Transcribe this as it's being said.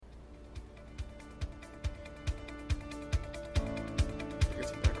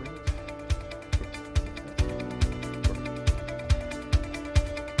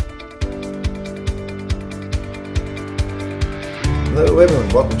Hello everyone,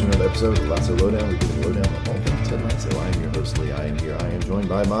 welcome to another episode of Lasso Lowdown. We're giving lowdown on all things Ted Lasso. I am your host Lee. I am here. I am joined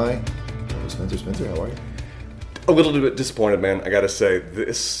by my host Spencer. Spencer, how are you? A little bit disappointed, man. I gotta say,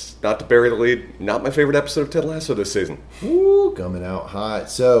 this, not to bury the lead, not my favorite episode of Ted Lasso this season. Woo, coming out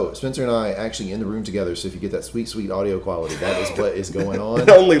hot. So, Spencer and I actually in the room together, so if you get that sweet, sweet audio quality, that is what is going on.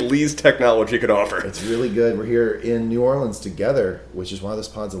 Only Lee's technology could offer. It's really good. We're here in New Orleans together, which is why this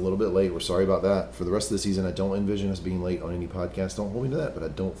pod's a little bit late. We're sorry about that. For the rest of the season, I don't envision us being late on any podcast. Don't hold me to that, but I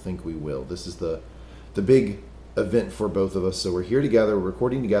don't think we will. This is the big event for both of us, so we're here together, we're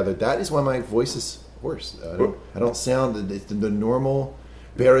recording together. That is why my voice is hoarse. I don't sound the normal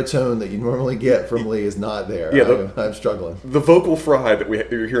baritone that you normally get from Lee is not there. Yeah, I'm struggling. The vocal fry that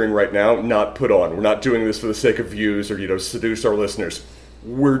you're hearing right now, not put on. We're not doing this for the sake of views or seduce our listeners.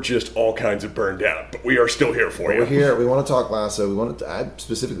 We're just all kinds of burned out, but we are still here for you. We're here. We want to talk Lasso. I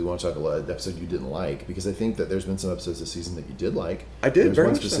specifically want to talk about an episode you didn't like, because I think that there's been some episodes this season that you did like. I did. There's very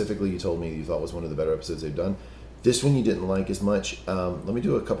one much specifically so. You told me you thought was one of the better episodes they've done. This one you didn't like as much. Let me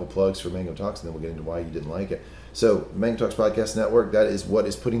do a couple plugs for Mangum Talks, and then we'll get into why you didn't like it. So, Mangum Talks Podcast Network, that is what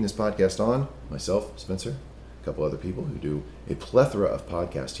is putting this podcast on. Myself, Spencer, a couple other people who do a plethora of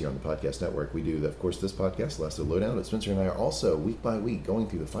podcasts here on the podcast network. We do, of course, this podcast, Lasso Lowdown, but Spencer and I are also, week by week, going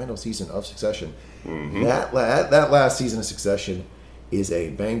through the final season of Succession. Mm-hmm. That last season of Succession is a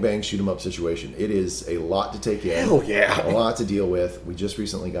bang-bang shoot-'em-up situation. It is a lot to take in. Hell yeah. A lot to deal with. We just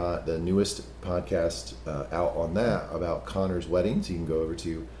recently got the newest podcast out on that about Connor's wedding, so you can go over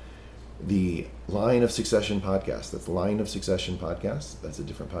to the Line of Succession podcast. That's the Line of Succession podcast. That's a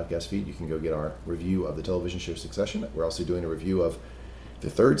different podcast feed. You can go get our review of the television show Succession. We're also doing a review of the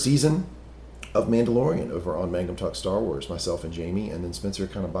third season of Mandalorian over on Mangum Talk Star Wars, myself and Jamie, and then Spencer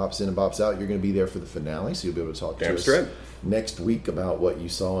kind of bops in and bops out. You're going to be there for the finale, so you'll be able to talk to us next week about what you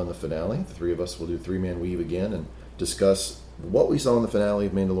saw in the finale. The three of us will do three-man weave again and discuss what we saw in the finale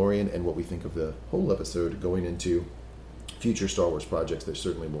of Mandalorian and what we think of the whole episode going into future Star Wars projects that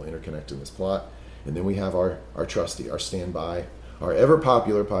certainly will interconnect in this plot. And then we have our trusty, our standby, our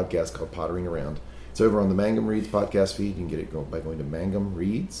ever-popular podcast called Pottering Around. It's over on the Mangum Reads podcast feed. You can get it by going to Mangum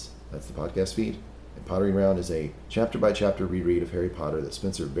Reads. That's the podcast feed. And Pottering Around is a chapter-by-chapter reread of Harry Potter that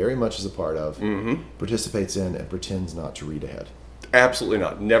Spencer very much is a part of, participates in, and pretends not to read ahead. Absolutely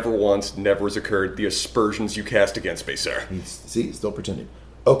not. Never once, never has occurred. The aspersions you cast against me, sir. See, still pretending.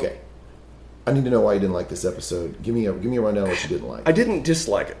 Okay. I need to know why you didn't like this episode. Give me a rundown of what you didn't like. I didn't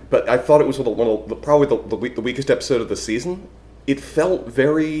dislike it, but I thought it was probably the weakest episode of the season. It felt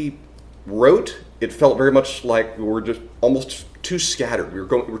very rote. It felt very much like we were just almost too scattered. We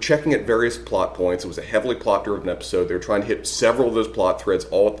were checking at various plot points. It was a heavily plot-driven episode. They were trying to hit several of those plot threads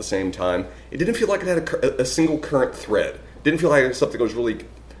all at the same time. It didn't feel like it had a single current thread. It didn't feel like it was something that was really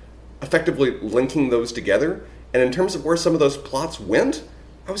effectively linking those together. And in terms of where some of those plots went,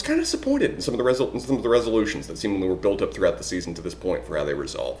 I was kind of disappointed in some of the resolutions that seemingly were built up throughout the season to this point for how they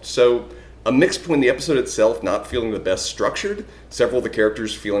resolved. So, a mix between the episode itself not feeling the best structured, several of the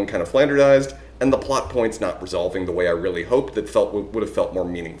characters feeling kind of flanderized, and the plot points not resolving the way I really hoped that would have felt more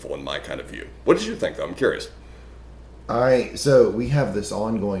meaningful in my kind of view. What did you think, though? I'm curious. So we have this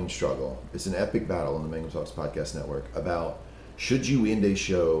ongoing struggle. It's an epic battle on the Mangum Talks Podcast Network about should you end a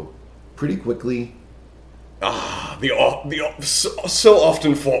show pretty quickly. The so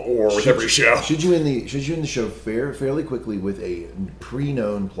often fought war with every show. Should you end the show fairly quickly with a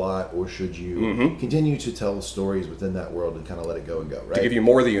pre-known plot, or should you continue to tell stories within that world and kind of let it go and go, right? To give you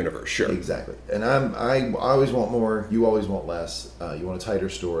more of the universe, sure. Exactly. And I always want more. You always want less. You want a tighter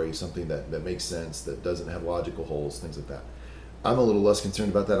story, something that makes sense, that doesn't have logical holes, things like that. I'm a little less concerned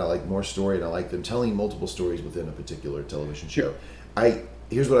about that. I like more story, and I like them telling multiple stories within a particular television show.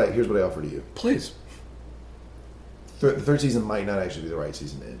 Here's what I offer to you. Please. The third season might not actually be the right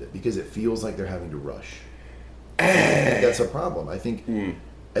season to end it because it feels like they're having to rush. I think that's a problem. I think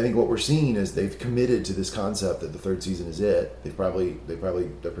what we're seeing is they've committed to this concept that the third season is it. They probably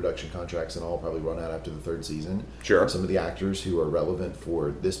their production contracts and all probably run out after the third season. Sure. Some of the actors who are relevant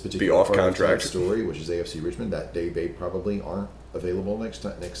for this particular part of the story, which is AFC Richmond, that they probably aren't available next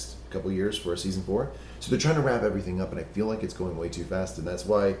couple of years for a season 4. So they're trying to wrap everything up, and I feel like it's going way too fast, and that's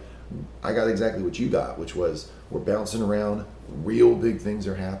why I got exactly what you got, which was we're bouncing around, real big things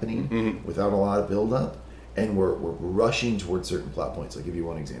are happening without a lot of build-up, and we're rushing towards certain plot points. I'll give you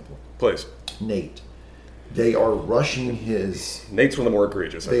one example. Please. Nate. They are rushing his... Nate's one of the more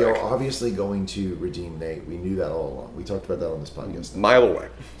egregious, They are obviously going to redeem Nate. We knew that all along. We talked about that on this podcast. Mile away.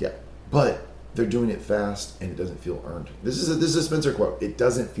 Yeah. But they're doing it fast, and it doesn't feel earned. This is a Spencer quote. It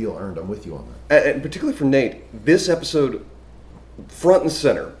doesn't feel earned. I'm with you on that. And particularly for Nate, this episode front and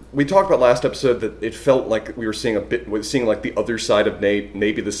center. We talked about last episode that it felt like we were seeing like the other side of Nate,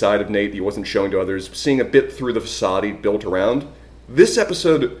 maybe the side of Nate that he wasn't showing to others, seeing a bit through the facade he built around. This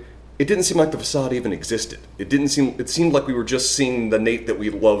episode, it didn't seem like the facade even existed. It seemed like we were just seeing the Nate that we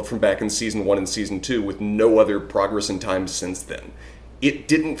loved from back in season 1 and season 2 with no other progress in time since then. It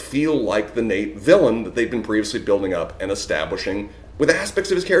didn't feel like the Nate villain that they'd been previously building up and establishing with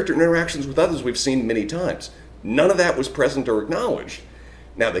aspects of his character and interactions with others we've seen many times. None of that was present or acknowledged.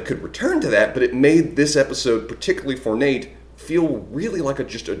 Now, they could return to that, but it made this episode, particularly for Nate, feel really like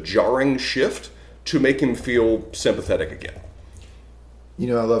just a jarring shift to make him feel sympathetic again. You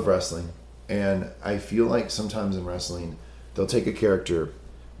know, I love wrestling, and I feel like sometimes in wrestling, they'll take a character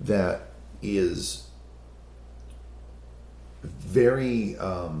that is very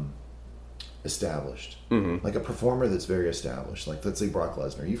established. Mm-hmm. Like a performer that's very established. Like, let's say Brock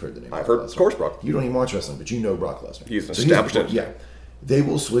Lesnar. You've heard the name I've Brock heard, Lesnar. of course, Brock. You don't even watch wrestling, but you know Brock Lesnar. He's established. Yeah. They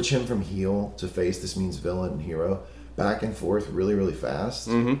will switch him from heel to face. This means villain and hero. Back and forth really, really fast.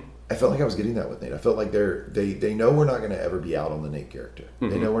 Mm-hmm. I felt like I was getting that with Nate. I felt like they know we're not going to ever be out on the Nate character. Mm-hmm.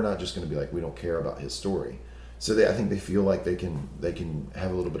 They know we're not just going to be like, we don't care about his story. So I think they feel like they can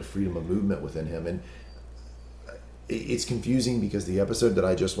have a little bit of freedom of movement within him. And it's confusing because the episode that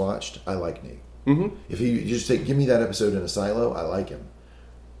I just watched, I like Nate. Mm-hmm. If you just give me that episode in a silo, I like him.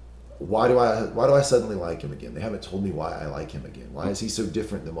 Why do I suddenly like him again? They haven't told me why I like him again. Why is he so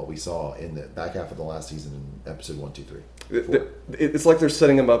different than what we saw in the back half of the last season in episode 1, 2, 3? 4? It's like they're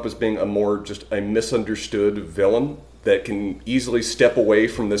setting him up as being just a misunderstood villain that can easily step away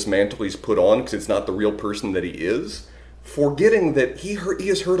from this mantle he's put on because it's not the real person that he is, forgetting that he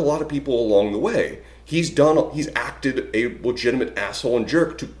has hurt a lot of people along the way. He's acted a legitimate asshole and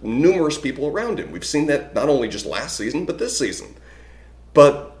jerk to numerous people around him. We've seen that not only just last season, but this season.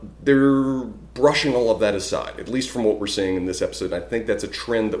 But they're brushing all of that aside, at least from what we're seeing in this episode. And I think that's a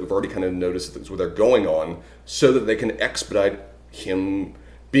trend that we've already kind of noticed that's where they're going on so that they can expedite him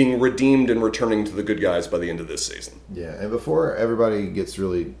being redeemed and returning to the good guys by the end of this season. Yeah, and before everybody gets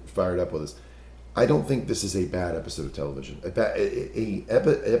really fired up with us, I don't think this is a bad episode of television. An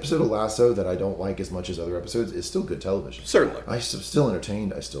episode of Lasso that I don't like as much as other episodes is still good television. Certainly. I'm still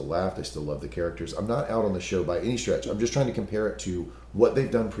entertained. I still laughed. I still love the characters. I'm not out on the show by any stretch. I'm just trying to compare it to what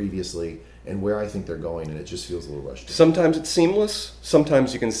they've done previously and where I think they're going, and it just feels a little rushed. Sometimes it's seamless.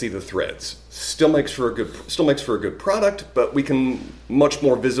 Sometimes you can see the threads. Still makes for a good product, but we can much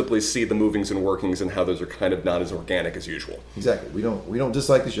more visibly see the movings and workings and how those are kind of not as organic as usual. Exactly. We don't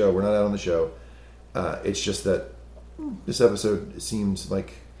dislike the show. We're not out on the show. It's just that this episode seems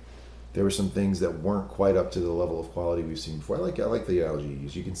like there were some things that weren't quite up to the level of quality we've seen before. I like the analogy you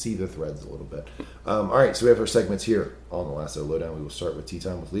use. You can see the threads a little bit. All right, so we have our segments here on the Lasso Lowdown. We will start with Tea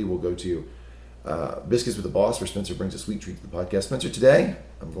Time with Lee. We'll go to Biscuits with the Boss, where Spencer brings a sweet treat to the podcast. Spencer, today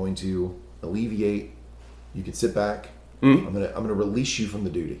I'm going to alleviate. You can sit back. Mm-hmm. I'm gonna release you from the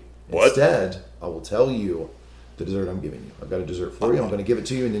duty. What? Instead, I will tell you the dessert I'm giving you. I've got a dessert for you. I'm going to give it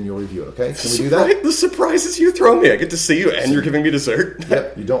to you, and then you'll review it, okay? Can we do that? The surprises you throw me. I get to see you, and you're giving me dessert.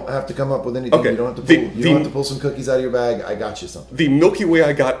 Yep. You don't have to come up with anything. Okay. You don't have to pull some cookies out of your bag. I got you something. The Milky Way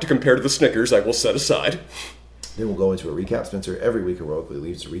I got to compare to the Snickers, I will set aside. Then we'll go into a recap. Spencer every week heroically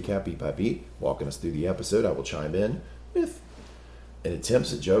leaves a recap beat by beat, walking us through the episode. I will chime in with an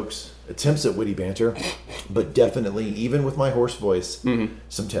attempts at jokes, attempts at witty banter, but definitely, even with my hoarse voice,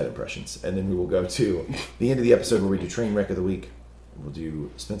 some Ted impressions. And then we will go to the end of the episode where we do Train Wreck of the Week. We'll do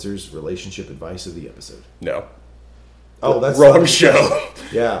Spencer's relationship advice of the episode. No. Oh, that's wrong show.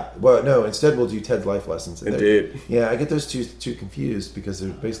 Yeah. Well, no. Instead, we'll do Ted's life lessons. Indeed. Yeah, I get those two confused because they're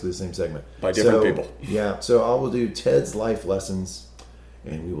basically the same segment. By different people. Yeah. So I will do Ted's life lessons,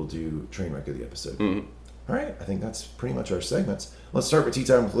 and we will do Train Wreck of the episode. Mm-hmm. All right. I think that's pretty much our segments. Let's start with Tea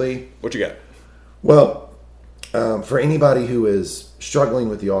Time with Lee. What you got? Well, for anybody who is struggling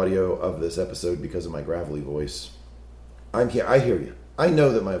with the audio of this episode because of my gravelly voice, I'm here. I hear you. I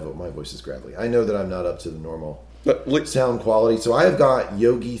know that my voice is gravelly. I know that I'm not up to the normal sound quality. So I have got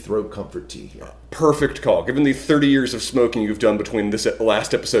Yogi Throat Comfort Tea here. Perfect call. Given the 30 years of smoking you've done between this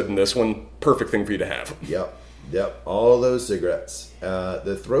last episode and this one, perfect thing for you to have. Yep. All of those cigarettes.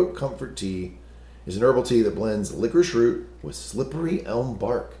 The Throat Comfort Tea is an herbal tea that blends licorice root with slippery elm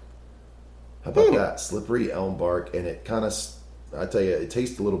bark. How about that? Slippery elm bark. And it kind of, I tell you, it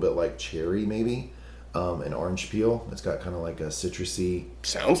tastes a little bit like cherry maybe, and orange peel. It's got kind of like a citrusy...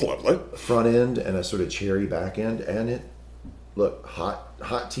 Sounds lovely. ...front end and a sort of cherry back end. And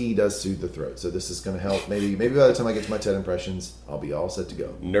hot tea does soothe the throat. So this is going to help. Maybe by the time I get to my TED impressions, I'll be all set to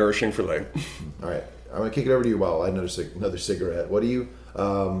go. Nourishing for Lee. All right. I'm going to kick it over to you while I light another cigarette. What do you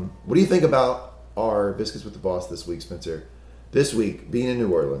think about our Biscuits with the Boss this week, Spencer? This week, being in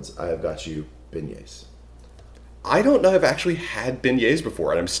New Orleans, I have got you beignets. I don't know if I've actually had beignets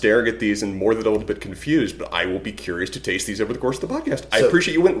before, and I'm staring at these and more than a little bit confused, but I will be curious to taste these over the course of the podcast. I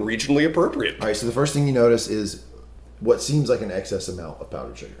appreciate you went regionally appropriate. All right, so the first thing you notice is what seems like an excess amount of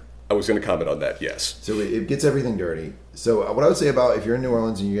powdered sugar. I was going to comment on that, yes. So it gets everything dirty. So what I would say about if you're in New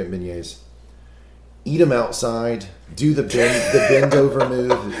Orleans and you get beignets, eat them outside. Do the bend over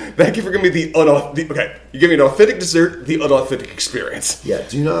move. Thank you for giving me okay. You give me an authentic dessert, the unauthentic experience. Yeah,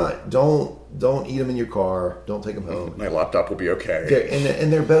 don't eat them in your car. Don't take them home. My laptop will be okay.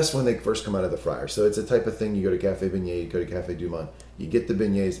 And they're best when they first come out of the fryer. So it's a type of thing. You go to Cafe Beignet, you go to Cafe Du Monde, you get the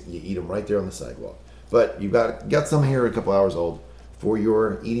beignets, you eat them right there on the sidewalk. But you got some here a couple hours old for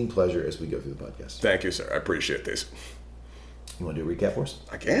your eating pleasure as we go through the podcast. Thank you, sir. I appreciate these. You want to do a recap for us?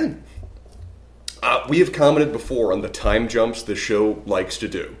 I can. We have commented before on the time jumps the show likes to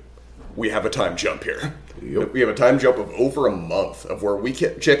do. We have a time jump here. Yep. We have a time jump of over a month of where we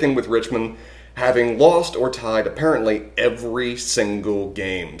kept checking with Richmond, having lost or tied apparently every single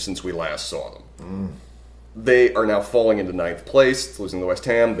game since we last saw them. They are now falling into ninth place, losing to West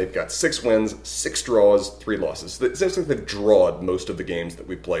Ham. They've got 6 wins, 6 draws, 3 losses. It seems like they've drawed most of the games that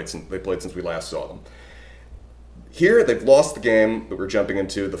we've played since we last saw them. Here, they've lost the game that we're jumping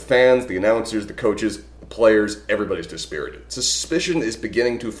into. The fans, the announcers, the coaches, the players, everybody's dispirited. Suspicion is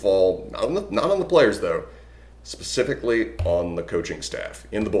beginning to fall, not on the players, though, specifically on the coaching staff,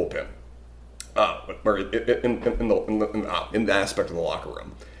 in the bullpen, or in the aspect of the locker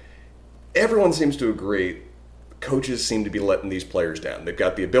room. Everyone seems to agree coaches seem to be letting these players down. They've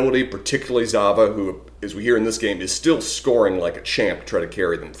got the ability, particularly Zava, who, as we hear in this game, is still scoring like a champ to try to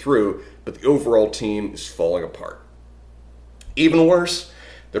carry them through, but the overall team is falling apart. Even worse,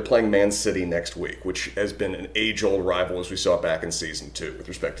 they're playing Man City next week, which has been an age-old rival as we saw back in Season 2 with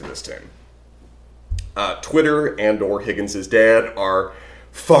respect to this team. Twitter and or Higgins' dad are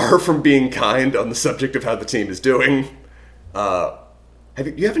far from being kind on the subject of how the team is doing. Do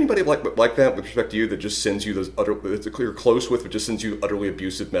you have anybody like that with respect to you that just sends you those that you're close with, but just sends you utterly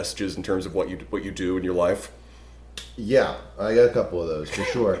abusive messages in terms of what you do in your life? Yeah, I got a couple of those for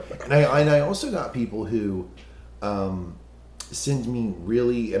sure, and I also got people who send me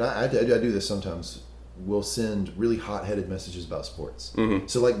really, and I do this sometimes. Will send really hot-headed messages about sports. Mm-hmm.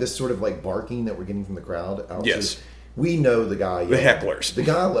 So like this sort of like barking that we're getting from the crowd. Yes, we know the guy. The hecklers. The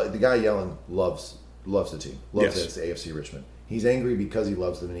guy yelling loves the team. Loves the AFC Richmond. He's angry because he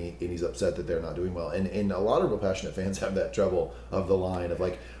loves them, and he's upset that they're not doing well. And a lot of real passionate fans have that trouble of the line of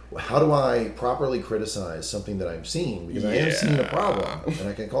like, how do I properly criticize something that I'm seeing? Because I am seeing a problem, and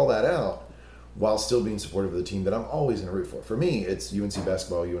I can call that out while still being supportive of the team that I'm always going to root for. For me, it's UNC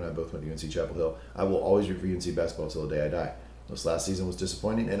basketball. You and I both went to UNC Chapel Hill. I will always root for UNC basketball till the day I die. This last season was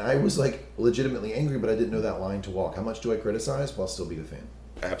disappointing, and I was like legitimately angry, but I didn't know that line to walk. How much do I criticize while still being a fan?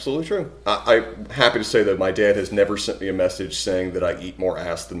 Absolutely true. I'm happy to say that my dad has never sent me a message saying that I eat more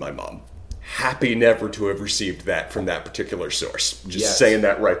ass than my mom. Happy never to have received that from that particular source. Just saying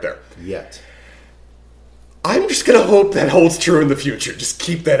that right there. Yet. I'm just going to hope that holds true in the future. Just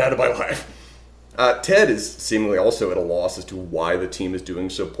keep that out of my life. Ted is seemingly also at a loss as to why the team is doing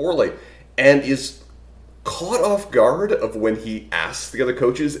so poorly, and is caught off guard of when he asks the other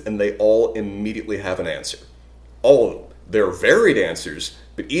coaches, and they all immediately have an answer. All of them. They're varied answers,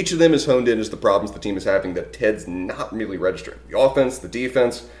 but each of them is honed in as the problems the team is having that Ted's not really registering. The offense, the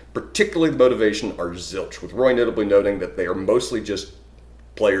defense, particularly the motivation, are zilch, with Roy notably noting that they are mostly just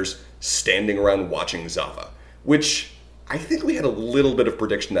players standing around watching Zava, which I think we had a little bit of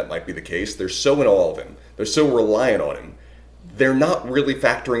prediction that might be the case. They're so in awe of him. They're so reliant on him. They're not really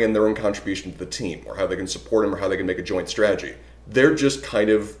factoring in their own contribution to the team, or how they can support him, or how they can make a joint strategy. They're just kind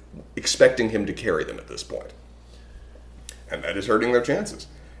of expecting him to carry them at this point. And that is hurting their chances.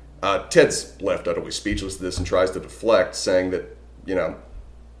 Ted's left utterly speechless to this and tries to deflect, saying that,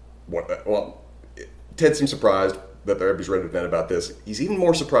 Ted seems surprised that everybody's ready to vent about this. He's even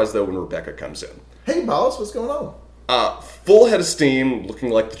more surprised, though, when Rebecca comes in. Hey, boss, what's going on? Full head of steam, looking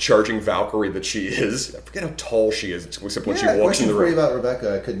like the charging Valkyrie that she is. I forget how tall she is, except when she walks in the room. About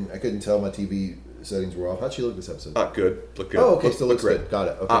Rebecca, I couldn't tell my TV settings were off. How'd she look this episode? Good. Look good. Oh, okay, still looks good. Got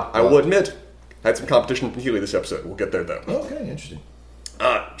it. Okay. I will admit, I had some competition from Healy this episode. We'll get there, though. Okay, interesting.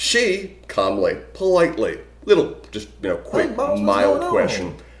 She, calmly, politely, quick, mild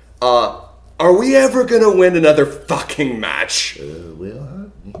question. Are we ever going to win another fucking match?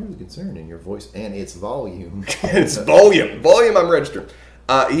 Well, I hear the concern in your voice, and it's volume. It's volume. Volume, I'm registering.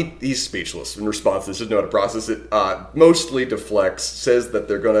 He's speechless in response to this. Doesn't know how to process it. Mostly deflects, says that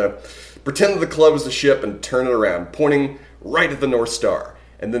they're going to pretend that the club is the ship and turn it around, pointing right at the North Star.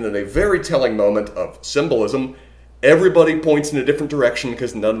 And then in a very telling moment of symbolism, Everybody points in a different direction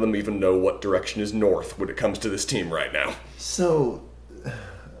because none of them even know what direction is north when it comes to this team right now. So,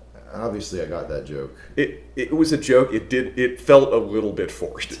 obviously I got that joke. It was a joke. It felt a little bit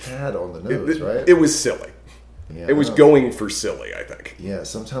forced. Tad on the nose, right? It was silly. Yeah, it was going for silly, I think. Yeah,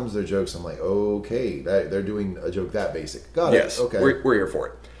 sometimes their jokes, I'm like, okay, they're doing a joke that basic. Got it. Yes, okay. We're here for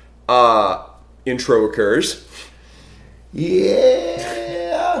it. Intro occurs.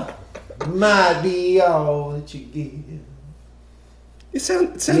 Yeah, might be all that you give. It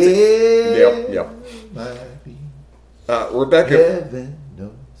sounds. Yeah, Yep. Might be. Rebecca. Heaven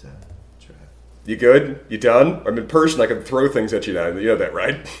knows I try. You good? You done? I'm in person. I can throw things at you now. You know that,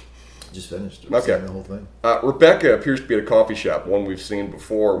 right? Just finished. Okay. The whole thing. Rebecca appears to be at a coffee shop, one we've seen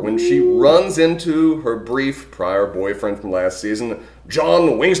before, when she runs into her brief prior boyfriend from last season, John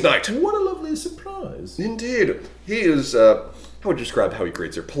Wingsnight. What a lovely surprise. Indeed. He is, how would you describe how he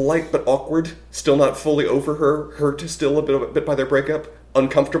greets her? Polite but awkward, still not fully over her, hurt still a bit by their breakup,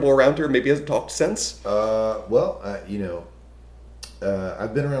 uncomfortable around her, maybe hasn't talked since. I've been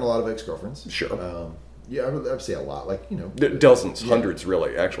around a lot of ex-girlfriends. Sure. Yeah, I would say a lot, dozens, hundreds,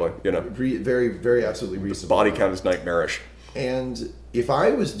 really. Actually, very, very, absolutely reasonable. Body count is nightmarish. And if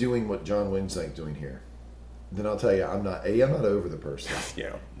I was doing what John Wingsnight doing here, then I'll tell you, I'm not over the person.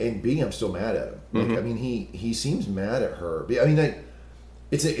 Yeah. And B, I'm still mad at him. Like, I mean, he seems mad at her. I mean,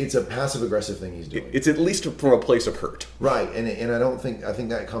 it's a passive aggressive thing he's doing. It's at least from a place of hurt, right? And I think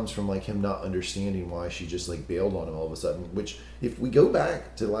that comes from like him not understanding why she just like bailed on him all of a sudden. Which, if we go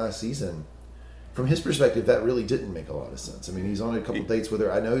back to last season, from his perspective, that really didn't make a lot of sense. I mean, he's on a couple dates with her.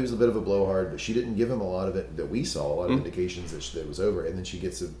 I know he was a bit of a blowhard, but she didn't give him a lot of it that we saw, a lot of indications that it was over. And then she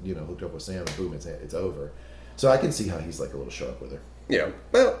gets hooked up with Sam, and boom, it's over. So I can see how he's like a little sharp with her. Yeah.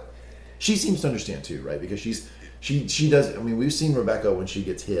 Well, she seems to understand too, right? Because she does. I mean, we've seen Rebecca when she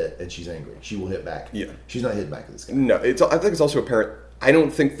gets hit and she's angry. She will hit back. Yeah. She's not hitting back at this guy. No, I think it's also apparent. I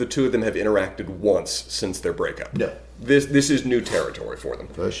don't think the two of them have interacted once since their breakup. No. This is new territory for them.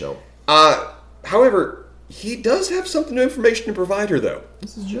 For sure. However, he does have something new information to provide her, though.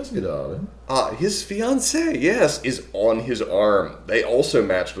 This is Jessica, darling. His fiancée, yes, is on his arm. They also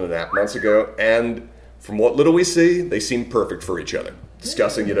matched on an app months ago, and from what little we see, they seem perfect for each other.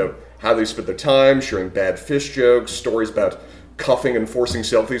 Discussing, how they spent their time, sharing bad fish jokes, stories about cuffing and forcing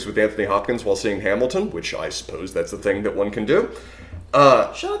selfies with Anthony Hopkins while seeing Hamilton, which I suppose that's the thing that one can do.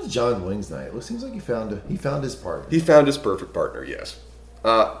 Shout out to John Wingsnight. It seems like he found his partner. He found his perfect partner, yes.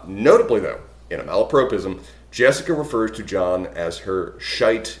 Notably, though, in a malapropism, Jessica refers to John as her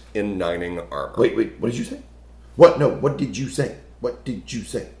shite in nining armor. Wait, what did you say? What? No, what did you say? What did you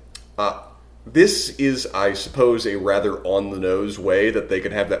say? This is, I suppose, a rather on-the-nose way that they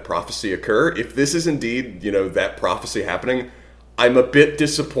could have that prophecy occur. If this is indeed, that prophecy happening, I'm a bit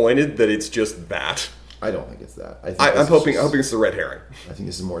disappointed that it's just that. I don't think it's that. I'm hoping it's the red herring. I think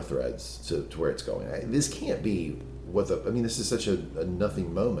this is more threads to where it's going. This can't be this is such a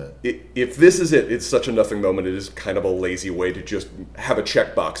nothing moment. If this is it, it's such a nothing moment. It is kind of a lazy way to just have a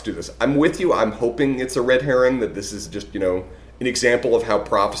checkbox do this. I'm with you. I'm hoping it's a red herring, that this is just, an example of how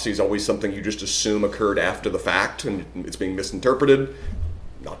prophecy is always something you just assume occurred after the fact and it's being misinterpreted.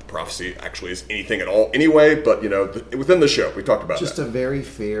 Not that prophecy actually is anything at all anyway, but, within the show, we talked about just that. A very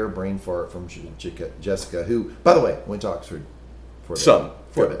fair brain fart from Jessica, who, by the way, went to Oxford for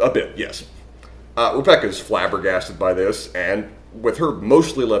a bit, yes. Rebecca's flabbergasted by this, and with her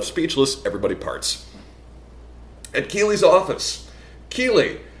mostly left speechless, everybody parts. At Keely's office,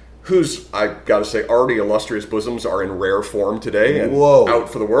 Keely, whose, I gotta say, already illustrious bosoms are in rare form today and out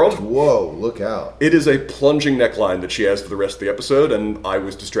for the world. Whoa, look out. It is a plunging neckline that she has for the rest of the episode, and I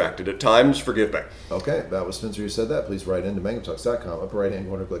was distracted at times. Forgive me. Okay, that was Spencer who said that. Please write into MangumTalks.com. Upper right-hand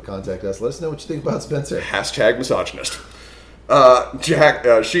corner, click Contact Us. Let us know what you think about Spencer. #misogynist. Jack,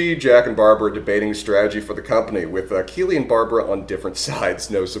 and Barbara are debating strategy for the company, with Keely and Barbara on different sides.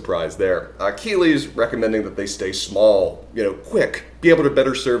 No surprise there. Keely's recommending that they stay small, quick, be able to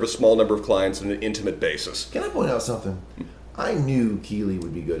better serve a small number of clients on an intimate basis. Can I point out something? I knew Keely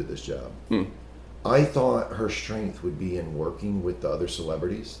would be good at this job. I thought her strength would be in working with the other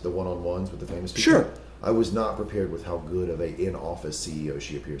celebrities, the one-on-ones with the famous people. Sure. I was not prepared with how good of a in-office CEO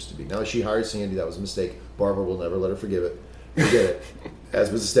she appears to be. Now, she hired Sandy. That was a mistake. Barbara will never let her forget it,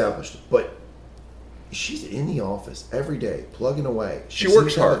 as was established. But she's in the office every day, plugging away. She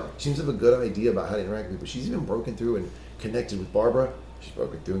works hard. She seems to have a good idea about how to interact with people. She's even broken through and connected with Barbara. She's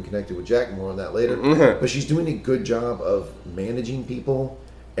broken through and connected with Jack. More on that later. But she's doing a good job of managing people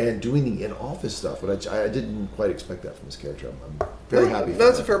and doing the in-office stuff. But I didn't quite expect that from this character. I'm very happy.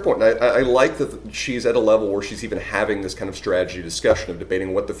 That's a fair point. I like that she's at a level where she's even having this kind of strategy discussion of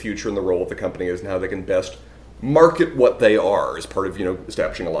debating what the future and the role of the company is and how they can best market what they are as part of,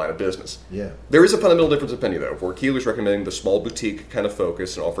 establishing a line of business. Yeah. There is a fundamental difference of opinion, though, where Keely's recommending the small boutique kind of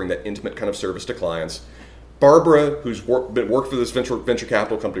focus and offering that intimate kind of service to clients. Barbara, who's worked for this venture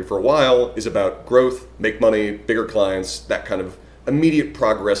capital company for a while, is about growth, make money, bigger clients, that kind of immediate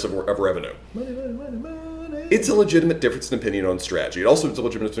progress of revenue. Money. It's a legitimate difference in opinion on strategy. It also is a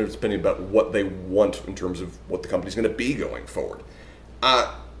legitimate difference in opinion about what they want in terms of what the company's going to be going forward.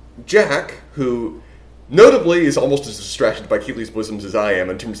 Jack, who notably is almost as distracted by Keely's bosoms as I am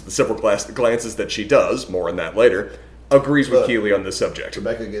in terms of the several glances that she does, more on that later, agrees with Keely on this subject.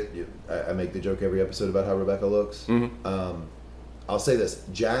 Rebecca, I make the joke every episode about how Rebecca looks. Mm-hmm. I'll say this: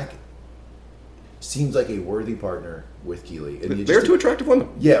 Jack seems like a worthy partner with Keely. And they're two attractive women.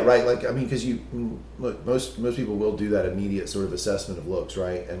 Yeah, right. Like, I mean, because look, most people will do that immediate sort of assessment of looks,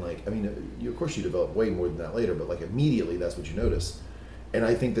 right? And like, I mean, of course you develop way more than that later, but like immediately that's what you notice. And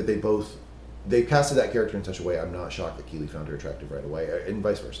I think that they casted that character in such a way. I'm not shocked that Keely found her attractive right away, and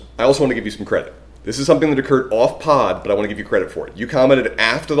vice versa. I also want to give you some credit. This is something that occurred off pod, but I want to give you credit for it. You commented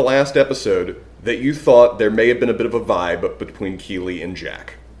after the last episode that you thought there may have been a bit of a vibe between Keely and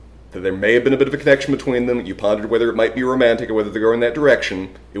Jack. That there may have been a bit of a connection between them. You pondered whether it might be romantic or whether they're going that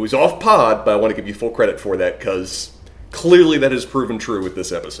direction. It was off pod, but I want to give you full credit for that because clearly that has proven true with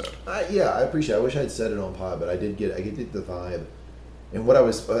this episode. Yeah, I appreciate it. I wish I'd said it on pod, but I did get the vibe. And what I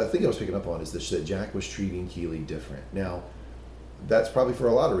think I was picking up on is that Jack was treating Keely different. Now, that's probably for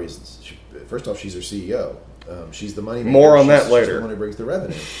a lot of reasons. First off, she's her CEO. She's the money maker. More on that later. She's the one who brings the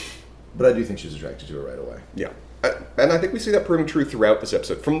revenue. But I do think she was attracted to her right away. Yeah. And I think we see that proving true throughout this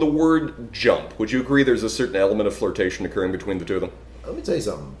episode. From the word jump, would you agree there's a certain element of flirtation occurring between the two of them? Let me tell you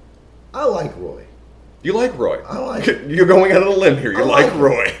something. I like Roy. You like Roy? I like him. You're going out on a limb here. You like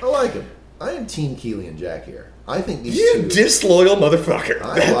Roy. I like him. I am Team Keely and Jack here. I think these You two... disloyal motherfucker.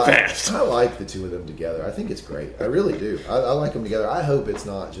 Fast. I like the two of them together. I think it's great. I really do. I like them together. I hope it's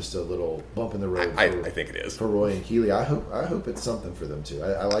not just a little bump in the road I think it is. For Roy and Keely. I hope it's something for them too.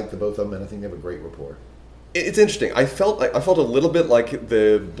 I like the both of them, and I think they have a great rapport. It's interesting. I felt a little bit like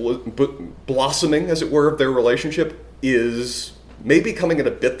the blossoming, as it were, of their relationship is maybe coming at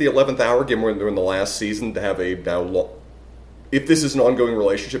a bit the 11th hour, given we're in the last season, to have a if this is an ongoing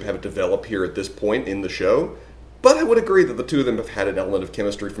relationship, have it develop here at this point in the show. But I would agree that the two of them have had an element of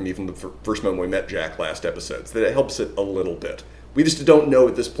chemistry from even the first moment we met Jack last episode, so that it helps it a little bit. We just don't know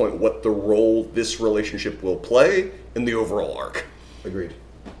at this point what the role this relationship will play in the overall arc. Agreed.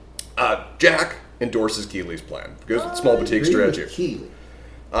 Jack endorses Keely's plan. Goes with small boutique strategy. With Keely.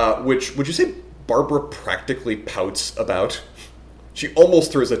 Which, would you say Barbara practically pouts about? She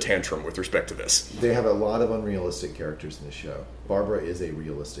almost throws a tantrum with respect to this. They have a lot of unrealistic characters in this show. Barbara is a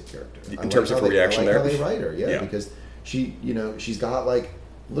realistic character. In terms of her reaction there? I like how they write her, yeah, because she's got like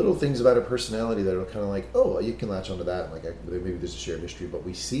little things about her personality that are kind of like, oh, you can latch onto that. Like maybe there's a shared history, but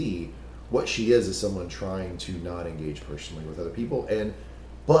we see what she is as someone trying to not engage personally with other people,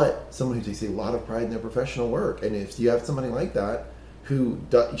 but someone who takes a lot of pride in their professional work. And if you have somebody like that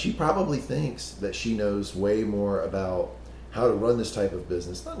she probably thinks that she knows way more about how to run this type of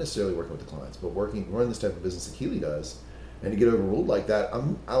business, not necessarily working with the clients, but run this type of business that Keely does. And to get overruled like that,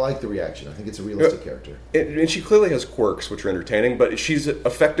 I like the reaction. I think it's a realistic character. And she clearly has quirks, which are entertaining, but she's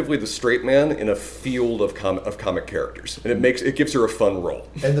effectively the straight man in a field of comic characters. And it gives her a fun role.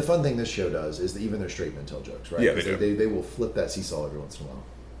 And the fun thing this show does is that even their straight men tell jokes, right? Yeah, they do. They will flip that seesaw every once in a while.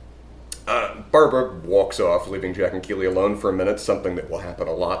 Barbara walks off, leaving Jack and Keely alone for a minute, something that will happen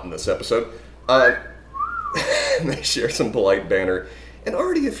a lot in this episode. They share some polite banter, and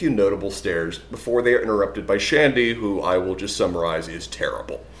already a few notable stares before they are interrupted by Shandy, who I will just summarize is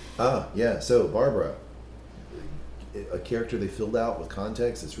terrible. Yeah. So Barbara, a character they filled out with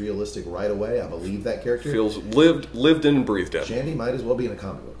context. It's realistic right away. I believe that character feels lived in and breathed in. Shandy might as well be in a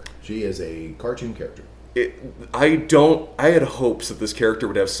comic book. She is a cartoon character. I had hopes that this character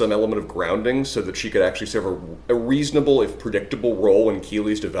would have some element of grounding so that she could actually serve a reasonable, if predictable, role in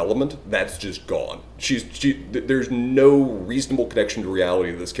Keely's development. That's just gone. There's no reasonable connection to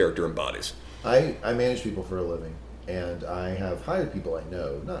reality that this character embodies. I manage people for a living, and I have hired people I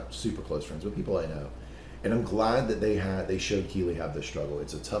know, not super close friends, but people I know. And I'm glad that they showed Keely have this struggle.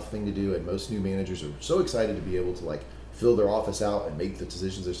 It's a tough thing to do, and most new managers are so excited to be able to fill their office out and make the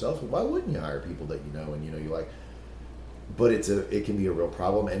decisions themselves. Why wouldn't you hire people that you know and you like? But it can be a real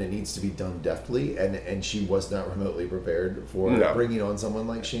problem, and it needs to be done deftly. And she was not remotely prepared for bringing on someone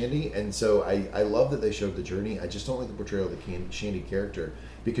like Shandy. And so I love that they showed the journey. I just don't like the portrayal of the Shandy character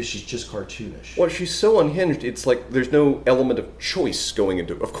because she's just cartoonish. Well, she's so unhinged, it's like there's no element of choice going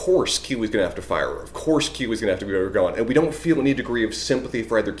into it. Of course, Keely's going to have to fire her. Of course, Keely's going to have to be gone. And we don't feel any degree of sympathy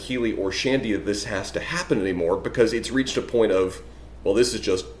for either Keely or Shandy that this has to happen anymore, because it's reached a point of, well, this is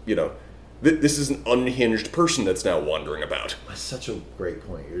just, this is an unhinged person that's now wandering about. That's such a great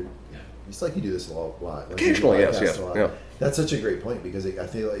point. It's like you do this a lot. Like occasionally, yes, yeah. That's such a great point, because I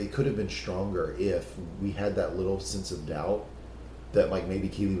feel like it could have been stronger if we had that little sense of doubt that like maybe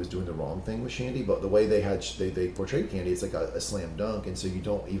Keely was doing the wrong thing with Shandy, but the way they portrayed Candy, it's like a slam dunk, and so you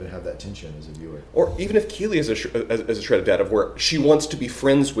don't even have that tension as a viewer. Or even if Keely has a shred of doubt of where she wants to be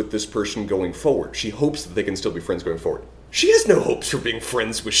friends with this person going forward, she hopes that they can still be friends going forward. She has no hopes for being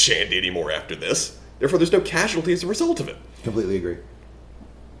friends with Shandy anymore after this. Therefore, there's no casualty as a result of it. Completely agree.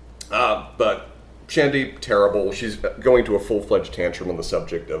 But Shandy, terrible. She's going to a full-fledged tantrum on the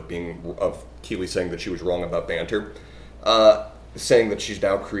subject of Keely saying that she was wrong about banter. Saying that she's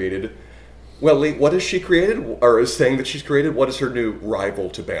now created... Well, Lee, what has she created? Or is saying that she's created? What is her new rival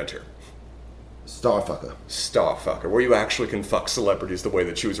to banter? Starfucker. Starfucker, where you actually can fuck celebrities the way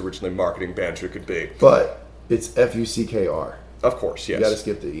that she was originally marketing banter could be. But it's Fuckr. Of course, yes. You gotta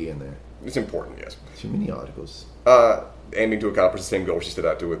skip the E in there. It's important, yes. Too many articles. Aiming to accomplish the same goal she set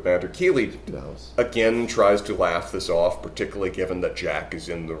out to with banter. Keely, again, tries to laugh this off, particularly given that Jack is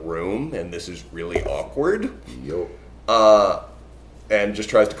in the room, and this is really awkward. Yup. And just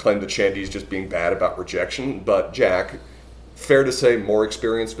tries to claim that Shandy's just being bad about rejection. But Jack, fair to say, more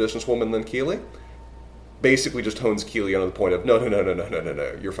experienced businesswoman than Keely, basically just hones Keely on the point of, no,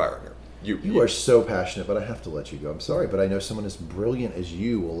 you're firing her. You are so passionate, but I have to let you go. I'm sorry, but I know someone as brilliant as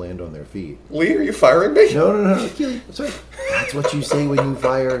you will land on their feet. Lee, are you firing me? No, Keely, I'm sorry. That's what you say when you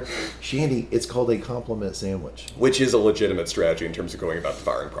fire Shandy. It's called a compliment sandwich. Which is a legitimate strategy in terms of going about the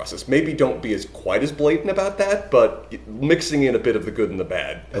firing process. Maybe don't be quite as blatant about that, but mixing in a bit of the good and the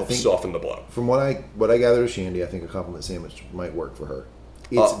bad helps soften the blow. From what I gather of Shandy, I think a compliment sandwich might work for her.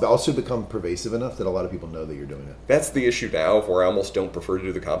 It's also become pervasive enough that a lot of people know that you're doing it. That's the issue now, where I almost don't prefer to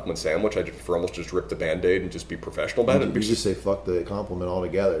do the compliment sandwich. I prefer almost just rip the Band-Aid and just be professional about it. You just say fuck the compliment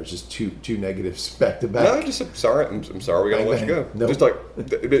altogether. It's just two negatives back to back. No, I'm sorry. I'm sorry. We gotta let you go. Nope. Just like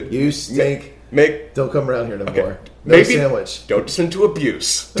you stink. Don't come around here no more. No Maybe sandwich. Don't listen to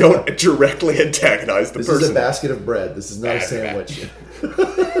abuse. Don't directly antagonize the person. This is a basket of bread. This is not a sandwich.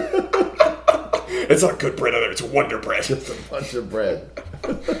 It's not good bread either. It's Wonder Bread. It's a bunch of bread.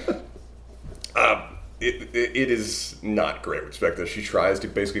 It is not great with respect to this. She tries to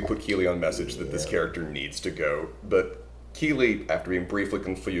basically put Keely on message that this character needs to go. But Keely, after being briefly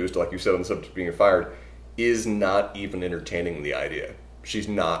confused, like you said, on the subject of being fired, is not even entertaining the idea. She's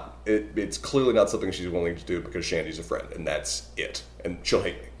not. It's clearly not something she's willing to do because Shandy's a friend, and that's it. And she'll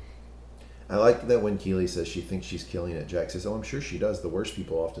hate me. I like that when Keely says she thinks she's killing it, Jack says, oh, I'm sure she does. The worst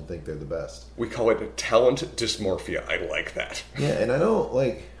people often think they're the best. We call it talent dysmorphia. I like that. Yeah, and I don't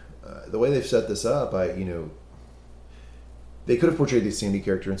like the way they've set this up. They could have portrayed the Sandy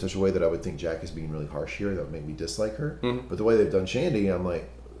character in such a way that I would think Jack is being really harsh here. That would make me dislike her. Mm-hmm. But the way they've done Shandy, I'm like,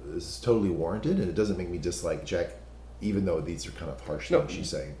 this is totally warranted, and it doesn't make me dislike Jack, even though these are kind of harsh things she's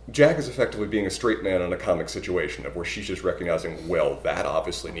saying. Jack is effectively being a straight man in a comic situation of where she's just recognizing, well, that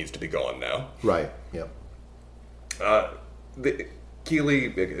obviously needs to be gone now. Right, yeah.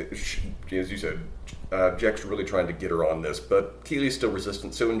 Keely, as you said, Jack's really trying to get her on this, but Keely's still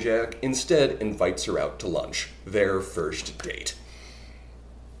resistant, so Jack instead invites her out to lunch, their first date.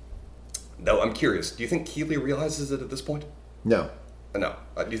 Now, I'm curious, do you think Keely realizes it at this point? No. No.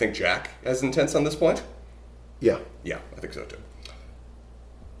 Do you think Jack has intense on this point? Yeah. Yeah, I think so too.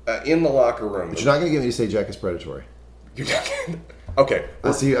 In the locker room. But you're not going to get me to say Jack is predatory. You're not. Okay.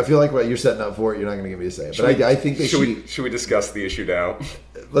 I see. I feel like what you're setting up for it, you're not going to get me to say it. But I think that should we discuss the issue now?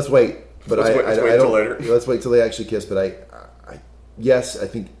 Let's wait. But let's wait till later. Let's wait till they actually kiss. But yes, I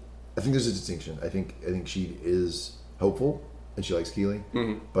think there's a distinction. I think she is hopeful and she likes Keely.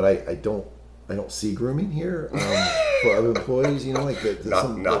 Mm-hmm. But I don't see grooming here for other employees.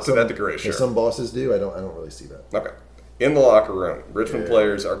 Not to that degree. Sure. Some bosses do. I don't really see that. Okay. In the locker room, Richmond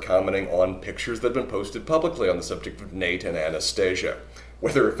players are commenting on pictures that have been posted publicly on the subject of Nate and Anastasia.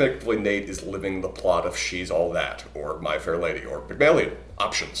 Whether effectively Nate is living the plot of She's All That, or My Fair Lady, or Pygmalion.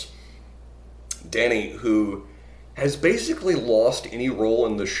 Options. Danny, who has basically lost any role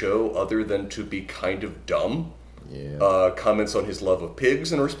in the show other than to be kind of dumb, comments on his love of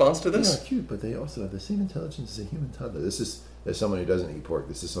pigs in response to this. They are cute, but they also have the same intelligence as a human toddler. As someone who doesn't eat pork,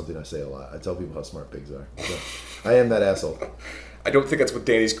 this is something I say a lot. I tell people how smart pigs are. So, I am that asshole. I don't think that's what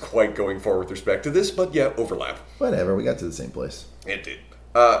Danny's quite going for with respect to this, but yeah, overlap. Whatever, we got to the same place. It did.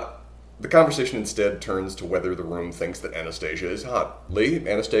 The conversation instead turns to whether the room thinks that Anastasia is hot. Lee,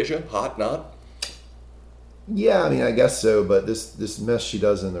 Anastasia, hot, not? Yeah, I mean, I guess so, but this mess she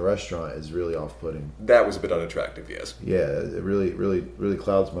does in the restaurant is really off-putting. That was a bit unattractive, yes. Yeah, it really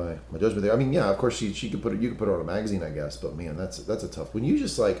clouds my judgment there. I mean, yeah, of course you could put her on a magazine, I guess, but man, that's a tough. When you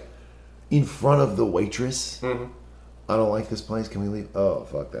just like in front of the waitress, I don't like this place. Can we leave? Oh,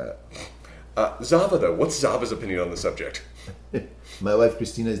 fuck that. Zava, though, what's Zava's opinion on the subject? My wife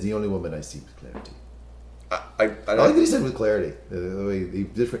Christina is the only woman I see with clarity. I like that he said with clarity. The way he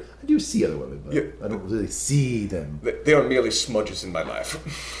different. I do see other women, but I don't really see them. They are merely smudges in my life.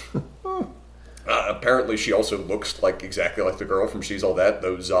 Apparently, she also looks exactly like the girl from She's All That,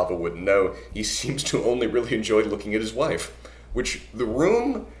 though Zava wouldn't know. He seems to only really enjoy looking at his wife, which the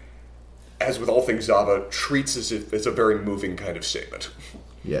room, as with all things Zava, treats as if it's a very moving kind of statement.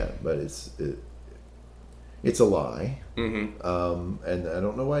 Yeah, but it's a lie, and I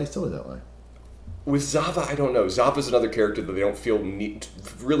don't know why he's telling that lie. With Zava, I don't know. Zava's another character that they don't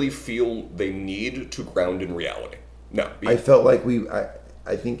really feel they need to ground in reality. No. I felt like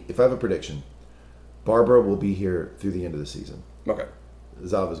I think, if I have a prediction, Barbara will be here through the end of the season. Okay.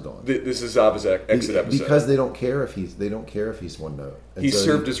 Zava's gone. This is Zava's exit episode. Because they don't care if he's one note. And he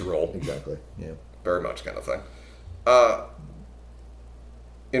served his role. Exactly, yeah. Very much kind of thing.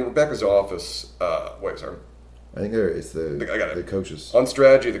 In Rebecca's office, I think it's the coaches. On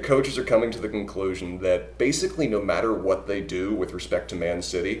strategy, the coaches are coming to the conclusion that basically no matter what they do with respect to Man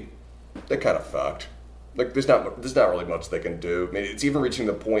City, they're kind of fucked. There's not really much they can do. I mean, it's even reaching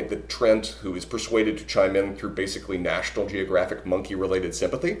the point that Trent, who is persuaded to chime in through basically National Geographic monkey-related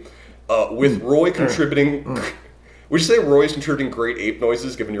sympathy, with Roy contributing... Would you say Roy is contributing great ape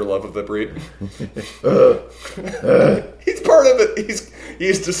noises, given your love of the breed? He's part of it.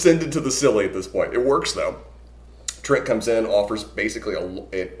 He's descended to the silly at this point. It works, though. Trent comes in, offers basically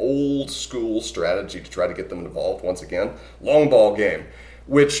an old-school strategy to try to get them involved once again. Long ball game,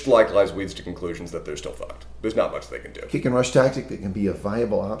 which likewise leads to conclusions that they're still fucked. There's not much they can do. Kick and rush tactic that can be a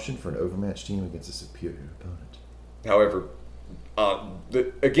viable option for an overmatched team against a superior opponent. However,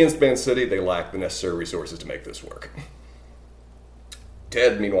 against Man City, they lack the necessary resources to make this work.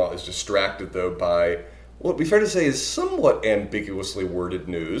 Ted, meanwhile, is distracted, though, by what would be fair to say is somewhat ambiguously worded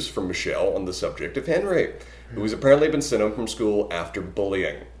news from Michelle on the subject of Henry, who has apparently been sent home from school after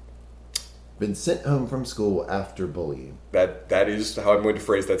bullying. Been sent home from school after bullying. That is how I'm going to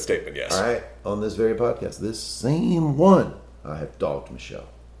phrase that statement, yes. All right, on this very podcast, this same one, I have dogged Michelle.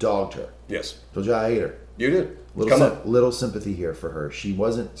 Dogged her. Yes. Told you I hate her. You did. Little sympathy here for her. She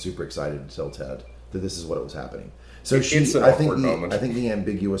wasn't super excited to tell Ted that this is what was happening. So I think the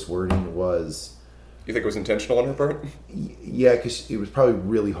ambiguous wording was... You think it was intentional on her part? Yeah, because it was probably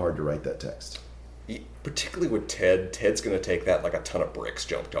really hard to write that text. Particularly with Ted. Ted's going to take that like a ton of bricks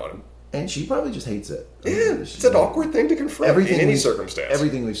jumped on him. And she probably just hates it. Yeah, it's an awkward thing to confront in any circumstance.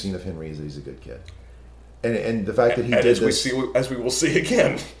 Everything we've seen of Henry is that he's a good kid. And the fact that he did this... As we will see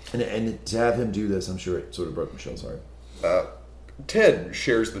again. And to have him do this, I'm sure it sort of broke Michelle's heart. Ted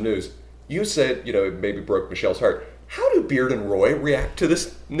shares the news. You said, it maybe broke Michelle's heart. How do Beard and Roy react to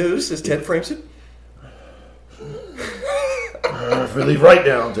this news, as Ted frames it? If we leave right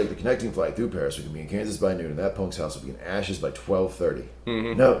now and take the connecting flight through Paris, we can be in Kansas by noon, and that punk's house will be in ashes by 12:30.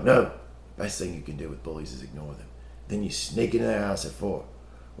 Mm-hmm. No. Best thing you can do with bullies is ignore them. Then you sneak into their house at 4,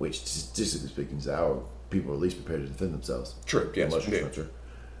 which, statistically speaking, is how people are least prepared to defend themselves. True, yes.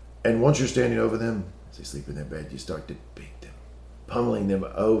 And once you're standing over them, as they sleep in their bed, you start to beat them, pummeling them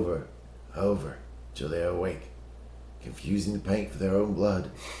over, till they're awake, confusing the paint for their own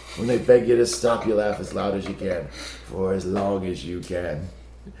blood. When they beg you to stop, you laugh as loud as you can, for as long as you can,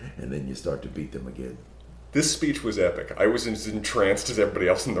 and then you start to beat them again. This speech was epic. I was as entranced as everybody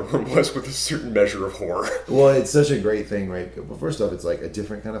else in the room was with a certain measure of horror. Well, it's such a great thing, right? Well, first off, it's like a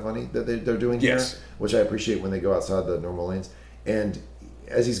different kind of funny that they're doing here, which I appreciate when they go outside the normal lanes. And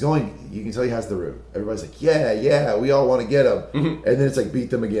as he's going, you can tell he has the room. Everybody's like, yeah, we all want to get him. Mm-hmm. And then it's like, beat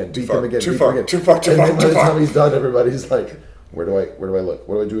them again. Too far. And then by the time he's done, everybody's like, where do I look?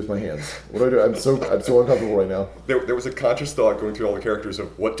 What do I do with my hands? What do I do? I'm so uncomfortable right now. There was a conscious thought going through all the characters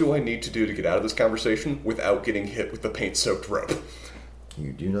of what do I need to do to get out of this conversation without getting hit with the paint-soaked rope.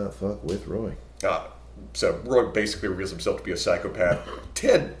 You do not fuck with Roy. So Roy basically reveals himself to be a psychopath.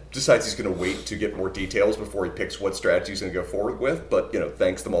 Ted decides he's going to wait to get more details before he picks what strategy he's going to go forward with, but,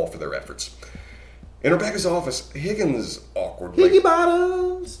 thanks them all for their efforts. In Rebecca's office, Higgins awkwardly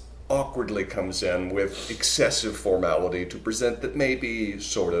comes in with excessive formality to present that maybe,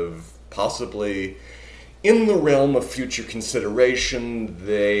 sort of, possibly, in the realm of future consideration,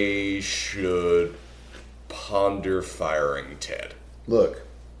 they should ponder firing Ted. Look,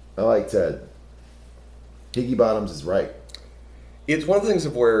 I like Ted. Higgy Bottoms is right. It's one of the things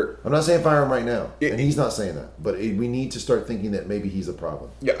of where... I'm not saying fire him right now, and he's not saying that. But we need to start thinking that maybe he's a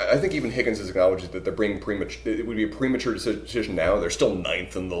problem. Yeah, I think even Higgins has acknowledged that they're bringing it would be a premature decision now. They're still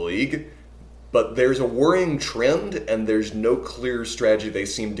 9th in the league. But there's a worrying trend, and there's no clear strategy they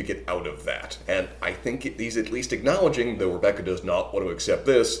seem to get out of that. And I think he's at least acknowledging, though Rebecca does not want to accept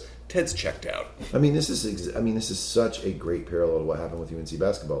this, Ted's checked out. I mean, this is such a great parallel to what happened with UNC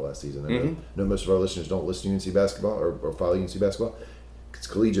basketball last season. I know most of our listeners don't listen to UNC basketball or follow UNC basketball. It's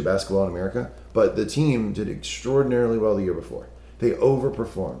collegiate basketball in America. But the team did extraordinarily well the year before. They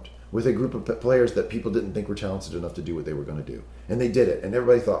overperformed with a group of players that people didn't think were talented enough to do what they were going to do. And they did it. And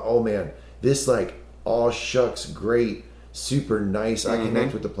everybody thought, oh man, this aw shucks, great, super nice. I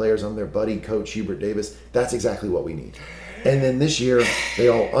connect with the players. I'm their buddy, Coach Hubert Davis. That's exactly what we need. And then this year, they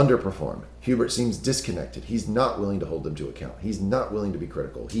all underperformed. Hubert seems disconnected. He's not willing to hold them to account. He's not willing to be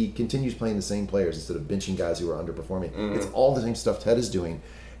critical. He continues playing the same players instead of benching guys who are underperforming. It's all the same stuff Ted is doing.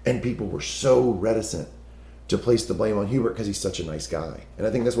 And people were so reticent to place the blame on Hubert because he's such a nice guy. And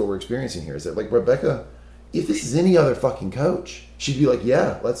I think that's what we're experiencing here. Is that Rebecca, if this is any other fucking coach, she'd be like,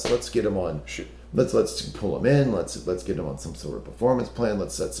 yeah, let's get him on. Let's pull him in. Let's get him on some sort of performance plan.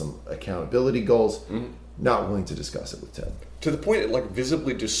 Let's set some accountability goals. Not willing to discuss it with Ted. To the point it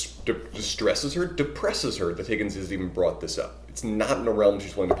visibly distresses her, depresses her that Higgins has even brought this up. It's not in a realm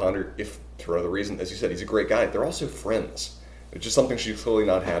she's willing to ponder if, for other reason, as you said, he's a great guy. They're also friends. It's just something she's clearly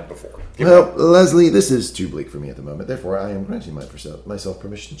not had before. Well, Leslie, this is too bleak for me at the moment. Therefore, I am granting myself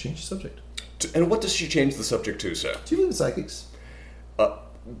permission to change the subject. And what does she change the subject to, sir? Do you believe in psychics?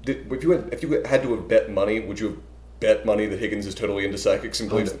 If you had to have bet money, would you have bet money that Higgins is totally into psychics and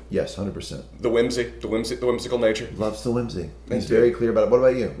believes yes, 100%. The whimsical nature? Loves the whimsy. He's very clear about it. What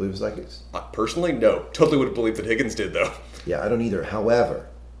about you? Believe in psychics? Personally, no. Totally would have believed that Higgins did, though. Yeah, I don't either. However,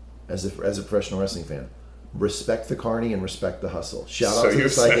 as a professional wrestling fan, respect the carny and respect the hustle. Shout out to the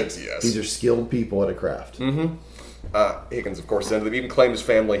psychics. Yes. These are skilled people at a craft. Higgins, of course, even claims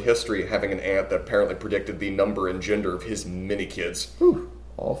family history, having an aunt that apparently predicted the number and gender of his mini kids. Whew,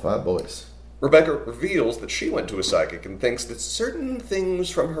 all 5 boys. Rebecca reveals that she went to a psychic and thinks that certain things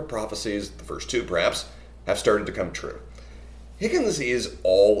from her prophecies, the first 2 perhaps, have started to come true. Higgins is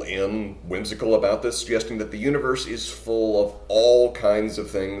all in, whimsical about this, suggesting that the universe is full of all kinds of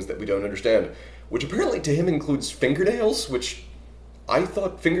things that we don't understand, which apparently to him includes fingernails, which I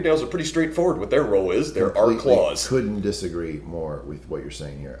thought fingernails are pretty straightforward what their role is. There are claws. Couldn't disagree more with what you're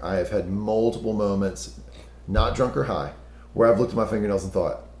saying here. I have had multiple moments, not drunk or high, where I've looked at my fingernails and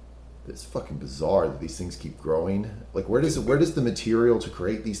thought, it's fucking bizarre that these things keep growing. Where does the material to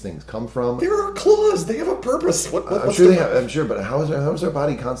create these things come from? There are claws. They have a purpose. I'm sure they have. I'm sure, but how is our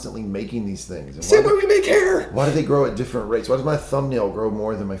body constantly making these things? And same way we make hair. Why do they grow at different rates? Why does my thumbnail grow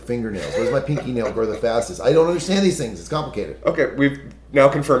more than my fingernails? Why does my pinky nail grow the fastest? I don't understand these things. It's complicated. Okay, we've now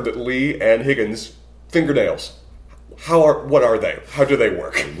confirmed that Lee and Higgins fingernails. What are they? How do they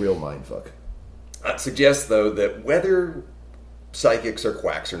work? A real mindfuck. That suggests, though, that whether psychics are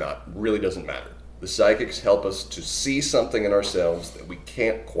quacks or not really doesn't matter. The psychics help us to see something in ourselves that we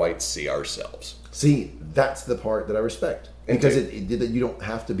can't quite see ourselves. See, that's the part that I respect. Because you don't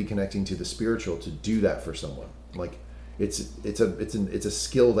have to be connecting to the spiritual to do that for someone. It's a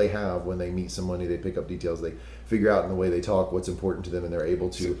skill they have when they meet someone, they pick up details, they figure out in the way they talk what's important to them, and they're able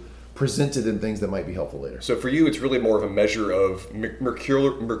to present to them things that might be helpful later. So for you, it's really more of a measure of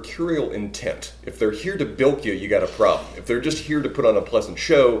mercurial intent. If they're here to bilk you, you got a problem. If they're just here to put on a pleasant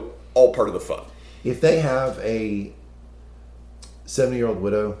show, all part of the fun. If they have a 70-year-old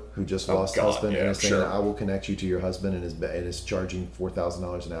widow who just lost a husband and is saying, I will connect you to your husband and is charging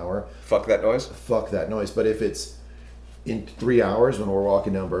 $4,000 an hour. Fuck that noise? Fuck that noise. But if it's in 3 hours when we're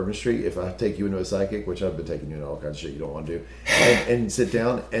walking down Bourbon Street, if I take you into a psychic, which I've been taking you into all kinds of shit you don't want to do, and sit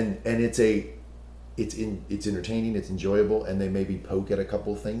down and it's entertaining, it's enjoyable, and they maybe poke at a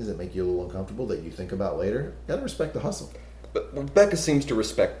couple of things that make you a little uncomfortable that you think about later, you gotta respect the hustle. But Rebecca seems to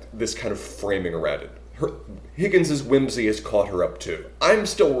respect this kind of framing around it. Higgins' whimsy has caught her up too. I'm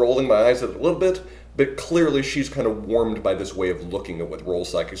still rolling my eyes at it a little bit, but clearly she's kind of warmed by this way of looking at what role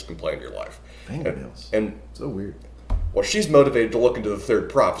psychics can play in your life. Fingernails. And so weird. Well, she's motivated to look into the third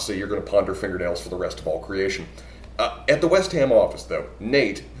prophecy. You're going to ponder fingernails for the rest of all creation. At the West Ham office, though,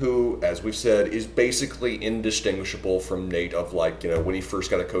 Nate, who, as we've said, is basically indistinguishable from Nate of, when he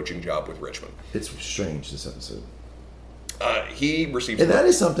first got a coaching job with Richmond. It's strange, this episode. He receives... And that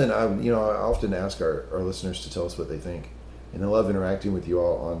is something, I often ask our listeners to tell us what they think. And I love interacting with you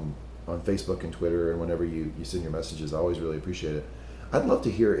all on Facebook and Twitter, and whenever you send your messages, I always really appreciate it. I'd love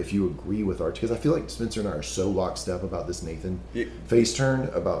to hear if you agree with Archie, because I feel like Spencer and I are so lockstep about this Nathan face turn,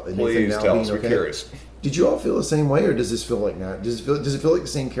 about Nathan now being okay. Curious. Did you all feel the same way, or does this feel like does it feel like the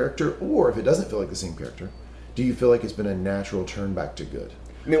same character, or if it doesn't feel like the same character, do you feel like it's been a natural turn back to good?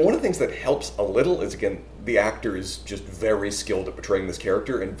 I mean, one of the things that helps a little is, again, the actor is just very skilled at portraying this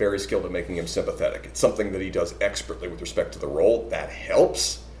character and very skilled at making him sympathetic. It's something that he does expertly with respect to the role. That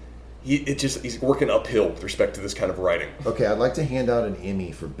helps. He's working uphill with respect to this kind of writing. Okay, I'd like to hand out an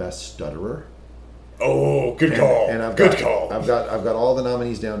Emmy for Best Stutterer. Oh, good call. And I've good got, call. I've got all the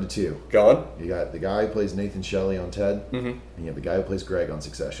nominees down to 2. Go on. You got the guy who plays Nathan Shelley on Ted, mm-hmm. and you have the guy who plays Greg on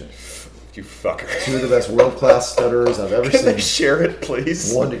Succession. You fucker. 2 of the best world-class stutterers I've ever seen. Can they share it,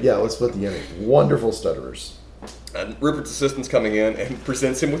 please? Yeah, let's split the Emmy. Wonderful stutterers. And Rupert's assistant's coming in and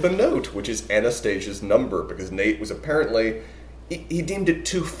presents him with a note, which is Anastasia's number, because Nate was apparently... He deemed it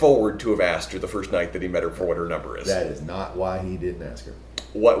too forward to have asked her the first night that he met her for what her number is. That is not why he didn't ask her.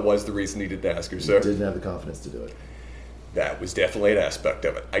 What was the reason he didn't ask her, sir? He didn't have the confidence to do it. That was definitely an aspect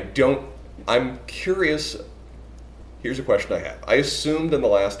of it. I'm curious... Here's a question I have. I assumed in the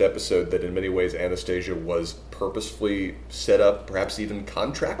last episode that in many ways Anastasia was purposefully set up, perhaps even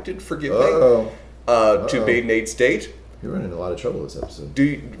contracted, forgive me, to be Nate's date. You're running a lot of trouble this episode.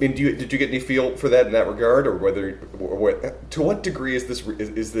 Did you get any feel for that in that regard, or to what degree is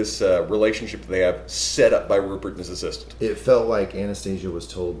this relationship that they have set up by Rupert and his assistant? It felt like Anastasia was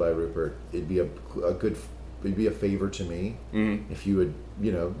told by Rupert it'd be a favor to me if you would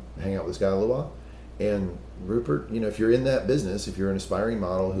hang out with this guy a little while. And Rupert, if you're in that business, if you're an aspiring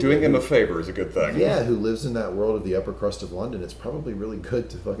model... Doing him a favor is a good thing. Yeah, who lives in that world of the upper crust of London, it's probably really good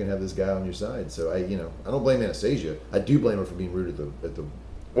to fucking have this guy on your side. So, I don't blame Anastasia. I do blame her for being rude at the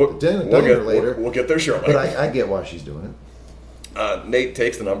dinner later. We'll get there shortly. But I get why she's doing it. Nate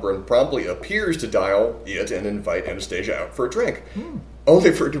takes the number and promptly appears to dial it and invite Anastasia out for a drink.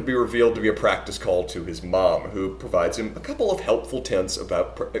 Only for it to be revealed to be a practice call to his mom, who provides him a couple of helpful tips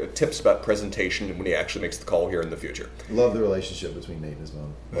about presentation when he actually makes the call here in the future. Love the relationship between Nate and his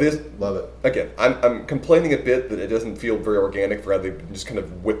mom. Love it. Again, I'm complaining a bit that it doesn't feel very organic, rather than just kind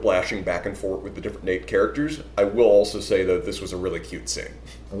of whiplashing back and forth with the different Nate characters. I will also say that this was a really cute scene.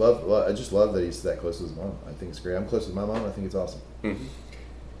 I just love that he's that close with his mom. I think it's great. I'm close with my mom. I think it's awesome. Mm-hmm.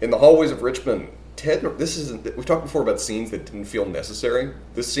 In the hallways of Richmond, we've talked before about scenes that didn't feel necessary.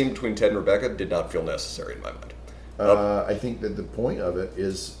 This scene between Ted and Rebecca did not feel necessary in my mind. I think that the point of it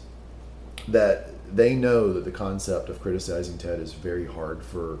is that they know that the concept of criticizing Ted is very hard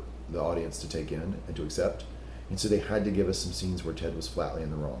for the audience to take in and to accept. And so they had to give us some scenes where Ted was flatly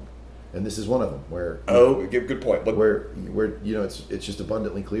in the wrong. And this is one of them where... good point. But where it's just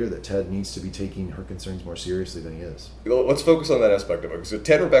abundantly clear that Ted needs to be taking her concerns more seriously than he is. Let's focus on that aspect of it. So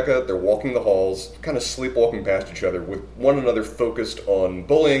Ted and Rebecca, they're walking the halls, kind of sleepwalking past each other, with one another focused on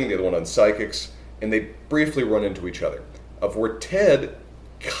bullying, the other one on psychics, and they briefly run into each other. Of where Ted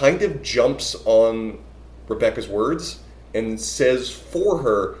kind of jumps on Rebecca's words and says for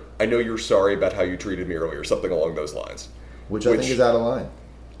her, "I know you're sorry about how you treated me earlier," something along those lines. Which I think is out of line.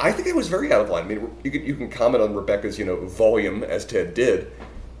 I think it was very out of line. I mean, you can comment on Rebecca's, volume, as Ted did.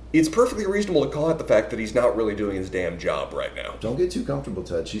 It's perfectly reasonable to call out the fact that he's not really doing his damn job right now. Don't get too comfortable,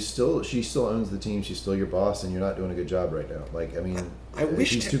 Ted. She still owns the team. She's still your boss, and you're not doing a good job right now. I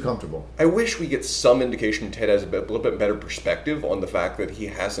wish he's too comfortable. I wish we get some indication Ted has a little bit better perspective on the fact that he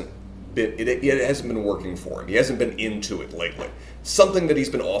hasn't been. It hasn't been working for him. He hasn't been into it lately. Something that he's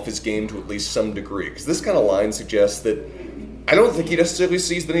been off his game to at least some degree. Because this kind of line suggests that. I don't think he necessarily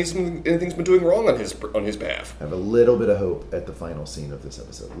sees that anything's been doing wrong on his behalf. I have a little bit of hope at the final scene of this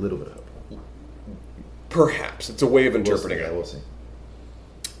episode. A little bit of hope. Perhaps. It's a way of interpreting it. We'll see.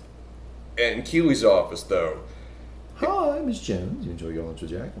 In Keely's office, though... Hi, Miss Jones. You enjoy your lunch with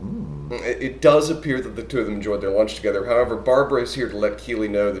Jack? It does appear that the two of them enjoyed their lunch together. However, Barbara is here to let Keely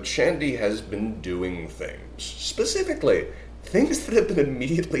know that Shandy has been doing things. Specifically... things that have been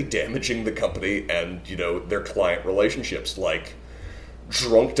immediately damaging the company and, their client relationships, like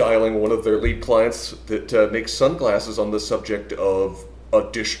drunk dialing one of their lead clients that makes sunglasses on the subject of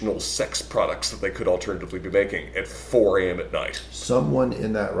additional sex products that they could alternatively be making at 4 a.m. at night. Someone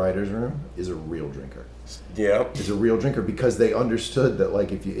in that writer's room is a real drinker. Yeah. Is a real drinker because they understood that,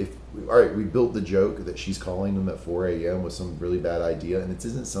 all right, we built the joke that she's calling them at 4 a.m. was some really bad idea, and it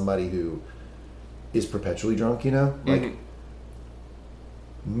isn't somebody who is perpetually drunk, Mm-hmm.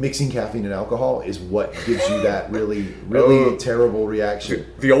 Mixing caffeine and alcohol is what gives you that really, really terrible reaction.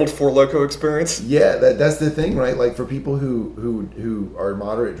 The old Four Loko experience? Yeah, that's the thing, right? Like, for people who are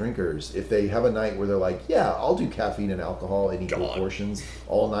moderate drinkers, if they have a night where they're like, yeah, I'll do caffeine and alcohol in equal portions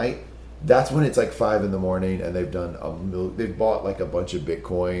all night, That's when it's like 5 in the morning, and they've bought like a bunch of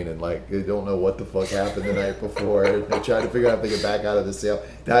Bitcoin, and like they don't know what the fuck happened the night before. And they're trying to figure out if they get back out of the sale.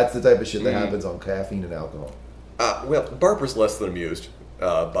 That's the type of shit that happens on caffeine and alcohol. Well, Barbara's less than amused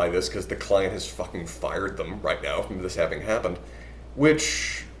by this because the client has fucking fired them right now from this having happened,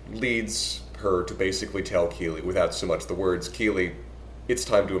 which leads her to basically tell Keeley, without so much the words, Keeley, it's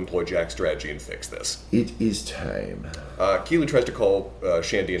time to employ Jack's strategy and fix this. It is time. Keeley tries to call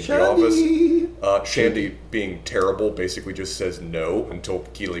Shandy into the office. Shandy, being terrible, basically just says no until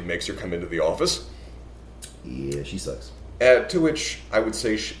Keeley makes her come into the office. Yeah, she sucks. To which I would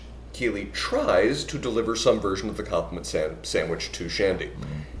say Keeley tries to deliver some version of the compliment sandwich to Shandy.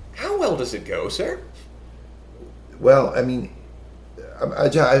 Mm-hmm. How well does it go, sir? Well, I mean, I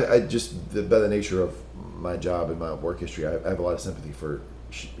just, by the nature of my job and my work history, I have a lot of sympathy for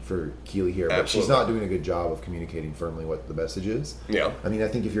Keeley here, but she's not doing a good job of communicating firmly what the message is. Yeah. I mean, I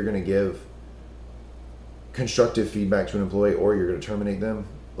think if you're going to give constructive feedback to an employee or you're going to terminate them,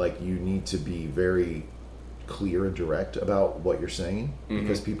 like, you need to be very clear and direct about what you're saying,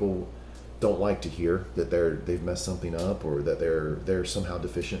 because people don't like to hear that they've messed something up or that they're somehow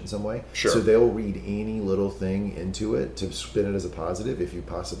deficient in some way. Sure. So they'll read any little thing into it to spin it as a positive if you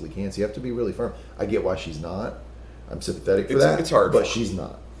possibly can. So you have to be really firm. I get why she's not. I'm sympathetic for that. It's hard, but she's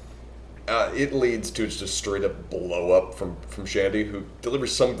not. It leads to just a straight up blow up from Shandy, who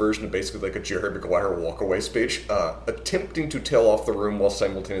delivers some version of basically like a Jerry Maguire walk-away speech, attempting to tell off the room while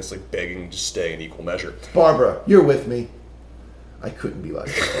simultaneously begging to stay in equal measure. Barbara, you're with me. I couldn't be less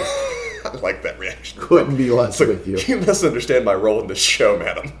with you. I like that reaction. Couldn't be less with you. You must understand my role in this show,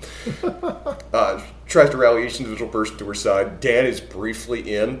 madam. Tries to rally each individual person to her side. Dan is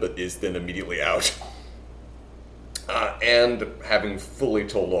briefly in, but is then immediately out. And having fully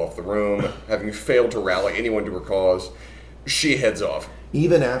told off the room, having failed to rally anyone to her cause, she heads off.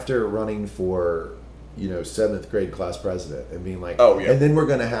 Even after running for, 7th grade class president and being like, oh, yeah. And then we're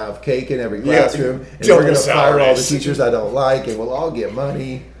going to have cake in every classroom, and we're going to fire all the teachers I don't like, and we'll all get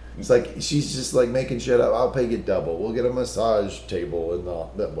money. It's like, she's just like making shit up. I'll pay you double. We'll get a massage table and all,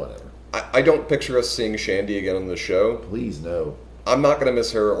 whatever. I don't picture us seeing Shandy again on the show. Please, no. I'm not going to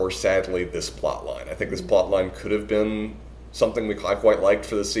miss her, or sadly, this plot line. I think this plot line could have been something I quite liked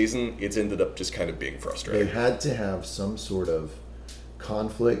for this season. It's ended up just kind of being frustrating. They had to have some sort of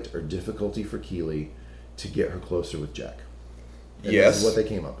conflict or difficulty for Keeley to get her closer with Jack. And yes. This is what they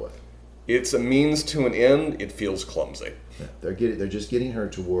came up with. It's a means to an end. It feels clumsy. Yeah, they're just getting her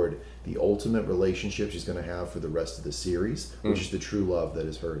toward the ultimate relationship she's going to have for the rest of the series, which is the true love that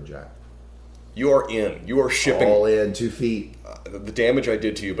is her and Jack. You are in. You are shipping. All in, 2 feet. The damage I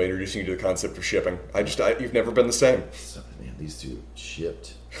did to you by introducing you to the concept of shipping. You've never been the same. Man, these two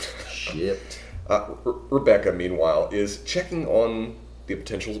shipped. Rebecca, meanwhile, is checking on the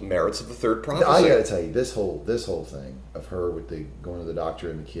potential merits of the third prophecy. I got to tell you, this whole thing of her with the going to the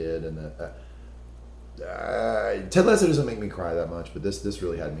doctor and the kid and Ted Lasso doesn't make me cry that much, but this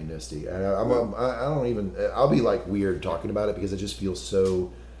really had me misty. And I'll be like weird talking about it because it just feels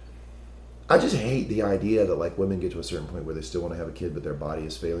so. I just hate the idea that like women get to a certain point where they still want to have a kid, but their body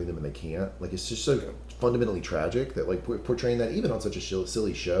is failing them and they can't. Like, it's just so fundamentally tragic that like portraying that even on such a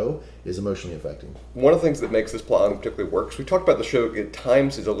silly show is emotionally affecting. One of the things that makes this plot particularly work, because we talked about the show at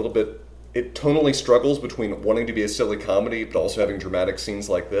times is a little bit, it tonally struggles between wanting to be a silly comedy but also having dramatic scenes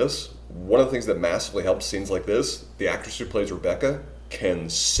like this. One of the things that massively helps scenes like this, the actress who plays Rebecca can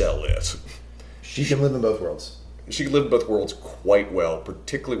sell it. She can live in both worlds. She can live in both worlds quite well,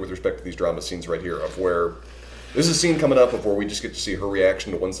 particularly with respect to these drama scenes right here, of where there's a scene coming up of where we just get to see her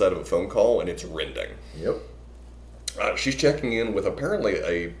reaction to one side of a phone call, and it's rending. Yep. She's checking in with apparently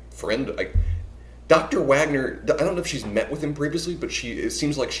a friend, Dr. Wagner. I don't know if she's met with him previously, but it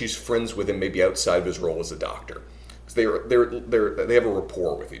seems like she's friends with him, maybe outside of his role as a doctor, because they have a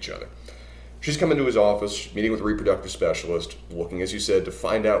rapport with each other. She's come into his office, meeting with a reproductive specialist, looking, as you said, to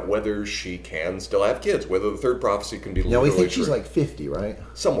find out whether she can still have kids, whether the third prophecy can be. Now we think she's like 50, right?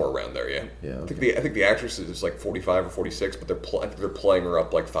 Somewhere around there, yeah. Yeah. Okay. I think the actress is like 45 or 46, but they're playing her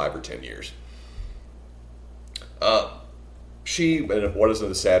up like 5 or 10 years. And what is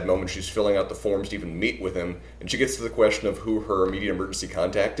a sad moment? She's filling out the forms to even meet with him, and she gets to the question of who her immediate emergency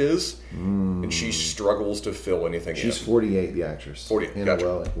contact is, and she struggles to fill anything in. She's 48, the actress. 40, Anna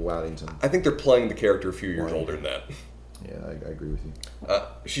gotcha. Waddington. I think they're playing the character a few years older than that. Yeah, I agree with you.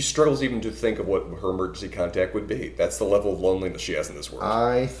 She struggles even to think of what her emergency contact would be. That's the level of loneliness she has in this world.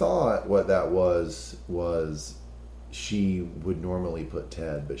 I thought what that was she would normally put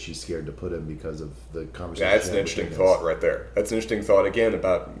Ted, but she's scared to put him because of the conversation. That's an interesting thought right there. That's an interesting thought again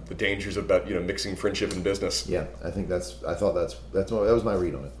about the dangers about mixing friendship and business. Yeah, I thought that was my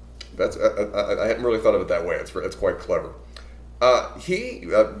read on it. That's I hadn't really thought of it that way. It's quite clever. She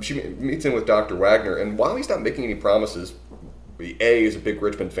meets in with Dr. Wagner, and while he's not making any promises, A, is a big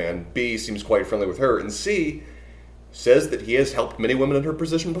Richmond fan, B, seems quite friendly with her, and C, says that he has helped many women in her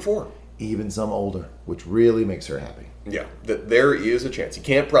position before. Even some older, which really makes her happy. Yeah, that there is a chance. He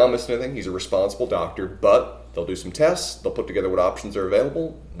can't promise anything. He's a responsible doctor, but they'll do some tests. They'll put together what options are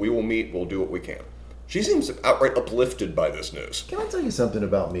available. We will meet. We'll do what we can. She seems outright uplifted by this news. Can I tell you something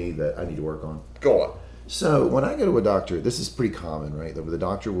about me that I need to work on? Go on. So when I go to a doctor, this is pretty common, right? The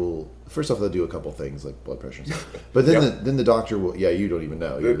doctor will, first off, they'll do a couple things like blood pressure and stuff. But then, then the doctor will, you don't even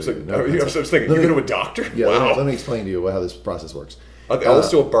know. I was thinking, you go to a doctor? Yeah, wow. let me explain to you how this process works. I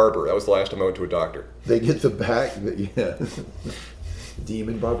was to a barber. That was the last time I went to a doctor. They get the back,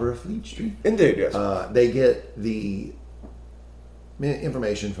 Demon Barber of Fleet Street. Indeed, yes. They get the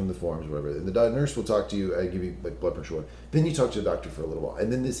information from the forms, or whatever. And the nurse will talk to you, give you like blood pressure. Then you talk to the doctor for a little while,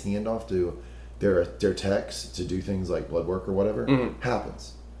 and then this handoff to their techs to do things like blood work or whatever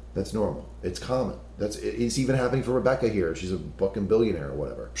happens. That's normal. It's common. It's even happening for Rebecca here. She's a fucking billionaire or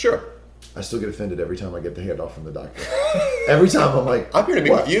whatever. Sure. I still get offended every time I get the handoff from the doctor. Every time I'm like, I'm here to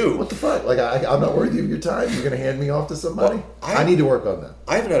meet with you. What the fuck? Like, I'm not worthy of your time. You're going to hand me off to somebody? Well, I need to work on that.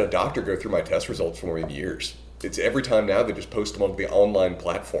 I haven't had a doctor go through my test results for more than years. It's every time now they just post them onto the online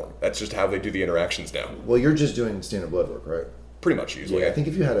platform. That's just how they do the interactions now. Well, you're just doing standard blood work, right? Pretty much usually. Yeah, I think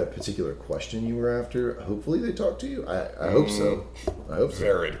if you had a particular question you were after, hopefully they talk to you. I hope so. I hope so.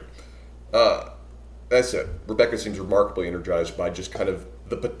 Varied. That's it. Rebecca seems remarkably energized by just kind of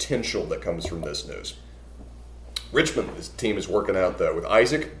the potential that comes from this news. Richmond, his team is working out, though, with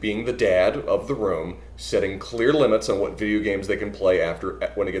Isaac being the dad of the room, setting clear limits on what video games they can play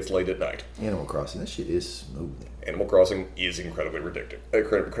when it gets late at night. Animal Crossing, that shit is smooth. Animal Crossing is incredibly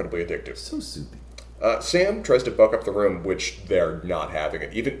addictive. So soupy. Sam tries to buck up the room, which they're not having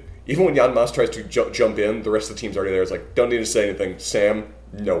it. Even when Jan Mas tries to jump in, the rest of the team's already there. It's like, don't need to say anything. Sam,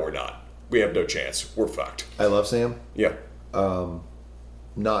 no, we're not. We have no chance. We're fucked. I love Sam. Yeah.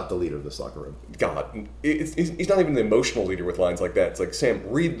 Not the leader of this locker room. God, he's not even the emotional leader with lines like that. It's like, Sam,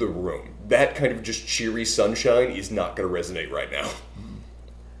 read the room. That kind of just cheery sunshine is not going to resonate right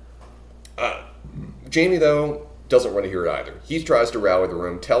now. Jamie, though, doesn't want to hear it either. He tries to rally the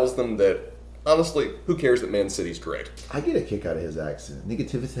room, tells them that, honestly, who cares that Man City's great? I get a kick out of his accent.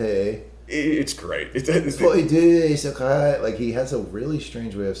 Negativity. It's great. Like, he has a really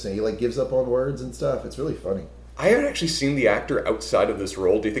strange way of saying, he like gives up on words and stuff. It's really funny. I haven't actually seen the actor outside of this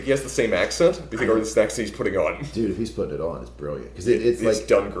role. Do you think he has the same accent? Do you think, or this accent he's putting on? Dude, if he's putting it on, it's brilliant. Because it's like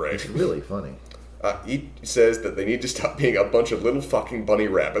done great. It's really funny. He says that they need to stop being a bunch of little fucking bunny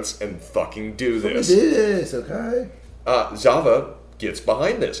rabbits and fucking do this. Do this, okay? Zava gets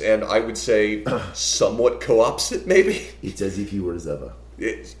behind this, and I would say somewhat co-ops it, maybe. It's as if you were Zava.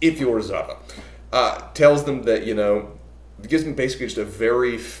 If you were Zava. Tells them that, gives them basically just a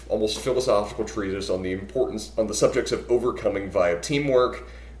very almost philosophical treatise on the subjects of overcoming via teamwork.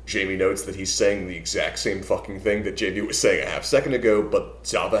 Jamie notes that he's saying the exact same fucking thing that JB was saying a half second ago, but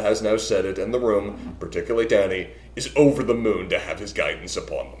Zava has now said it, and the room, particularly Danny, is over the moon to have his guidance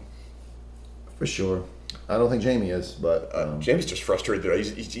upon them. For sure. I don't think Jamie is, but Jamie's just frustrated that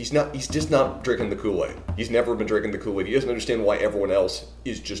he's just not drinking the Kool-Aid. He's never been drinking the Kool-Aid. He doesn't understand why everyone else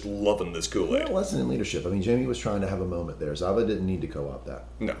is just loving this Kool-Aid. Yeah, lesson in leadership. I mean, Jamie was trying to have a moment there. Zava didn't need to co-opt that.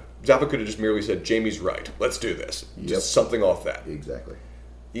 No. Zava could have just merely said, Jamie's right. Let's do this. Yep. Just something off that. Exactly.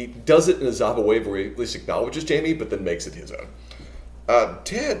 He does it in a Zava way where he at least acknowledges Jamie, but then makes it his own.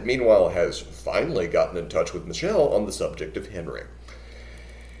 Ted, meanwhile, has finally gotten in touch with Michelle on the subject of Henry.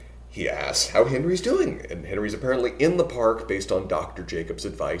 He asks how Henry's doing, and Henry's apparently in the park based on Dr. Jacobs'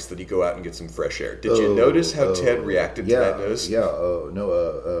 advice that he go out and get some fresh air. Did you notice how Ted reacted to that news? That's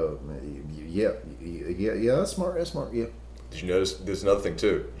smart, yeah. Did you notice, there's another thing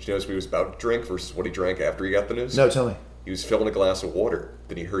too. Did you notice what he was about to drink versus what he drank after he got the news? No, tell me. He was filling a glass of water.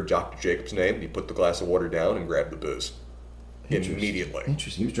 Then he heard Dr. Jacobs' name, and he put the glass of water down and grabbed the booze. Immediately.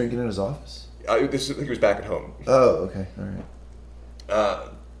 Interesting. He was drinking in his office? I think he was back at home. Oh, okay. All right.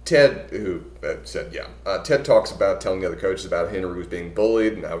 Ted, who said, Ted talks about telling the other coaches about Henry was being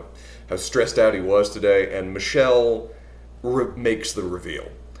bullied and how stressed out he was today, and Michelle makes the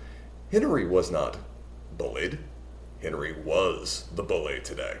reveal. Henry was not bullied. Henry was the bully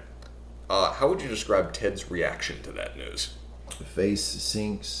today. How would you describe Ted's reaction to that news? The face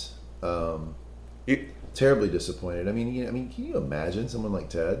sinks. Terribly disappointed. I mean, can you imagine someone like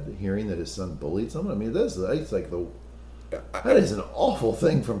Ted hearing that his son bullied someone? I mean, that's like that is an awful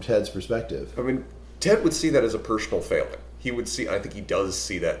thing from Ted's perspective. I mean, Ted would see that as a personal failing. I think he does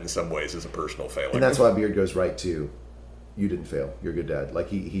see that in some ways as a personal failing. And that's why Beard goes right to, you didn't fail. You're a good dad. Like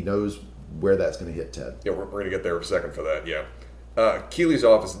he knows where that's going to hit Ted. Yeah, we're going to get there in a second for that. Yeah, Keeley's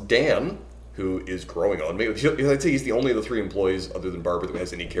office, Dan, who is growing on me. I'd say he's the only of the three employees other than Barbara that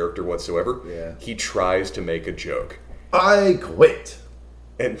has any character whatsoever. Yeah. He tries to make a joke. I quit.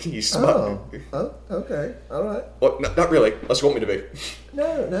 And he smiles. Oh, okay. All right. Well, not really, unless you want me to be.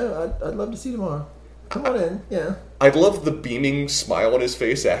 No, I'd love to see you tomorrow. Come on in, yeah. I love the beaming smile on his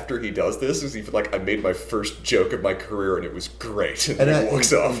face after he does this. Is even like, I made my first joke of my career and it was great. And then he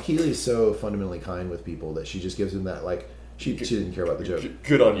walks off. And Keely's so fundamentally kind with people that she just gives him that, like, she didn't care about the joke.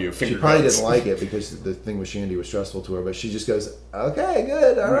 Good on you. She probably didn't like it because the thing with Shandy was stressful to her, but she just goes, okay,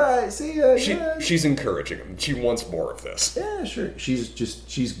 good, all right, see ya. She's encouraging him. She wants more of this. Yeah, sure.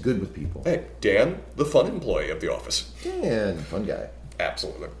 She's good with people. Hey, Dan, the fun employee of the office. Dan, fun guy.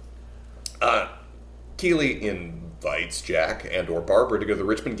 Absolutely. Keeley invites Jack and or Barbara to go to the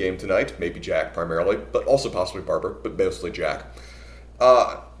Richmond game tonight. Maybe Jack primarily, but also possibly Barbara, but mostly Jack.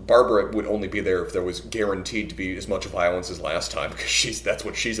 Barbara would only be there if there was guaranteed to be as much violence as last time, because that's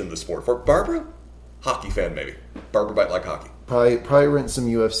what she's in the sport for. Barbara? Hockey fan, maybe. Barbara might like hockey. Probably rent some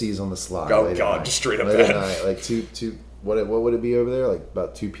UFCs on the slide. Oh, God, just straight up late that. at night, like two. What would it be over there? Like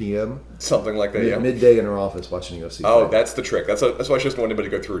about 2 p.m. Something like that. Yeah. Midday in her office watching UFC. Oh, fight. That's the trick. That's why she doesn't want anybody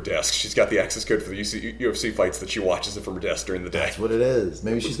to go through her desk. She's got the access code for the UFC fights that she watches it from her desk during the day. That's what it is.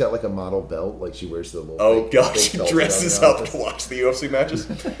 Maybe she's got like a model belt, like she wears the little. Oh fake, God, fake she belt dresses around the up office. to watch the UFC matches.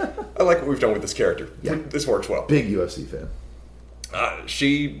 I like what we've done with this character. Yeah. This works well. Big UFC fan.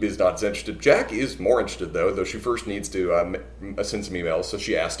 She is not as interested. Jack is more interested, though she first needs to send some emails, so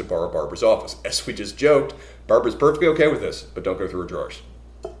she asked to borrow Barbara's office. As we just joked, Barbara's perfectly okay with this, but don't go through her drawers.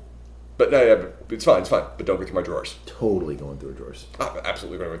 But no, it's fine, but don't go through my drawers. Totally going through her drawers.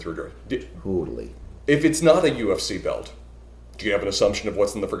 Absolutely going through her drawers. Totally. If it's not a UFC belt, do you have an assumption of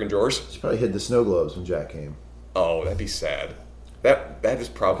what's in the freaking drawers? She probably hid the snow globes when Jack came. Oh, that'd be sad. That is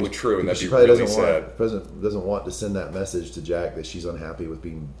probably true, and that'd She be probably really sad. doesn't want to send that message to Jack that she's unhappy with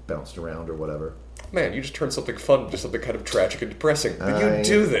being bounced around or whatever. Man, you just turned something fun into something kind of tragic and depressing. But you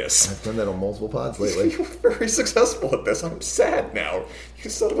do this. I've done that on multiple pods lately. You're very successful at this. I'm sad now. You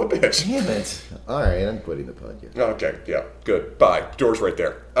son of a bitch. Damn it. All right, I'm quitting the pod. Okay, yeah, good. Bye. Door's right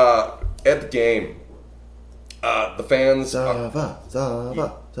there. At the game, the fans...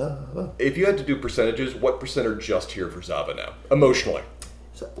 Zava. If you had to do percentages, what percent are just here for Zava now? Emotionally.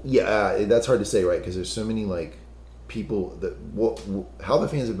 Yeah, that's hard to say, right? Because there's so many, like, people that... how the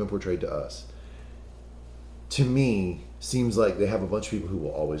fans have been portrayed to us, to me, seems like they have a bunch of people who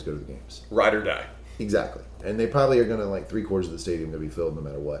will always go to the games. Ride or die. Exactly. And they probably are going to, like, 3/4 of the stadium to be filled no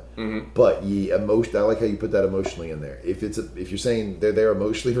matter what. Mm-hmm. But I like how you put that emotionally in there. If you're saying they're there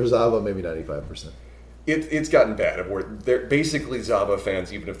emotionally for Zava, maybe 95%. It's gotten bad. Where they're basically Zava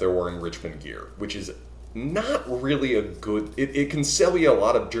fans, even if they're wearing Richmond gear, which is not really a good... It can sell you a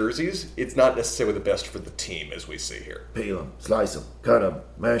lot of jerseys. It's not necessarily the best for the team, as we see here. Peel them, slice them, cut them,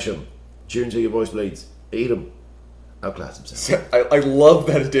 mash them, cheer until your voice bleeds, eat them, outclass themselves. I love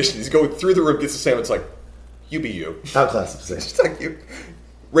that addition. He's going through the room, gets the sandwich, like, you be you. Outclass themselves. It's like you.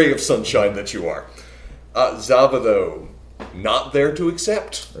 Ray of sunshine that you are. Zava, though, not there to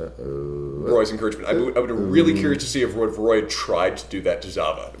accept Roy's encouragement. I would be really curious to see if Roy had tried to do that to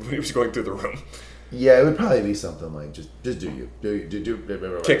Zava when he was going through the room. Yeah, it would probably be something like, just do you.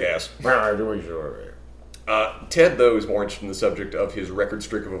 Do Kick ass. Ted, though, is more interested in the subject of his record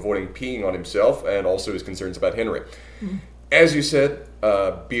streak of avoiding peeing on himself and also his concerns about Henry. Mm-hmm. As you said,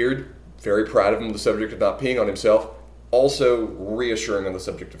 Beard, very proud of him on the subject of not peeing on himself. Also reassuring on the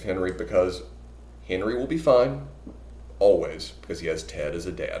subject of Henry because Henry will be fine, always, because he has Ted as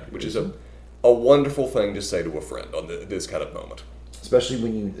a dad, which is a wonderful thing to say to a friend on this kind of moment. Especially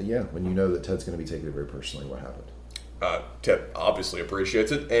when you know that Ted's going to be taking it very personally what happened. Ted obviously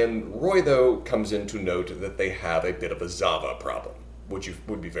appreciates it, and Roy, though, comes in to note that they have a bit of a Zava problem, which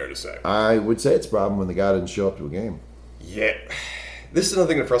would be fair to say. I would say it's a problem when the guy didn't show up to a game. Yeah. This is another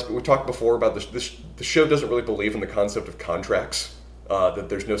thing that for us, but we talked before about the show doesn't really believe in the concept of contracts, that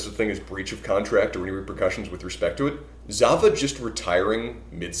there's no such thing as breach of contract or any repercussions with respect to it. Zava just retiring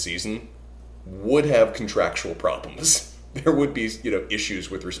mid-season would have contractual problems. There would be, issues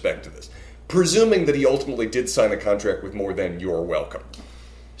with respect to this. Presuming that he ultimately did sign a contract with more than "you're welcome."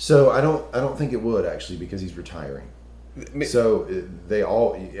 So I don't think it would actually because he's retiring. So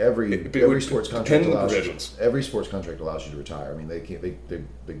every sports contract allows you to retire. I mean,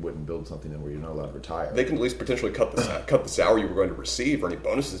 they wouldn't build something in where you're not allowed to retire. They can at least potentially cut the salary you were going to receive or any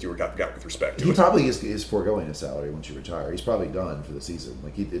bonuses you got with respect to it. He probably is foregoing his salary once you retire. He's probably done for the season.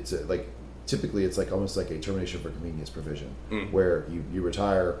 Typically it's like almost like a termination for convenience provision where you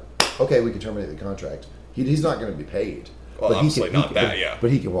retire. Okay, we can terminate the contract. He's not going to be paid. Well, obviously not that, yeah.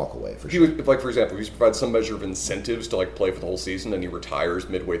 But he can walk away for He sure. would, like, for example, if he provides some measure of incentives to like play for the whole season, and he retires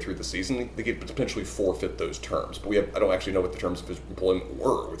midway through the season, they could potentially forfeit those terms. But I don't actually know what the terms of his employment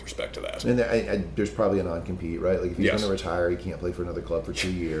were with respect to that. And there's probably a non-compete, right? Like if he's Yes. going to retire, he can't play for another club for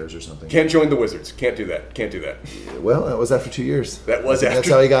 2 years or something. Can't join the Wizards. Can't do that. Can't do that. Well, that was after 2 years. That was after. That's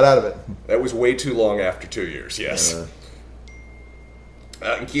how he got out of it. That was way too long after 2 years. Yes.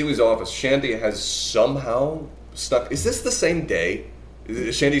 In Keely's office, Shandy has somehow snuck. Is this the same day?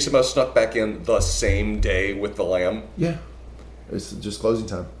 Shandy somehow snuck back in the same day with the lamb. Yeah. It's just closing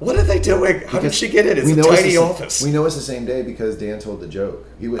time. What are they doing? How did she get in? It's a tiny office. We know it's the same day because Dan told the joke.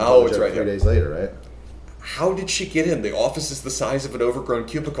 He would tell the joke 3 days later, right? How did she get in? The office is the size of an overgrown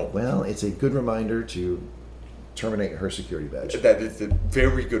cubicle. Well, it's a good reminder to terminate her security badge. That is a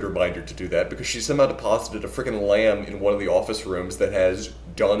very good reminder to do that because she somehow deposited a freaking lamb in one of the office rooms that has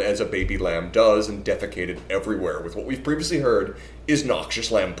done as a baby lamb does and defecated everywhere with what we've previously heard is noxious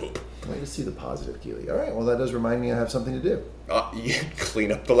lamb poop. Way to see the positive, Keely. All right, well, that does remind me I have something to do.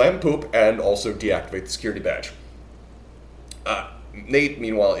 Clean up the lamb poop and also deactivate the security badge. Nate,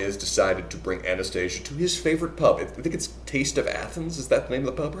 meanwhile, is decided to bring Anastasia to his favorite pub. I think it's Taste of Athens. Is that the name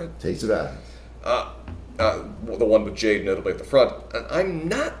of the pub, right? Taste of Athens. The one with Jade notably at the front.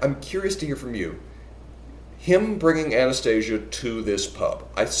 I'm curious to hear from you. Him bringing Anastasia to this pub.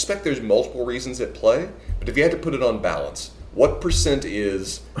 I suspect there's multiple reasons at play, but if you had to put it on balance, what percent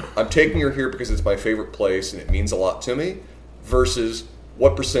is, I'm taking her here because it's my favorite place and it means a lot to me, versus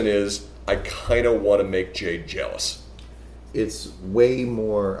what percent is, I kind of want to make Jade jealous? It's way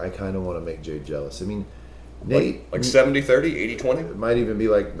more, I kind of want to make Jade jealous. I mean, Nate... Like 70-30, 80-20? It might even be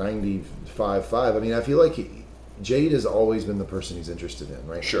like 95-5. I mean, I feel like Jade has always been the person he's interested in,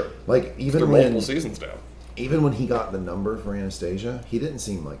 right? Sure. Like, even Through when... multiple seasons now. Even when he got the number for Anastasia, he didn't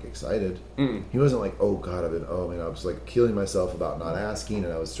seem like excited. He wasn't like, oh God, I was like killing myself about not asking,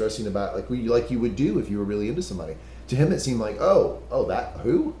 and I was stressing about like you would do if you were really into somebody. To him, it seemed like, oh, that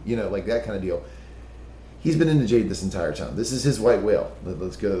who? Like that kind of deal. He's been into Jade this entire time. This is his white whale.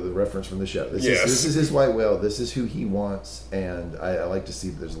 Let's go to the reference from the show. This is his white whale. This is who he wants, and I like to see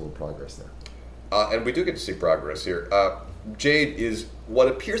that there's a little progress there. And we do get to see progress here. Jade is what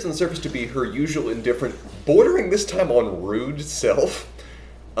appears on the surface to be her usual indifferent, bordering this time on rude self.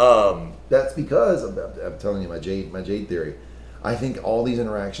 That's because I'm telling you my Jade theory. I think all these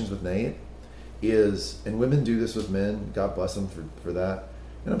interactions with Nate is, and women do this with men. God bless them for that.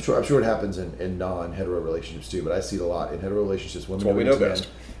 And I'm sure it happens in non-hetero relationships too. But I see it a lot in hetero relationships. Women what we know best.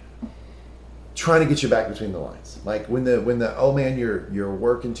 Trying to get you back between the lines, like when the oh man you're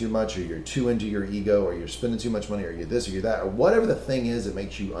working too much, or you're too into your ego, or you're spending too much money, or you're this or you're that, or whatever the thing is that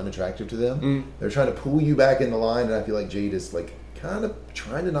makes you unattractive to them. They're trying to pull you back in the line, and I feel like Jade is like kind of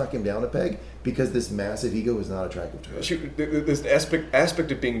trying to knock him down a peg because this massive ego is not attractive to her. There's an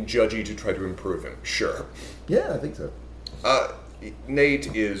aspect of being judgy to try to improve him. Sure. Yeah, I think so.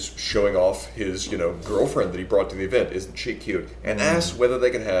 Nate is showing off his girlfriend that he brought to the event. Isn't she cute? And asks whether they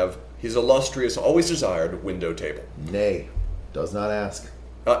can have his illustrious, always desired window table. Nay, does not ask.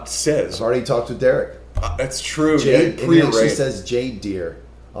 Says. I've already talked with Derek. That's true. Jade, and he actually says, Jade, dear,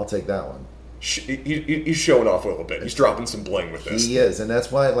 I'll take that one. He's showing off a little bit. He's dropping some bling with this. He is, and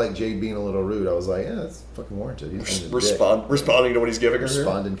that's why I like Jade being a little rude. I was like, yeah, that's fucking warranted. He's responding to what he's giving her.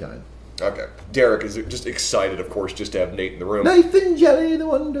 Responding kind. Okay. Derek is just excited, of course, just to have Nate in the room. Knife and jelly, the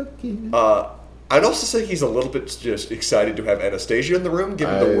Wonder Kid. I'd also say he's a little bit just excited to have Anastasia in the room,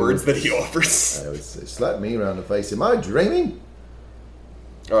 given the words that he offers. I would say, slap me around the face. Am I dreaming?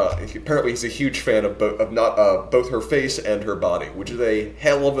 Apparently, he's a huge fan of both her face and her body, which is a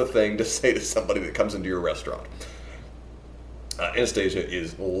hell of a thing to say to somebody that comes into your restaurant. Anastasia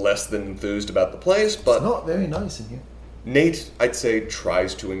is less than enthused about the place, but it's not very nice in here. Nate, I'd say,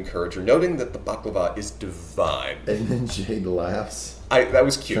 tries to encourage her, noting that the baklava is divine. And then Jade laughs. That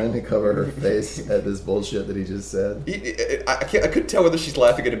was cute. Trying to cover her face at this bullshit that he just said. I couldn't tell whether she's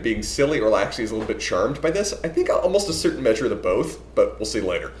laughing at him being silly or actually is a little bit charmed by this. I think almost a certain measure of the both, but we'll see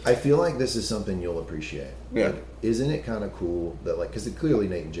later. I feel like this is something you'll appreciate. Yeah. Like, isn't it kind of cool that, like, because clearly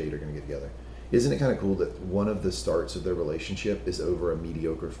Nate and Jade are going to get together. Isn't it kind of cool that one of the starts of their relationship is over a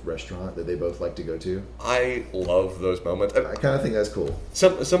mediocre restaurant that they both like to go to? I love those moments. I kind of think that's cool.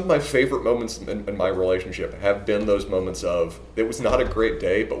 Some of my favorite moments in my relationship have been those moments of, it was not a great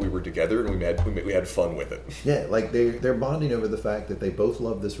day, but we were together and we had fun with it. Yeah, like they're bonding over the fact that they both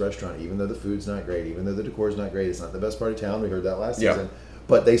love this restaurant, even though the food's not great, even though the decor's not great. It's not the best part of town. We heard that last season.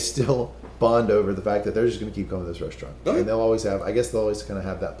 but they still bond over the fact that they're just going to keep going to this restaurant, Okay. and they'll always have. I guess they'll always kind of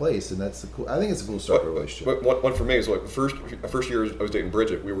have that place, and that's the cool. I think it's a cool start to a relationship. One for me is like the first year I was dating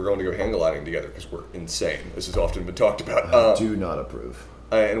Bridget, we were going to go hang gliding together because we're insane. This has often been talked about. I do not approve.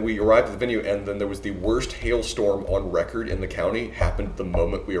 And we arrived at the venue, and then there was the worst hailstorm on record in the county. Happened the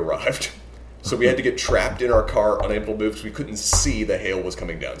moment we arrived, so we had to get trapped in our car, unable to move because we couldn't see the hail was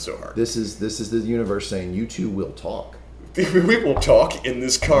coming down so hard. This is the universe saying you two will talk. We will talk in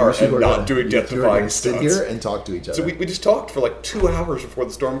this car and not do death-defying sit stunts. here and talk to each other. So we just talked for like 2 hours before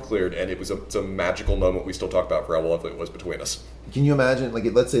the storm cleared, and it was a magical moment we still talk about for how lovely it was between us. Can you imagine, like,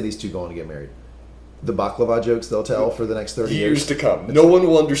 let's say these two go on to get married. The baklava jokes they'll tell for the next 30 years. Years to come. No one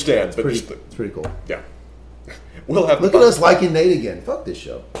will understand. But It's pretty cool. Yeah. We'll have Look at us liking Nate again. Fuck this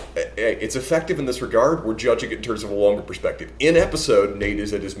show. Hey, it's effective in this regard. We're judging it in terms of a longer perspective. In episode, Nate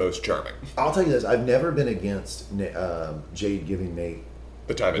is at his most charming. I'll tell you this. I've never been against Jade giving Nate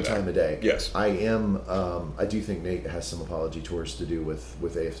The time of day. Yes. I am. I do think Nate has some apology tours to do with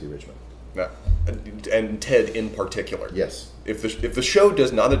AFC Richmond. Yeah. And Ted in particular. Yes. If the show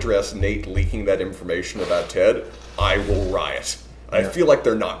does not address Nate leaking that information about Ted, I will riot. I feel like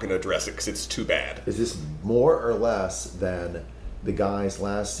they're not going to address it because it's too bad. Is this more or less than the guys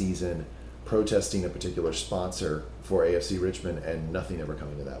last season protesting a particular sponsor for AFC Richmond and nothing ever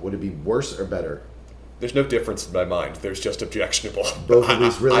coming to that? Would it be worse or better? There's no difference in my mind. There's just objectionable. Both of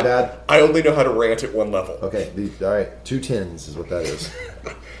these really bad? I only know how to rant at one level. Okay, all right. 2 tens is what that is.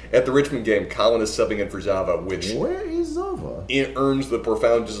 At the Richmond game, Colin is subbing in for Zava, which Where is Zava? it earns the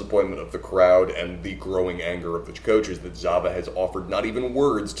profound disappointment of the crowd and the growing anger of the coaches that Zava has offered not even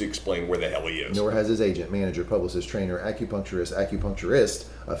words to explain where the hell he is. Nor has his agent, manager, publicist, trainer, acupuncturist,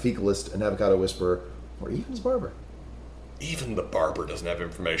 a fecalist, an avocado whisperer, or even his barber. Even the barber doesn't have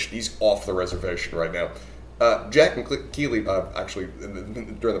information. He's off the reservation right now. Jack and Keeley, actually,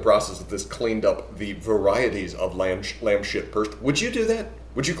 during the process of this, cleaned up the varieties of lamb shit first. Would you do that?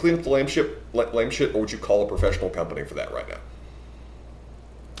 Would you clean up the lamb shit, or would you call a professional company for that right now?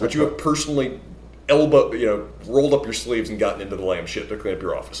 Would you have personally rolled up your sleeves and gotten into the lamb shit to clean up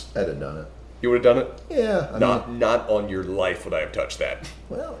your office? I'd have done it. You would have done it? Yeah. Not on your life would I have touched that.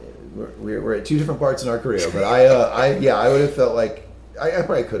 Well, we're at 2 different parts in our career, but I would have felt like I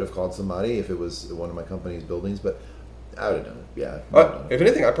probably could have called somebody if it was one of my company's buildings, but I would have done it. Yeah. If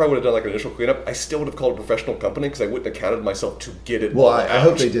anything, I probably would have done like an initial cleanup. I still would have called a professional company because I wouldn't have counted myself to get it. Well, I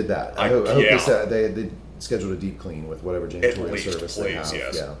hope they did that. I hope yeah. they scheduled a deep clean with whatever janitorial service they have.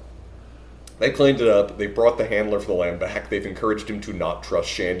 Yes. Yeah. They cleaned it up. They brought the handler for the lamb back. They've encouraged him to not trust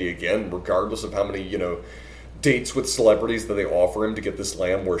Shandy again, regardless of how many dates with celebrities that they offer him to get this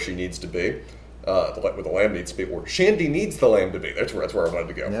lamb where she needs to be. Where the lamb needs to be, where Shandy needs the lamb to be. That's where I wanted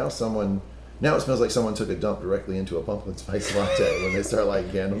to go. Now it smells like someone took a dump directly into a pumpkin spice latte when they start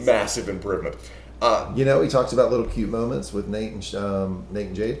lighting candles. Massive improvement. We talked about little cute moments with Nate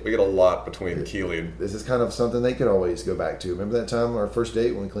and Jade. We get a lot between Keeley and... This is kind of something they could always go back to. Remember that time, our first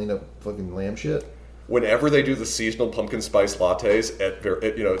date, when we cleaned up fucking lamb shit? Whenever they do the seasonal pumpkin spice lattes at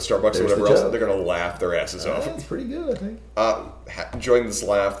Starbucks or whatever else, they're going to laugh their asses off. That's pretty good, I think. Enjoying this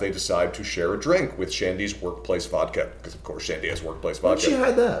laugh, they decide to share a drink with Shandy's workplace vodka. Because, of course, Shandy has workplace vodka. She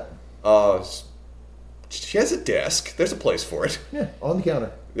had that. She has a desk. There's a place for it. Yeah, on the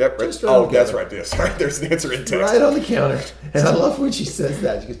counter. Yep, right. Oh, that's right. Yeah, sorry, there's the answer in text. Right on the counter. And I love when she says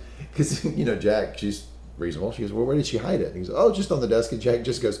that. Because, Jack, she's reasonable. She goes, well, where did she hide it? And he goes, oh, just on the desk. And Jack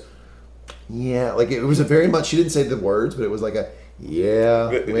just goes, yeah. Like, it was a very much, she didn't say the words, but it was like we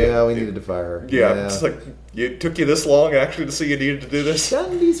needed to fire her. Yeah, it's like, it took you this long, actually, to see you needed to do this?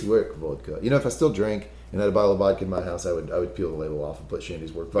 Shandy's work vodka. If I still drank and had a bottle of vodka in my house, I would peel the label off and put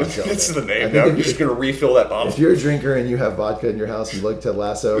Shandy's work vodka on That's there. the name now. You're just going to refill that bottle. If you're a drinker and you have vodka in your house, you like Ted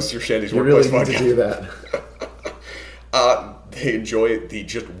Lasso, it's your Shandy's you workplace really need vodka. to do that. They enjoy the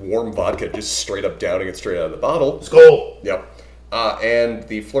just warm vodka, just straight up downing it straight out of the bottle. Skål! Yep. And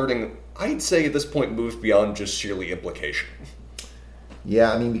the flirting, I'd say at this point, moves beyond just sheerly implication.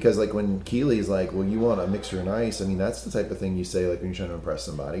 Yeah, because like when Keeley's like, well, you want a mixer and ice, that's the type of thing you say like when you're trying to impress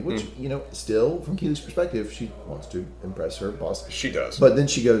somebody, which, still from Keeley's perspective, she wants to impress her boss. She does. But then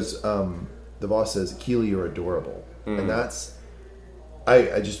she goes, the boss says, Keeley, you're adorable. And that's,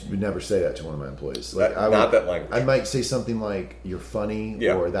 I just would never say that to one of my employees. Like, not that language. I might say something like, you're funny,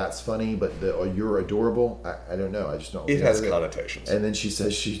 or that's funny, but or you're adorable, I don't know. I just don't. It has connotations. And then she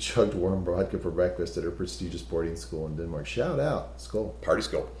says she chugged warm vodka for breakfast at her prestigious boarding school in Denmark. Shout out. Skål. Party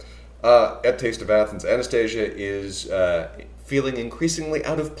Skål. At Taste of Athens, Anastasia is feeling increasingly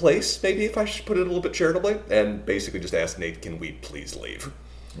out of place, maybe if I should put it a little bit charitably, and basically just asked Nate, can we please leave?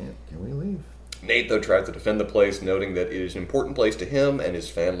 Yeah, can we leave? Nate, though, tries to defend the place, noting that it is an important place to him and his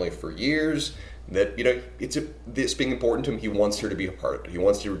family for years. That, this being important to him, he wants her to be a part of it. He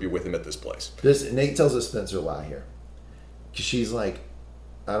wants her to be with him at this place. Nate tells a Spencer lie here. Because she's like,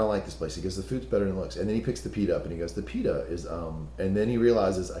 I don't like this place. He goes, the food's better than it looks. And then he picks the pita up and he goes, the pita is, and then he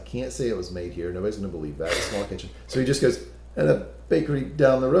realizes, I can't say it was made here. Nobody's going to believe that. It's a small kitchen. So he just goes, and a bakery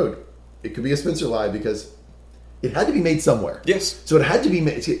down the road. It could be a Spencer lie because it had to be made somewhere. Yes. So it had to be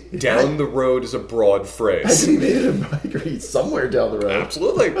made. Down the road is a broad phrase. It had to be made in a bakery somewhere down the road.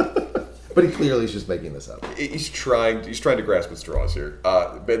 Absolutely. But he clearly is just making this up. He's trying to grasp at straws here.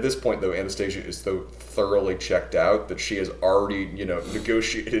 But at this point, though, Anastasia is so thoroughly checked out that she has already,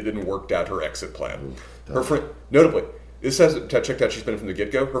 negotiated and worked out her exit plan. Her friend, notably, this has checked out. She's been from the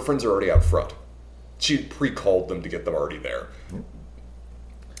get-go. Her friends are already out front. She pre-called them to get them already there.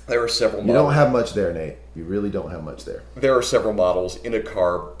 There are several models. You don't have much there, Nate. You really don't have much there. There are several models in a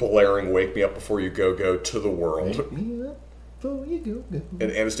car blaring "Wake Me Up Before You Go" to the world. Wake me up before you go.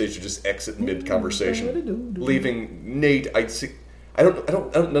 And Anastasia just exits mid-conversation, leaving Nate. I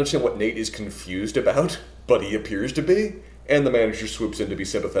don't understand what Nate is confused about, but he appears to be. And the manager swoops in to be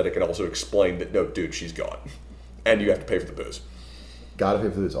sympathetic and also explain that, no, dude, she's gone. And you have to pay for the booze. Gotta pay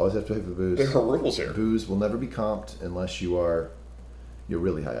for the booze. Always have to pay for the booze. There are rules here. Booze will never be comped unless you're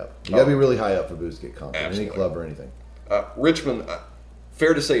really high up. You gotta be really high up for booze to get comped in any club or anything. Richmond,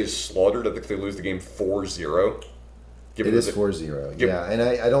 fair to say, is slaughtered. I think they lose the game 4-0. It is 4-0, yeah. And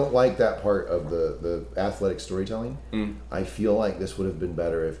I don't like that part of the athletic storytelling. I feel like this would have been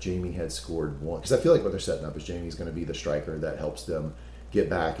better if Jamie had scored one. Because I feel like what they're setting up is Jamie's going to be the striker that helps them get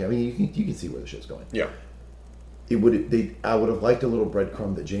back. I mean, you can see where the show's going. Yeah. I would have liked a little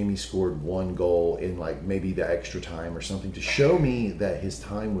breadcrumb that Jamie scored one goal in like maybe the extra time or something to show me that his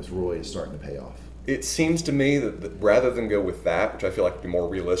time with Roy is starting to pay off. It seems to me that rather than go with that, which I feel like would be more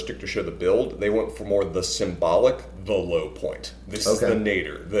realistic to show the build, they went for more the symbolic, the low point. This is the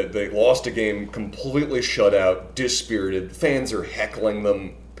nadir. They lost a game completely shut out, dispirited. Fans are heckling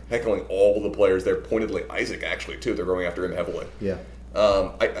them, heckling all the players there. Pointedly, Isaac actually too. They're going after him heavily. Yeah.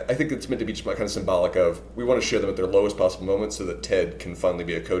 I think it's meant to be just kind of symbolic of we want to show them at their lowest possible moment so that Ted can finally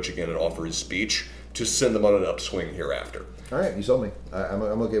be a coach again and offer his speech to send them on an upswing hereafter. All right, you sold me.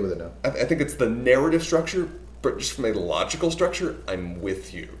 I'm okay with it now. I think it's the narrative structure, but just from a logical structure, I'm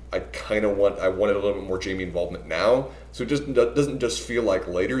with you. I wanted a little bit more Jamie involvement now, so it just doesn't just feel like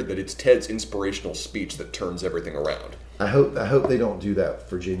later that it's Ted's inspirational speech that turns everything around. I hope they don't do that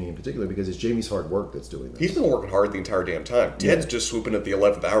for Jamie in particular because it's Jamie's hard work that's doing this. He's been working hard the entire damn time. Ted's just swooping at the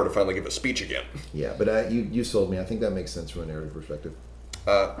 11th hour to finally give a speech again. Yeah, but you sold me. I think that makes sense from a narrative perspective.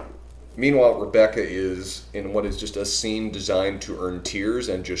 Meanwhile, Rebecca is in what is just a scene designed to earn tears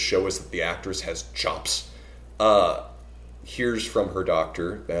and just show us that the actress has chops. Here's from her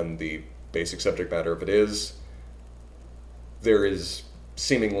doctor, and the basic subject matter of it is there is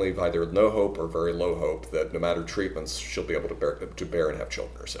seemingly either no hope or very low hope that no matter treatments, she'll be able to bear and have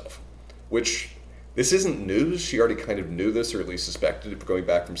children herself. Which, this isn't news. She already kind of knew this, or at least suspected it going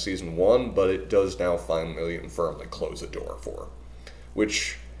back from season 1, but it does now finally and firmly close a door for her.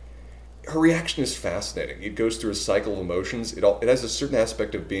 Which, her reaction is fascinating. It goes through a cycle of emotions. It has a certain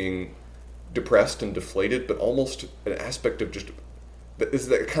aspect of being depressed and deflated, but almost an aspect of just is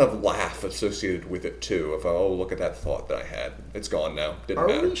that kind of laugh associated with it too. Of look at that thought that I had. It's gone now. Didn't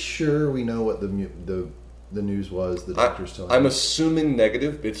matter. Are we sure we know what the news was? The doctor's telling. I'm assuming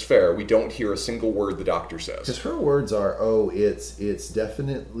negative. It's fair. We don't hear a single word the doctor says. Because her words are, it's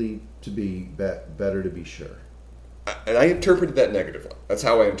definitely to be better to be sure. And I interpreted that negatively. That's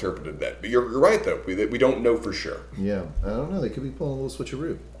how I interpreted that. But you're right, though. We don't know for sure. Yeah. I don't know. They could be pulling a little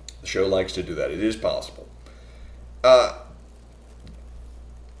switcheroo. The show likes to do that. It is possible.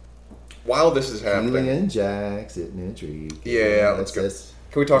 While this is happening... Keely and Jack sitting in a tree. Yeah, let's go.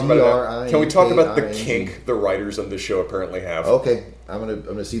 Can we talk about the kink the writers on this show apparently have? Okay. I'm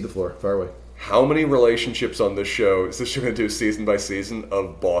gonna cede the floor. Fire away. How many relationships on this show is this show going to do season by season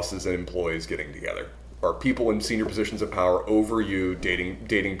of bosses and employees getting together? Or people in senior positions of power over you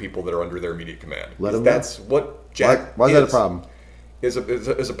dating people that are under their immediate command? That's what Jack Why is that a problem? Is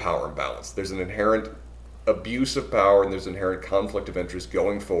a power imbalance. There's an inherent abuse of power and there's inherent conflict of interest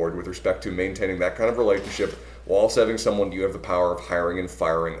going forward with respect to maintaining that kind of relationship while also having someone you have the power of hiring and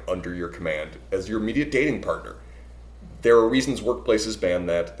firing under your command as your immediate dating partner. There are reasons workplaces ban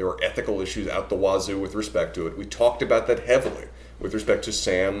that. There are ethical issues out the wazoo with respect to it. We talked about that heavily with respect to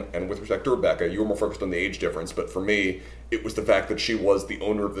Sam and with respect to Rebecca. You were more focused on the age difference, but for me, it was the fact that she was the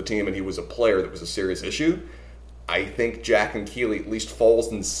owner of the team and he was a player that was a serious issue. I think Jack and Keely at least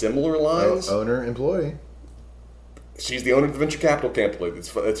falls in similar lines. Owner, employee. She's the owner of the venture capital company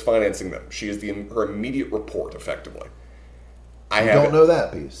that's financing them. She is her immediate report, effectively. I don't know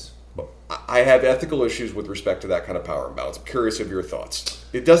that piece. I have ethical issues with respect to that kind of power imbalance. I'm curious of your thoughts.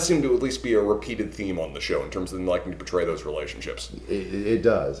 It does seem to at least be a repeated theme on the show in terms of them liking to portray those relationships. It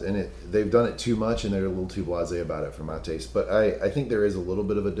does, and they've done it too much, and they're a little too blasé about it for my taste. But I think there is a little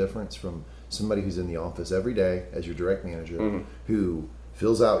bit of a difference from somebody who's in the office every day as your direct manager, who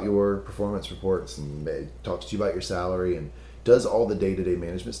fills out your performance reports and talks to you about your salary and does all the day-to-day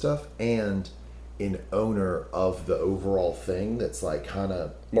management stuff, and an owner of the overall thing that's like kind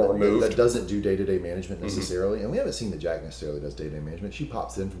of more removed, that doesn't do day-to-day management necessarily. And we haven't seen that Jack necessarily does day-to-day management. She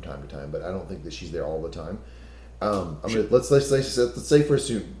pops in from time to time, but I don't think that she's there all the time. Let's say for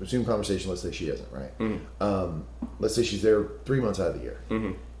assume conversation, let's say she isn't, right? Let's say she's there 3 months out of the year.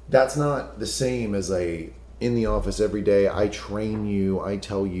 That's not the same as in the office every day. I train you, I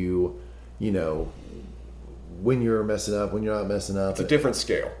tell you, when you're messing up, when you're not messing up. It's a different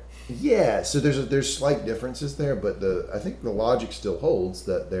scale. Yeah, so there's slight differences there, but I think the logic still holds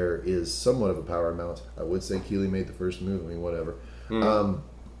that there is somewhat of a power imbalance. I would say Keeley made the first move. I mean, whatever.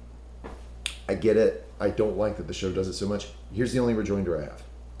 I get it. I don't like that the show does it so much. Here's the only rejoinder I have.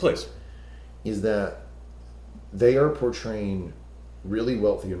 Please. Is that they are portraying really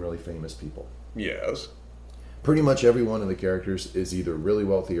wealthy and really famous people. Yes. Pretty much every one of the characters is either really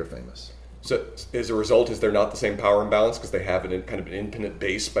wealthy or famous. So, as a result, is there not the same power imbalance because they have kind of an infinite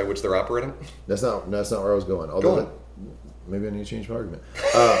base by which they're operating? That's not where I was going. Although maybe I need to change my argument.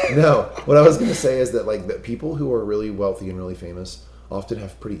 No, what I was going to say is that the people who are really wealthy and really famous often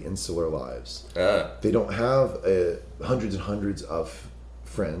have pretty insular lives. They don't have hundreds and hundreds of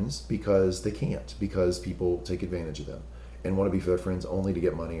friends because they can't, because people take advantage of them and want to be for their friends only to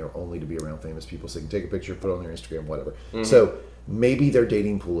get money or only to be around famous people so they can take a picture, put it on their Instagram, whatever. So maybe their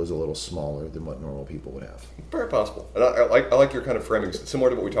dating pool is a little smaller than what normal people would have. Very possible. And I like your kind of framing.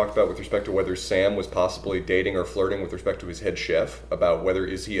 Similar to what we talked about with respect to whether Sam was possibly dating or flirting with respect to his head chef, about whether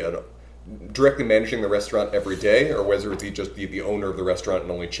is he directly managing the restaurant every day, or whether is he just the owner of the restaurant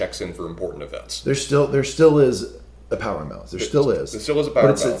and only checks in for important events. There still is a power imbalance. There still is a power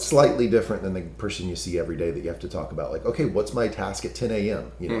imbalance. But it's slightly different than the person you see every day that you have to talk about. Like, okay, what's my task at 10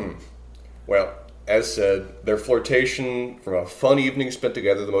 a.m.? Well, as said, their flirtation from a fun evening spent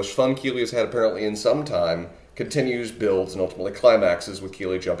together, the most fun Keeley has had apparently in some time, continues, builds, and ultimately climaxes with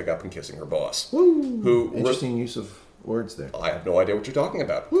Keeley jumping up and kissing her boss. Woo! Interesting use of words there. I have no idea what you're talking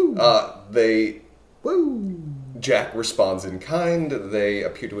about. Woo! Jack responds in kind. They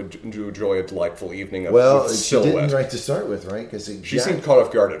appear to enjoy a delightful evening of she silhouette. didn't to start with, right? Because she seemed caught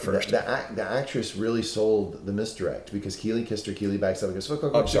off guard at first. The actress really sold the misdirect because Keeley kissed her. Keeley backs up and goes, "Fuck."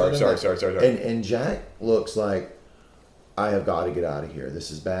 I'm sorry. And Jack looks like, I have got to get out of here.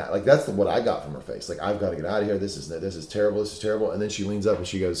 This is bad. Like that's what I got from her face. Like, I've got to get out of here. This is terrible. This is terrible. And then she leans up and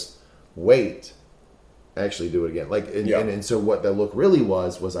she goes, "Wait, actually do it again." And so what that look really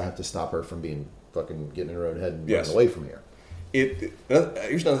was I have to stop her from being fucking getting in her own head and running away from here.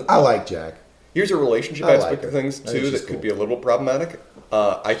 I like Jack. Here's a relationship aspect of things too that could be a little problematic.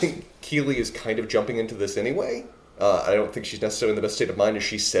 I think Keeley is kind of jumping into this anyway. I don't think she's necessarily in the best state of mind, as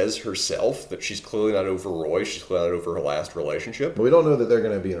she says herself, that she's clearly not over Roy. She's clearly not over her last relationship. But we don't know that they're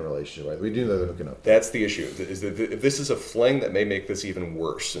going to be in a relationship. Right? We do know they're hooking up. That's the issue. Is that if this is a fling, that may make this even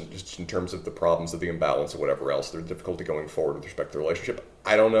worse, and just in terms of the problems of the imbalance or whatever else, their difficulty going forward with respect to the relationship.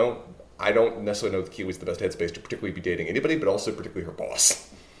 I don't know. I don't necessarily know that Keeley's the best headspace to particularly be dating anybody, but also particularly her boss.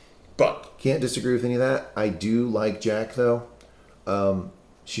 But can't disagree with any of that. I do like Jack, though.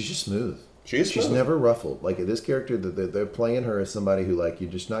 She's just smooth. She's never ruffled. Like, this character, they're playing her as somebody who, like, you're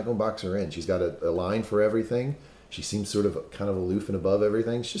just not going to box her in. She's got a line for everything. She seems sort of kind of aloof and above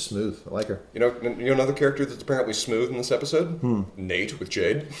everything. She's just smooth. I like her. You know another character that's apparently smooth in this episode? Nate with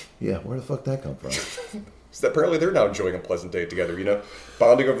Jade. Yeah, where the fuck that come from? So apparently they're now enjoying a pleasant date together,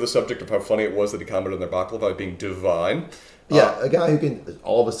 bonding over the subject of how funny it was that he commented on their baklava being divine. Yeah, a guy who can,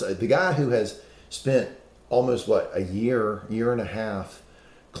 all of a sudden, the guy who has spent almost, a year and a half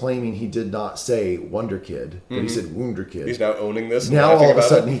claiming he did not say Wonder Kid, but he said Wunder Kid. He's now owning this. Now all of a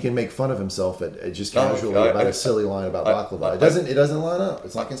sudden he can make fun of himself at just casually about a silly line about baklava. It doesn't line up.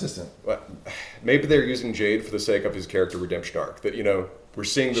 It's not consistent. Maybe they're using Jade for the sake of his character redemption arc. That we're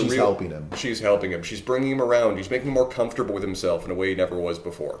seeing She's helping him. She's helping him. She's bringing him around. She's making him more comfortable with himself in a way he never was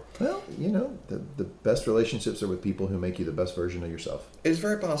before. Well, the best relationships are with people who make you the best version of yourself. It's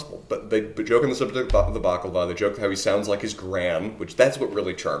very possible. But they joke on the subject of the baklava. They joke how he sounds like his gran, which that's what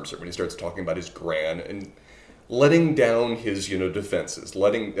really charms her when he starts talking about his gran and letting down his defenses,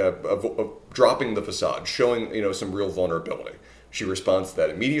 dropping the facade, showing some real vulnerability. She responds to that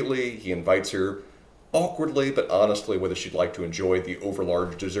immediately. He invites her awkwardly but honestly whether she'd like to enjoy the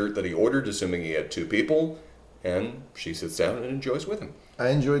overlarge dessert that he ordered, assuming he had 2 people, and she sits down and enjoys with him. I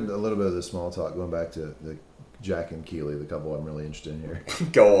enjoyed a little bit of the small talk, going back to the Jack and Keely, the couple I'm really interested in here.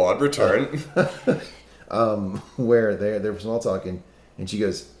 Go on, return. Where they're small talking, and she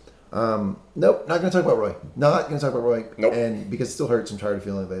goes, nope, not going to talk about Roy. Not going to talk about Roy. Nope. And because it still hurts, I'm tired of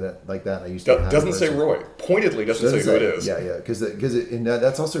feeling like that. And I used to. Doesn't say Roy. Pointedly doesn't say who it is. Yeah. Because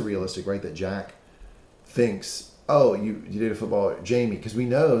that's also realistic, right? That Jack thinks, oh, you did a football, Jamie, because we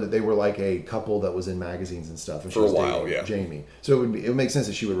know that they were like a couple that was in magazines and stuff. And for a while, yeah. Jamie. So it would make sense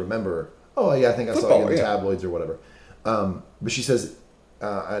that she would remember. Oh yeah, I think I saw you in the tabloids or whatever. But she says,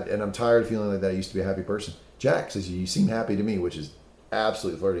 and I'm tired of feeling like that. I used to be a happy person. Jack says, you seem happy to me, which is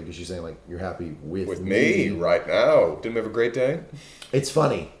absolutely flirty because she's saying like you're happy with me right now. Didn't we have a great day? It's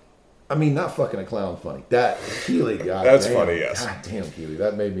funny. I mean, not fucking a clown funny. That Keely guy. That's funny. Yes. God damn, Keely,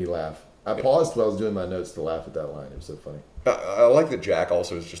 that made me laugh. I paused while I was doing my notes to laugh at that line. It was so funny. I like that Jack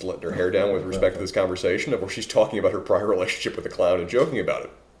also is just letting her hair down with respect to this conversation of where she's talking about her prior relationship with the clown and joking about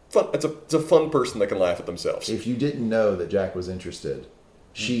it. Fun. It's a fun person that can laugh at themselves. If you didn't know that Jack was interested,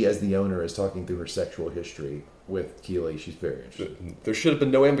 she, as the owner, is talking through her sexual history with Keely. She's very interested. There should have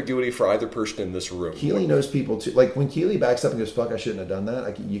been no ambiguity for either person in this room. Keely knows people too. Like when Keely backs up and goes, "Fuck, I shouldn't have done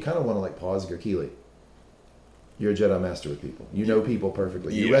that." You kind of want to like pause and go, "Keely, you're a Jedi Master with people. You know people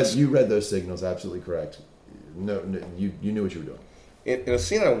perfectly. You read those signals absolutely correct. No, you knew what you were doing." In a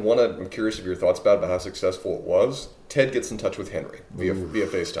scene I'm curious of your thoughts about how successful it was, Ted gets in touch with Henry via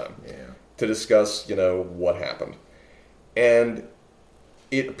FaceTime to discuss, what happened. And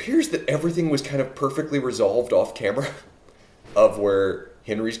it appears that everything was kind of perfectly resolved off camera of where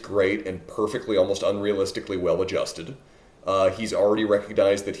Henry's great and perfectly, almost unrealistically well-adjusted. He's already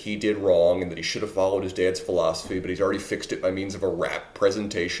recognized that he did wrong and that he should have followed his dad's philosophy, but he's already fixed it by means of a rap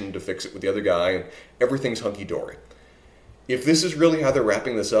presentation to fix it with the other guy, and everything's hunky-dory. If this is really how they're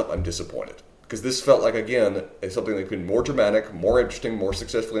wrapping this up, I'm disappointed. Because this felt like, again, something that could be more dramatic, more interesting, more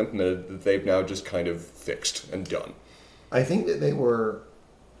successfully implemented, that they've now just kind of fixed and done. I think that they were,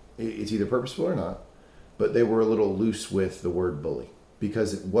 it's either purposeful or not, but they were a little loose with the word bully.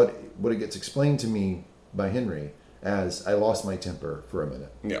 Because what it gets explained to me by Henry as, I lost my temper for a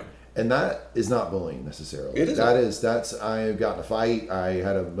minute. Yeah. And that is not bullying necessarily. It isn't. That's, I got in a fight, I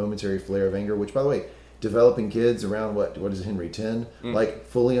had a momentary flare of anger, which, by the way, developing kids around what is it, Henry, 10, like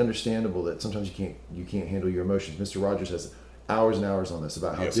fully understandable that sometimes you can't handle your emotions. Mr. Rogers has hours and hours on this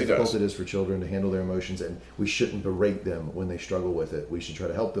about how difficult it is for children to handle their emotions, and we shouldn't berate them when they struggle with it. We should try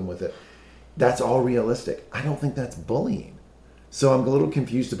to help them with it. That's all realistic. I don't think that's bullying. So I'm a little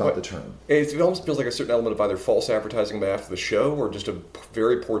confused about the term. It almost feels like a certain element of either false advertising on behalf of the show or just a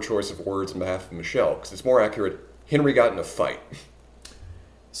very poor choice of words on behalf of Michelle, because it's more accurate. Henry got in a fight.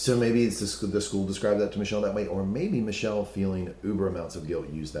 So maybe it's the school described that to Michelle that way, or maybe Michelle, feeling uber amounts of guilt,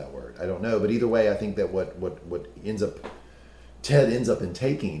 used that word. I don't know, but either way, I think that what Ted ends up in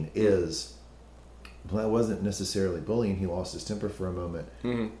taking is, well, that wasn't necessarily bullying. He lost his temper for a moment.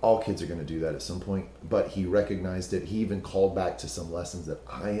 Mm-hmm. All kids are going to do that at some point, but he recognized it. He even called back to some lessons that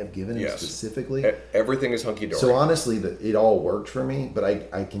I have given him specifically. Everything is hunky-dory. So honestly, it all worked for me, but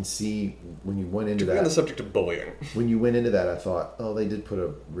I can see when you went into that. On the subject of bullying. When you went into that, I thought, oh, they did put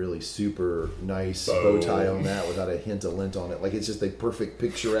a really super nice bow tie on that without a hint of lint on it. Like, it's just a perfect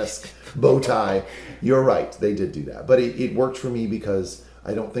picturesque bow tie. You're right, they did do that. But it worked for me because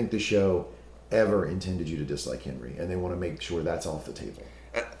I don't think the show ever intended you to dislike Henry, and they want to make sure that's off the table.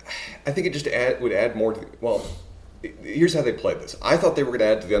 I think it just would add more to here's how they played this. I thought they were going to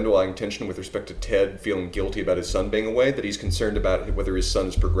add to the underlying tension with respect to Ted feeling guilty about his son being away, that he's concerned about whether his son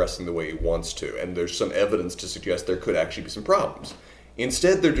is progressing the way he wants to, and there's some evidence to suggest there could actually be some problems.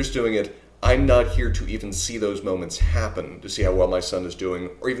 Instead, they're just doing it, I'm not here to even see those moments happen, to see how well my son is doing,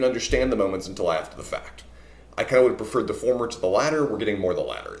 or even understand the moments until after the fact. I kind of would have preferred the former to the latter. We're getting more the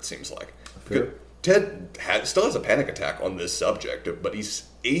latter, it seems like. Ted still has a panic attack on this subject, but he's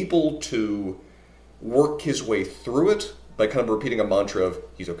able to work his way through it by kind of repeating a mantra of,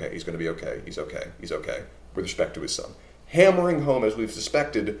 he's okay, he's going to be okay, he's okay, he's okay, with respect to his son. Hammering home, as we've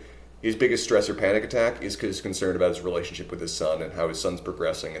suspected, his biggest stress or panic attack is his concern about his relationship with his son and how his son's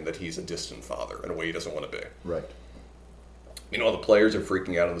progressing and that he's a distant father in a way he doesn't want to be. Right. Meanwhile, the players are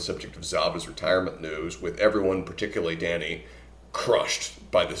freaking out on the subject of Zava's retirement news, with everyone, particularly Danny,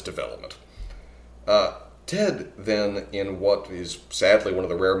 crushed by this development. Ted then, in what is sadly one of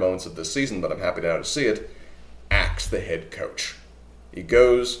the rare moments of this season, but I'm happy now to see it, acts the head coach. He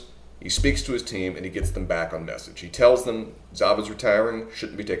goes, he speaks to his team, and he gets them back on message. He tells them Zava's retiring,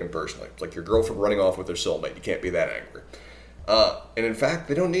 shouldn't be taken personally. It's like your girlfriend running off with her soulmate. You can't be that angry. And in fact,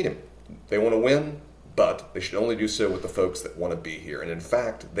 they don't need him. They want to win. But they should only do so with the folks that want to be here. And in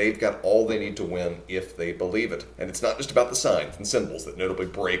fact, they've got all they need to win if they believe it. And it's not just about the signs and symbols that notably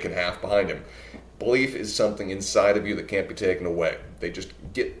break in half behind him. Belief is something inside of you that can't be taken away. They just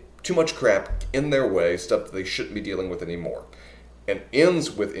get too much crap in their way, stuff that they shouldn't be dealing with anymore. And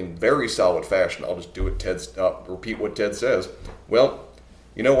ends with, in very solid fashion, I'll just do what repeat what Ted says. Well,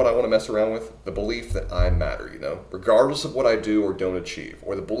 you know what I want to mess around with? The belief that I matter, regardless of what I do or don't achieve,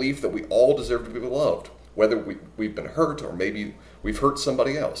 or the belief that we all deserve to be loved, whether we've been hurt or maybe we've hurt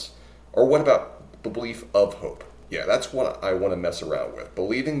somebody else. Or what about the belief of hope? Yeah, that's what I want to mess around with.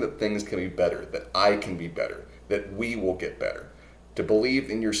 Believing that things can be better, that I can be better, that we will get better. To believe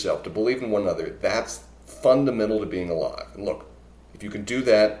in yourself, to believe in one another, that's fundamental to being alive. And look, if you can do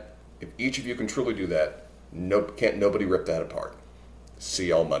that, if each of you can truly do that, can't nobody rip that apart. See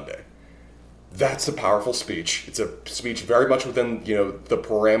y'all Monday. That's a powerful speech. It's a speech very much within, the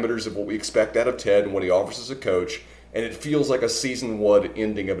parameters of what we expect out of Ted and what he offers as a coach. And it feels like a season 1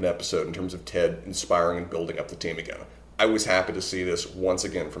 ending of an episode in terms of Ted inspiring and building up the team again. I was happy to see this once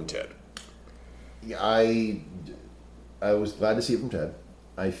again from Ted. I was glad to see it from Ted.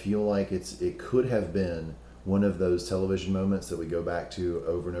 I feel like it could have been one of those television moments that we go back to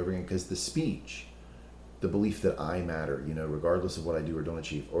over and over again, because the speech, the belief that I matter, regardless of what I do or don't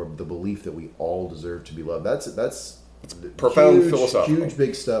achieve, or the belief that we all deserve to be loved. That's profound, philosophical, huge,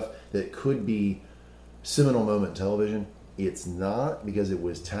 big stuff that could be seminal moment in television. It's not, because it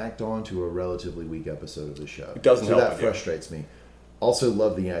was tacked on to a relatively weak episode of the show. It doesn't help. So that frustrates me. Also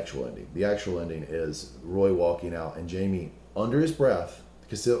love the actual ending. The actual ending is Roy walking out and Jamie, under his breath,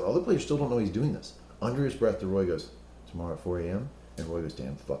 because other players still don't know he's doing this, under his breath, Roy goes, "Tomorrow at 4 a.m.?" And Roy goes,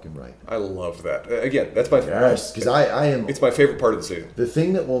 "Damn fucking right." I love that. Again, that's my favorite. Yes, because I am. It's my favorite part of the season. The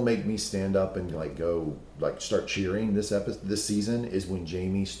thing that will make me stand up and start cheering this season is when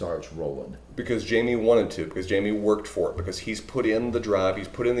Jamie starts rolling. Because Jamie wanted to. Because Jamie worked for it. Because he's put in the drive. He's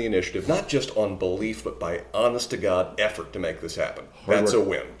put in the initiative. Not just on belief, but by honest to God effort to make this happen. That's a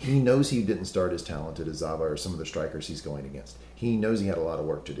win. He knows he didn't start as talented as Zava or some of the strikers he's going against. He knows he had a lot of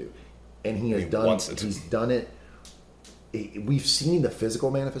work to do, and he's done it. We've seen the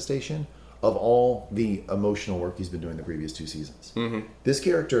physical manifestation of all the emotional work he's been doing the previous 2 seasons. Mm-hmm. This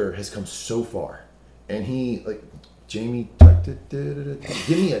character has come so far, and Jamie Tart, give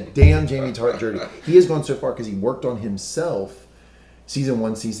me a damn Jamie Tart jersey. He has gone so far because he worked on himself season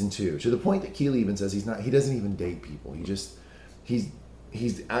 1, season 2, to the point that Keely even says he doesn't even date people. He's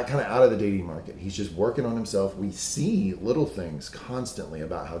kind of out of the dating market. He's just working on himself. We see little things constantly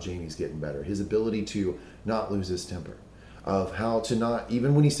about how Jamie's getting better. His ability to not lose his temper. Of how to not,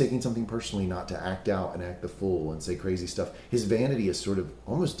 even when he's taking something personally, not to act out and act the fool and say crazy stuff. His vanity has sort of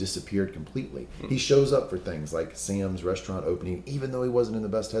almost disappeared completely. Mm-hmm. He shows up for things like Sam's restaurant opening, even though he wasn't in the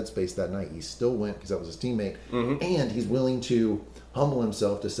best headspace that night. He still went because that was his teammate. Mm-hmm. And he's willing to humble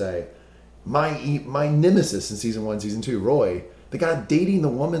himself to say, my nemesis in season 1, season 2, Roy, the guy dating the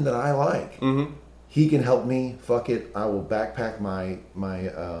woman that I like, mm-hmm. he can help me. Fuck it. I will backpack my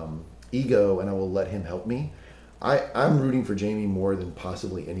ego and I will let him help me. I'm rooting for Jamie more than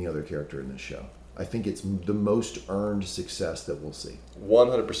possibly any other character in this show. I think it's the most earned success that we'll see.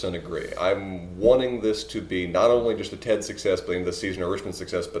 100% agree. I'm wanting this to be not only just a Ted success, but in this season a Richmond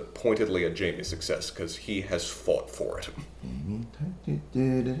success, but pointedly a Jamie success, because he has fought for it.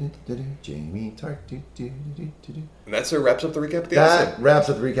 Jamie Tart. And that wraps up the recap of the episode. That wraps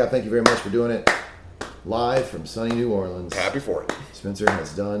up the recap. Thank you very much for doing it live from sunny New Orleans. Happy for it. Spencer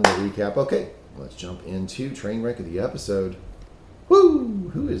has done the recap. Okay. Let's jump into train wreck of the episode.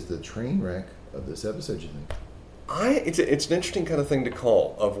 Woo! Who is the train wreck of this episode, you think? It's an interesting kind of thing to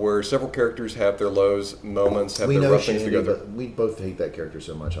call, of where several characters have their lows, moments, have their rough things together. But we both hate that character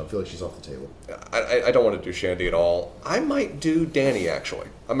so much. I feel like she's off the table. I don't want to do Shandy at all. I might do Danny, actually.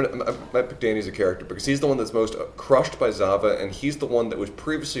 I might pick Danny as a character, because he's the one that's most crushed by Zava, and he's the one that was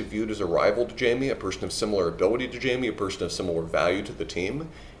previously viewed as a rival to Jamie, a person of similar ability to Jamie, a person of similar value to the team.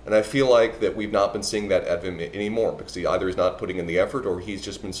 And I feel like that we've not been seeing that out of him anymore, because he either is not putting in the effort, or he's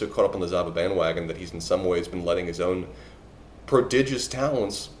just been so caught up on the Zava bandwagon that he's in some ways been letting his own prodigious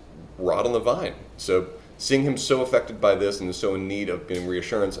talents rot on the vine. So seeing him so affected by this and so in need of being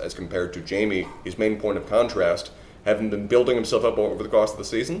reassurance as compared to Jamie, his main point of contrast, having been building himself up over the course of the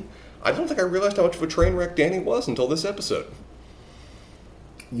season, I don't think I realized how much of a train wreck Danny was until this episode.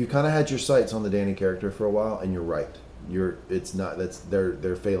 You kind of had your sights on the Danny character for a while, and you're right.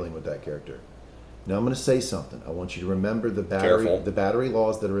 They're failing with that character. Now I'm going to say something. I want you to remember the battery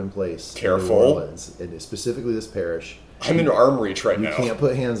laws that are in place. Careful. In New Orleans, and specifically this parish. I'm in arm reach right now. You can't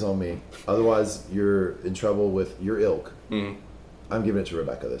put hands on me, otherwise you're in trouble with your ilk. Mm. I'm giving it to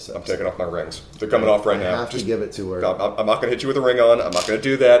Rebecca this episode. I'm taking off my rings. They're coming off right now. I have to give it to her. I'm not going to hit you with a ring on. I'm not going to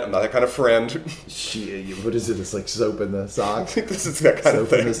do that. I'm not that kind of friend. What is it? It's like soap in the sock? I think this is that kind of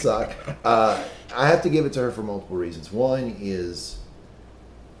thing. Soap in the sock. I have to give it to her for multiple reasons. One is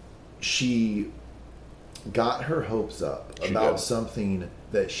she got her hopes up about something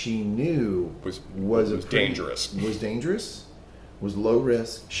that she knew was dangerous. Was dangerous. Was low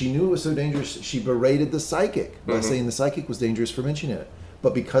risk. She knew it was so dangerous, she berated the psychic by saying the psychic was dangerous for mentioning it.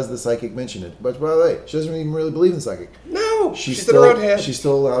 But because the psychic mentioned it, but by the way, she doesn't even really believe in the psychic. No, she's in her own head. She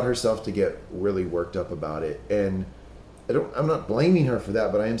still allowed herself to get really worked up about it. And I'm not blaming her for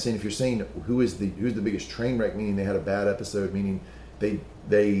that, but I am saying if you're saying who's the biggest train wreck, meaning they had a bad episode, meaning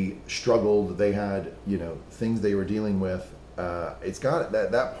they struggled, they had things they were dealing with. It's got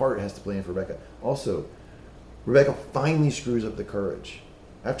that part has to play in for Rebecca. Also, Rebecca finally screws up the courage.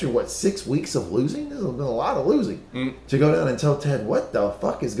 After 6 weeks of losing? There's been a lot of losing. To go down and tell Ted what the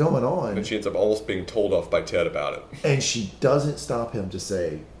fuck is going on. And she ends up almost being told off by Ted about it. And she doesn't stop him to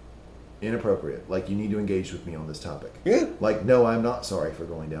say, inappropriate. Like, you need to engage with me on this topic. Yeah. Like, no, I'm not sorry for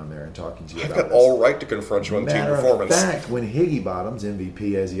going down there and talking to you about this. I've got this. all right to confront you on team performance. Matter of fact, when Higgy Bottoms,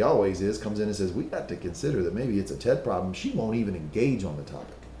 MVP as he always is, comes in and says, we got to consider that maybe it's a Ted problem, she won't even engage on the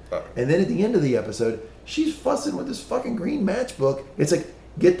topic. And then at the end of the episode, she's fussing with this fucking green matchbook. It's like,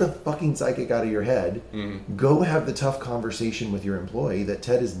 get the fucking psychic out of your head. Go have the tough conversation with your employee that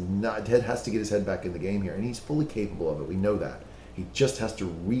Ted has to get his head back in the game here. And he's fully capable of it. We know that. He just has to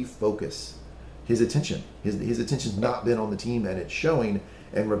refocus his attention. His attention's not been on the team, and it's showing.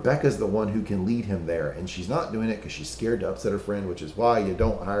 And Rebecca's the one who can lead him there. And she's not doing it because she's scared to upset her friend, which is why you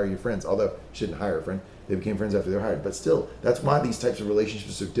don't hire your friends. Although she didn't hire a friend. They became friends after they were hired. But still, that's why these types of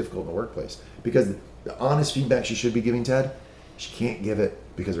relationships are difficult in the workplace. Because the honest feedback she should be giving Ted, she can't give it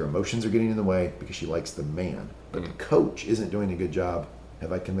because her emotions are getting in the way because she likes the man. But the coach isn't doing a good job.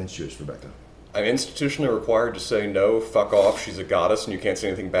 Have I convinced you, Rebecca? I'm institutionally required to say no, fuck off, she's a goddess and you can't say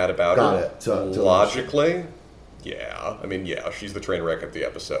anything bad about her. Got it. Logically, yeah. I mean, yeah, she's the train wreck of the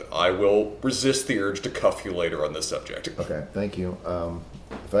episode. I will resist the urge to cuff you later on this subject. Okay, thank you.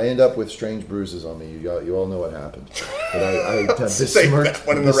 If I end up with strange bruises on me, you all know what happened. But I that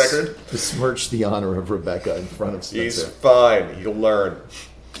one in the record. Besmirch the honor of Rebecca in front of Spencer. He's fine. He'll learn.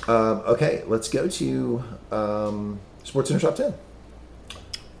 Okay, let's go to Sports Center Top 10.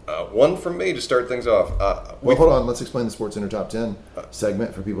 One from me to start things off. Hold on. Let's explain the Sports Center Top 10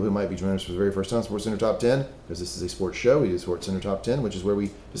 segment for people who might be joining us for the very first time. Sports Center Top 10, because this is a sports show. We do Sports Center Top 10, which is where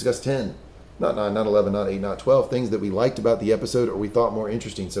we discuss 10, not 9, not 11, not 8, not 12, things that we liked about the episode or we thought more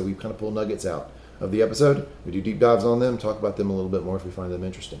interesting. So we kind of pull nuggets out of the episode. We do deep dives on them, talk about them a little bit more if we find them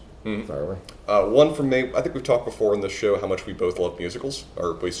interesting. Fire away. One from me. I think we've talked before in this show how much we both love musicals,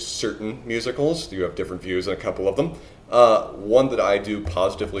 or at least certain musicals. You have different views on a couple of them. One that I do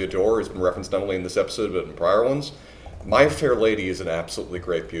positively adore has been referenced not only in this episode but in prior ones. My Fair Lady is an absolutely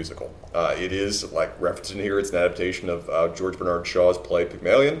great musical. It is, like referenced in here, it's an adaptation of George Bernard Shaw's play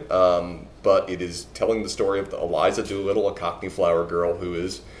Pygmalion, but it is telling the story of Eliza Doolittle, a Cockney flower girl who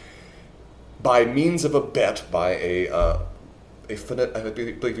is, by means of a bet by I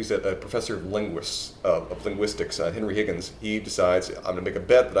believe he's a professor of linguistics, Henry Higgins. He decides, I'm going to make a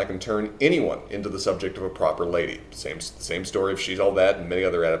bet that I can turn anyone into the subject of a proper lady. Same story of She's All That and many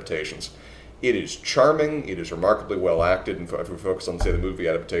other adaptations. It is charming. It is remarkably well acted. And if we focus on, say, the movie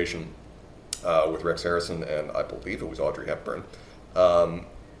adaptation with Rex Harrison and I believe it was Audrey Hepburn,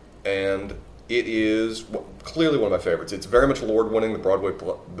 and it is clearly one of my favorites. It's very much award-winning.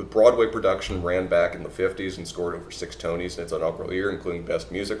 The Broadway production ran back in the 50s and scored over 6 Tonys in its inaugural year, including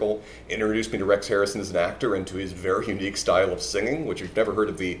Best Musical. It introduced me to Rex Harrison as an actor and to his very unique style of singing, which if you've never heard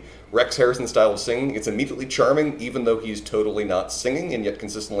of the Rex Harrison style of singing, it's immediately charming, even though he's totally not singing and yet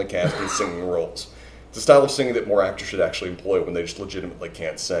consistently cast in singing roles. It's a style of singing that more actors should actually employ when they just legitimately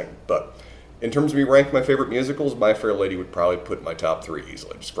can't sing. But in terms of me ranking my favorite musicals, My Fair Lady would probably put in my top 3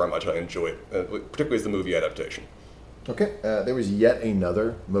 easily, just for how much I enjoy it, particularly as the movie adaptation. Okay, there was yet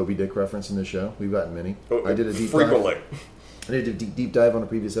another Moby Dick reference in the show. We've gotten many. I did a deep frequently. I did a deep dive on a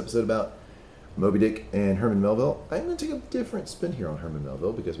previous episode about Moby Dick and Herman Melville. I'm going to take a different spin here on Herman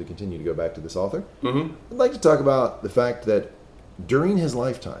Melville because we continue to go back to this author. I'd like to talk about the fact that during his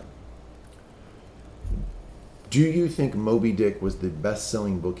lifetime, do you think Moby Dick was the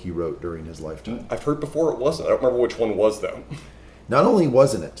best-selling book he wrote during his lifetime? I've heard before it wasn't. I don't remember which one was, though. Not only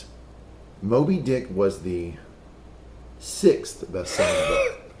wasn't it, Moby Dick was the 6th best-selling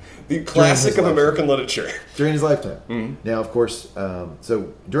book. The classic of American literature. During his lifetime. Now, of course,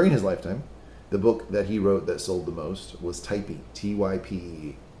 so during his lifetime, the book that he wrote that sold the most was Typee,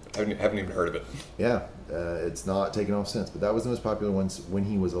 Typee. Haven't even heard of it. Yeah, it's not taken off since, but that was the most popular one when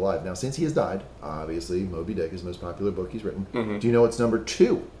he was alive. Now, since he has died, obviously, Moby Dick is the most popular book he's written. Mm-hmm. Do you know what's number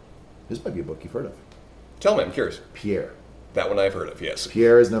 2? This might be a book you've heard of. Tell me, I'm curious. Pierre. That one I've heard of, yes.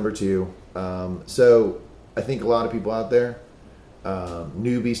 Pierre is number 2. So I think a lot of people out there,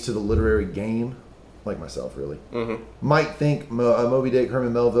 newbies to the literary game, like myself, really, might think Moby Dick,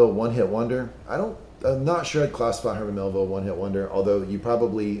 Herman Melville, one-hit wonder. I'm not sure I'd classify Herman Melville one-hit wonder, although you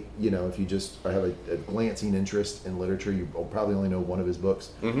probably, if you just have a glancing interest in literature, you probably only know one of his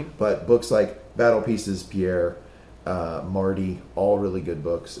books. Mm-hmm. But books like Battle Pieces, Pierre, Marty, all really good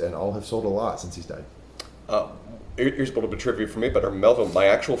books, and all have sold a lot since he's died. Here's a little bit of trivia for me, but Herman Melville, my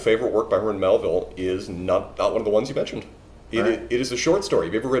actual favorite work by Herman Melville is not one of the ones you mentioned. It is a short story.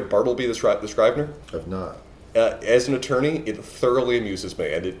 Have you ever read Bartleby the Scrivener? I've not. As an attorney, it thoroughly amuses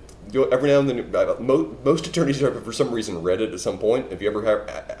me, and every now and then, most attorneys have for some reason read it at some point. If you ever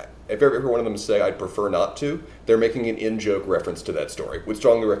heard one of them say, "I'd prefer not to," they're making an in-joke reference to that story. Would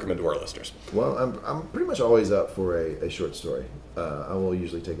strongly recommend to our listeners. Well, I'm pretty much always up for a short story. I will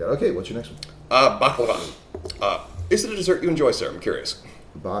usually take that. Okay, what's your next one? Baklava. Is it a dessert you enjoy, sir? I'm curious.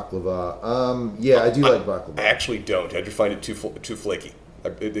 Baklava. Yeah, I do like baklava. I actually don't. I just find it too flaky.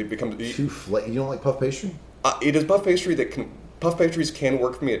 It becomes too flaky. You don't like puff pastry? It is puff pastry puff pastries can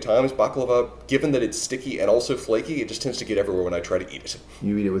work for me at times. Baklava, given that it's sticky and also flaky, it just tends to get everywhere when I try to eat it.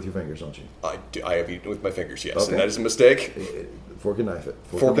 You eat it with your fingers, don't you? I do. I have eaten it with my fingers, yes, okay. And that is a mistake. Fork and knife it.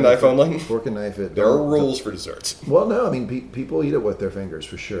 Fork and knife only? Fork and knife it. There are rules for desserts. Well, no, I mean, people eat it with their fingers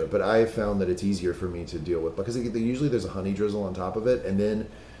for sure, but I have found that it's easier for me to deal with because usually there's a honey drizzle on top of it, and then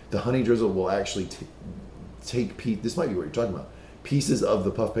the honey drizzle will actually take this might be what you're talking about. Pieces of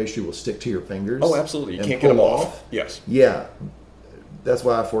the puff pastry will stick to your fingers. Oh, absolutely. You can't get them off. Yes. Yeah. That's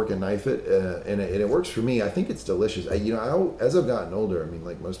why I fork and knife it, and it works for me. I think it's delicious. As I've gotten older, I mean,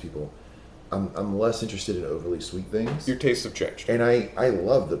 like most people, I'm less interested in overly sweet things. Your tastes have changed. And I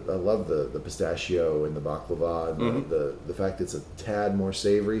love the pistachio and the baklava and the fact that it's a tad more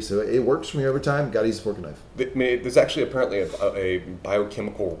savory. So it works for me over time. Got to use a fork and knife. There's actually apparently a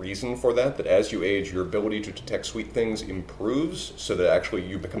biochemical reason for that. That as you age, your ability to detect sweet things improves, so that actually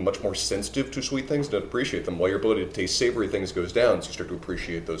you become much more sensitive to sweet things and appreciate them. While your ability to taste savory things goes down, so you start to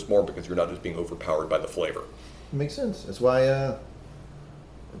appreciate those more because you're not just being overpowered by the flavor. Makes sense. That's why.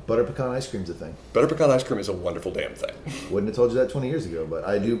 Butter pecan ice cream's a thing. Butter pecan ice cream is a wonderful damn thing. Wouldn't have told you that 20 years ago, but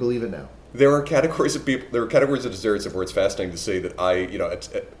I do believe it now. There are categories of desserts where it's fascinating to say that at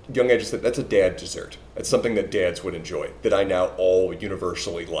young age, that's a dad dessert. It's something that dads would enjoy, that I now all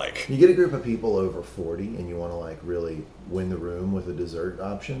universally like. You get a group of people over 40 and you want to really win the room with a dessert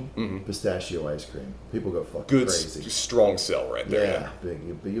option, pistachio ice cream. People go fucking crazy. Good, strong sell right there. Yeah, big.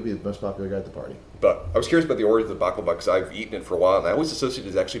 You'll be the most popular guy at the party. But I was curious about the origin of the baklava because I've eaten it for a while, and I always associated it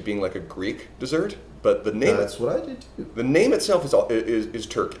as actually being like a Greek dessert. But the name... That's what I did too. The name itself is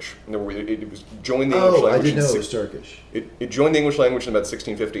Turkish. It was joined the English language. I didn't know it was Turkish. It joined the English language in about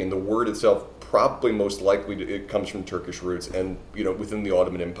 1650, and the word itself probably most likely it comes from Turkish roots and within the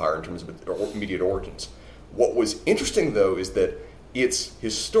Ottoman Empire in terms of its immediate origins. What was interesting, though, is that its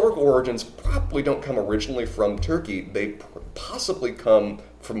historical origins probably don't come originally from Turkey. They possibly come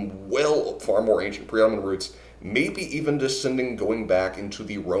from far more ancient pre-Ottoman roots, maybe even descending going back into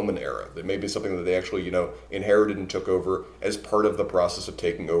the Roman era. That may be something that they actually, inherited and took over as part of the process of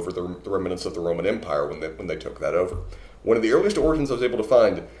taking over the remnants of the Roman Empire when they took that over. One of the earliest origins I was able to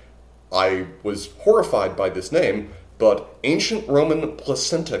find, I was horrified by this name, but ancient Roman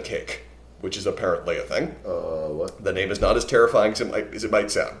placenta cake, which is apparently a thing. What? The name is not as terrifying as it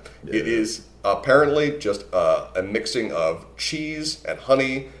might sound. Yeah. It is apparently just a mixing of cheese and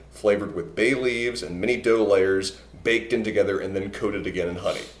honey, flavored with bay leaves and many dough layers, baked in together and then coated again in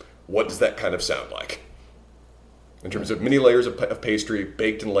honey. What does that kind of sound like? In terms of many layers of pastry,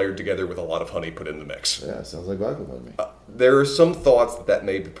 baked and layered together with a lot of honey put in the mix. Yeah, sounds like baklava to me. There are some thoughts that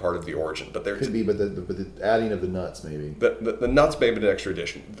may be part of the origin, but there could be. But the adding of the nuts, maybe. The nuts may be an extra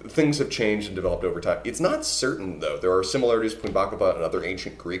addition. Things have changed and developed over time. It's not certain, though. There are similarities between baklava and other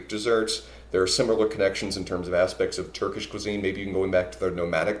ancient Greek desserts. There are similar connections in terms of aspects of Turkish cuisine, maybe even going back to the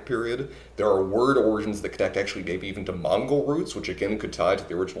nomadic period. There are word origins that connect actually maybe even to Mongol roots, which again could tie to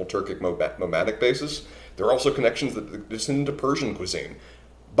the original Turkic nomadic basis. There are also connections that descend into Persian cuisine.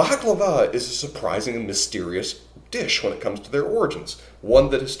 Baklava is a surprising and mysterious dish when it comes to their origins, one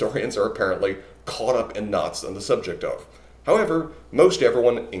that historians are apparently caught up in knots on the subject of. However, most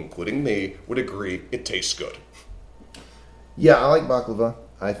everyone, including me, would agree it tastes good. Yeah, I like baklava.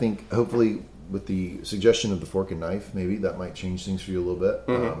 I think hopefully with the suggestion of the fork and knife, maybe that might change things for you a little bit.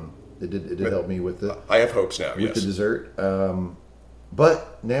 Mm-hmm. It did help me with it. I have hopes now, with the dessert.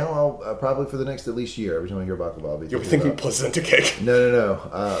 But now I'll probably for the next at least year, every time I hear baklava, I'll be You'll be thinking placenta cake. No.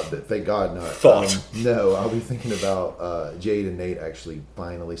 Thank God not. Thought. No, I'll be thinking about Jade and Nate actually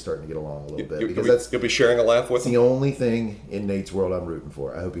finally starting to get along a little bit. Because you'll be sharing a laugh with the only thing in Nate's world I'm rooting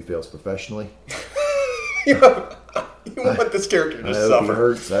for. I hope he fails professionally. You want this character to suffer. I hope he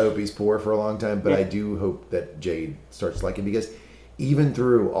hurts. I hope he's poor for a long time. But I do hope that Jade starts liking, because even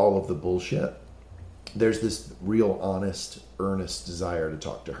through all of the bullshit, there's this real honest, earnest desire to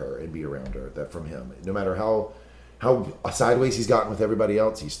talk to her and be around her. That from him, no matter how sideways he's gotten with everybody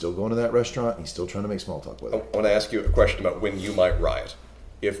else, he's still going to that restaurant. He's still trying to make small talk with her. I want to ask you a question about when you might riot.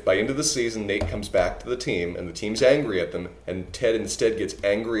 If by end of the season Nate comes back to the team and the team's angry at them, and Ted instead gets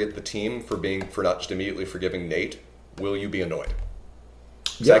angry at the team for not just immediately forgiving Nate, will you be annoyed?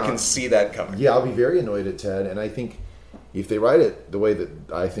 Yeah, I can see that coming. Yeah, I'll be very annoyed at Ted, and I think if they write it the way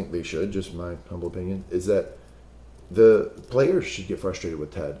that I think they should, just my humble opinion, is that the players should get frustrated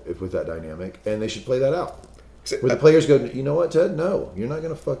with Ted with that dynamic, and they should play that out. Where the players go, you know what, Ted? No, you're not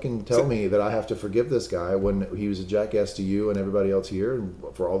going to fucking tell me that I have to forgive this guy when he was a jackass to you and everybody else here, and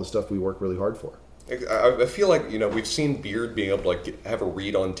for all the stuff we work really hard for. I feel like, we've seen Beard being able to have a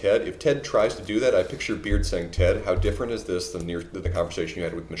read on Ted. If Ted tries to do that, I picture Beard saying, "Ted, how different is this than the conversation you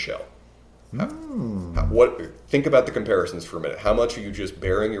had with Michelle?" Think about the comparisons for a minute. How much are you just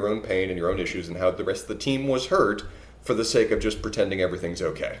bearing your own pain and your own issues, and how the rest of the team was hurt for the sake of just pretending everything's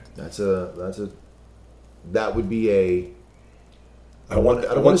okay? That would be a. I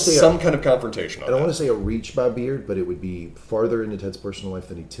want some kind of confrontation on that. I don't want to say a reach by Beard, but it would be farther into Ted's personal life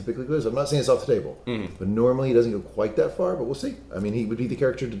than he typically goes. I'm not saying it's off the table, but normally he doesn't go quite that far, but we'll see. I mean, he would be the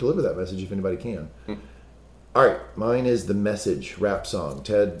character to deliver that message if anybody can. All right, mine is The Message rap song.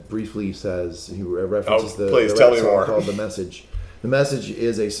 Ted briefly says, he references the rap song called The Message. The Message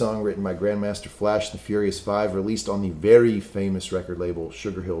is a song written by Grandmaster Flash and the Furious Five, released on the very famous record label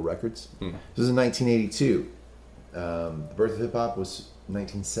Sugar Hill Records. This was in 1982. The birth of hip-hop was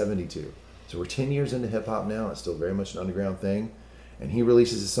 1972. So we're 10 years into hip-hop now. It's still very much an underground thing. And he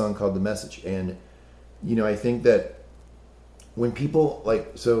releases a song called The Message. And, I think that when people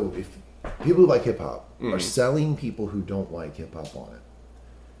if people who like hip-hop are selling people who don't like hip-hop on it,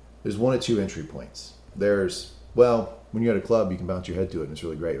 there's one of two entry points. There's, when you're at a club, you can bounce your head to it, and it's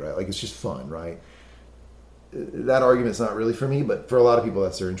really great, right? Like, it's just fun, right? That argument's not really for me, but for a lot of people,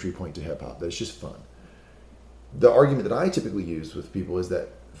 that's their entry point to hip-hop. That it's just fun. The argument that I typically use with people is that,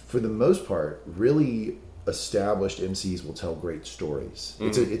 for the most part, really established MCs will tell great stories.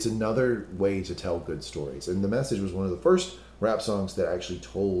 It's another way to tell good stories. And The Message was one of the first rap songs that actually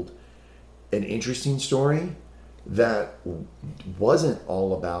told an interesting story that wasn't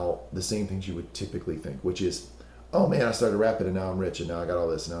all about the same things you would typically think, which is, oh man, I started rapping and now I'm rich and now I got all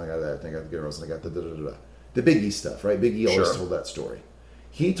this, and now I got that, and I got the girls, and I got the Biggie stuff, right? Biggie always told that story.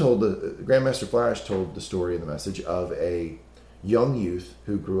 Grandmaster Flash told the story in The Message of a young youth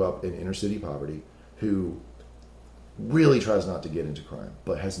who grew up in inner city poverty, who really tries not to get into crime,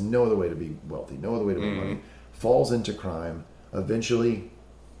 but has no other way to be wealthy, no other way to make money, falls into crime, eventually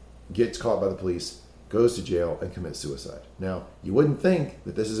gets caught by the police, goes to jail, and commits suicide. Now, you wouldn't think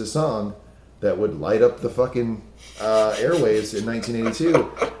that this is a song that would light up the fucking airwaves in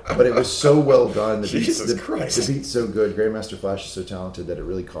 1982, but it was so well done. The beat's so good. Grandmaster Flash is so talented that it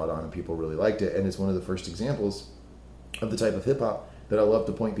really caught on and people really liked it. And it's one of the first examples of the type of hip-hop that I love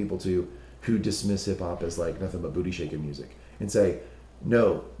to point people to who dismiss hip-hop as like nothing but booty-shaking music and say,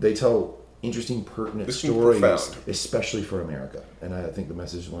 no, they tell interesting, pertinent stories, especially for America. And I think The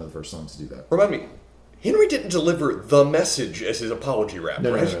Message is one of the first songs to do that. Remind me, Henry didn't deliver The Message as his apology rap,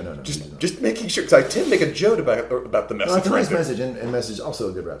 right? No. Just making sure, because I tend to make a joke about The Message. It's a nice message, and Message also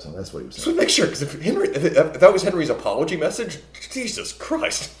a good rap song. That's what he was saying. So make sure, because if that was Henry's apology message, Jesus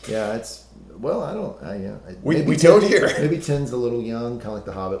Christ. Yeah, we don't hear. Maybe 10's a little young, kind of like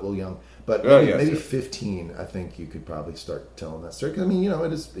The Hobbit, a little young. But maybe 15, I think you could probably start telling that story.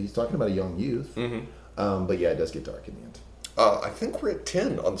 Because, he's talking about a young youth. But yeah, it does get dark in the end. I think we're at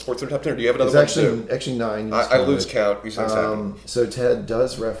 10 on the Sports Center Top 10. Do you have another one? Actually 9. I lose count. You said 7. So Ted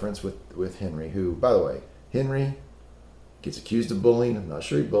does reference with Henry, who, by the way, Henry gets accused of bullying. I'm not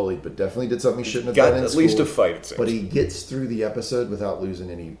sure he bullied, but definitely did something he shouldn't have done in school. At least a fight, it seems. But he gets through the episode without losing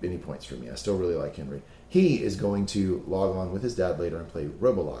any points for me. I still really like Henry. He is going to log on with his dad later and play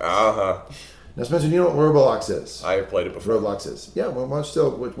Roblox. Now, Spencer, do you know what Roblox is? I have played it before. Roblox is. Yeah, well,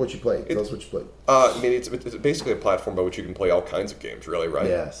 what you played. Tell us what you played. It's basically a platform by which you can play all kinds of games, really, right?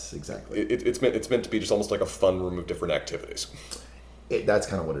 Yes, exactly. It's meant to be just almost like a fun room of different activities. That's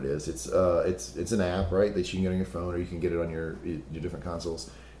kind of what it is. It's an app, right, that you can get on your phone, or you can get it on your different consoles.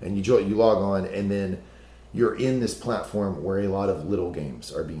 And you log on, and then you're in this platform where a lot of little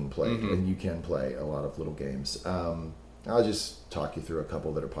games are being played, and you can play a lot of little games. I'll just talk you through a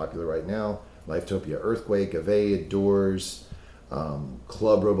couple that are popular right now. Lifetopia Earthquake, Evade, Doors,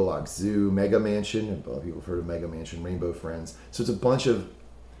 Club Roblox Zoo, Mega Mansion. A lot of people have heard of Mega Mansion, Rainbow Friends. So it's a bunch of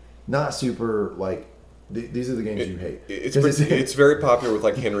not super, like, these are the games you hate. It's very popular with,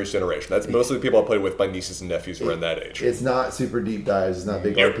 like, Henry's generation. That's mostly the people I play with, my nieces and nephews who are in that age. It's not super deep dives. It's not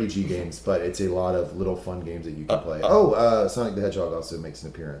big RPG games, but it's a lot of little fun games that you can play. Sonic the Hedgehog also makes an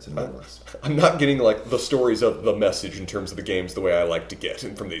appearance in Roblox. I'm not getting, like, the stories of the message in terms of the games the way I like to get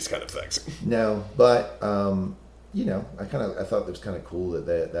from these kind of things. No, but, you know, I thought it was kind of cool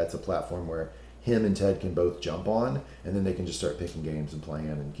that that's a platform where him and Ted can both jump on, and then they can just start picking games and playing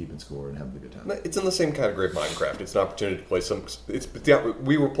and keeping score and having a good time. It's in the same category of Minecraft. It's an opportunity to play some.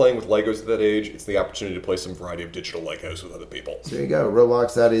 We were playing with Legos at that age. It's the opportunity to play some variety of digital Legos with other people. So there you go,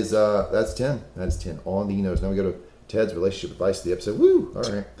 Roblox. That's 10. That's 10 on the nose. Now we go to Ted's relationship advice of the episode. Woo! All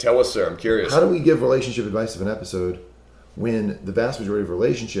right. Tell us, sir. I'm curious. How do we give relationship advice of an episode when the vast majority of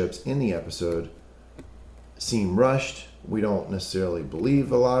relationships in the episode seem rushed? We don't necessarily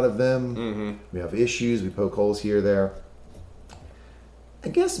believe a lot of them. We have issues. We poke holes here or there. I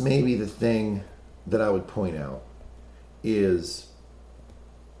guess maybe the thing that I would point out is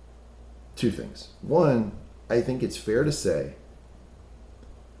two things. One, I think it's fair to say,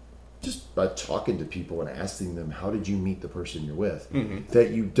 just by talking to people and asking them, how did you meet the person you're with,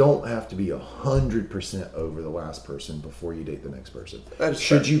 that you don't have to be 100% over the last person before you date the next person. That is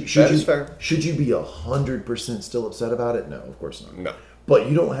fair. Should you be 100% still upset about it? No, of course not. No. But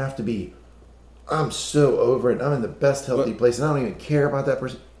you don't have to be, I'm so over it, I'm in the best healthy place, and I don't even care about that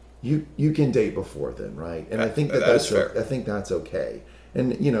person. You can date before then, right? And I think that's fair. I think that's okay.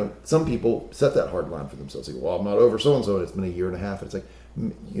 And, you know, some people set that hard line for themselves. Like, well, I'm not over so-and-so, and it's been a year and a half. And it's like,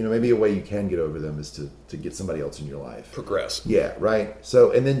 you know, maybe a way you can get over them is to get somebody else in your life. Progress. Yeah, right?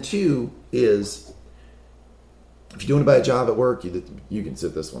 So, and then two is, if you're doing a bad job at work, you can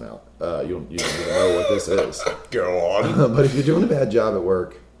sit this one out. You don't even know what this is. Go on. But if you're doing a bad job at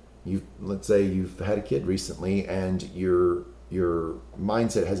work, let's say you've had a kid recently, and your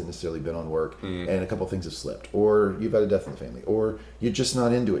mindset hasn't necessarily been on work, and a couple of things have slipped, or you've had a death in the family, or you're just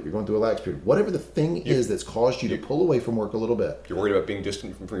not into it, you're going through a lax period, whatever the thing is that's caused you to pull away from work a little bit. You're worried about being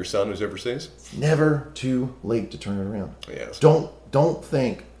distant from your son who's overseas? It's never too late to turn it around. Yes. Don't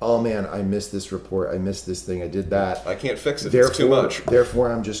think, oh man, I missed this report, I missed this thing, I did that. I can't fix it. It's too much. Therefore,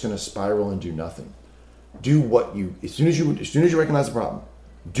 I'm just going to spiral and do nothing. Do what as soon as you recognize the problem,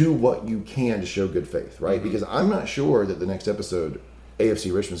 do what you can to show good faith, right? Because I'm not sure that the next episode,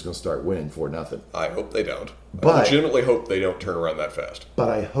 AFC Richmond's going to start winning 4-0. I hope they don't. I legitimately hope they don't turn around that fast. But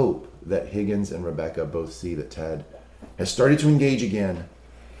I hope that Higgins and Rebecca both see that Ted has started to engage again,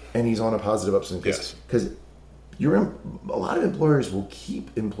 and he's on a positive upswing. Yes. Because a lot of employers will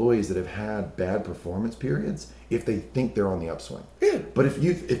keep employees that have had bad performance periods if they think they're on the upswing. Yeah. But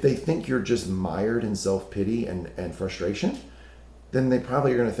if they think you're just mired in self-pity and frustration, then they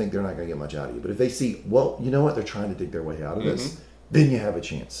probably are going to think they're not going to get much out of you. But if they see, well, you know what, they're trying to dig their way out of this, then you have a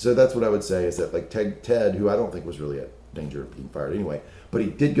chance. So that's what I would say is that, like, Ted, who I don't think was really at danger of being fired anyway, but he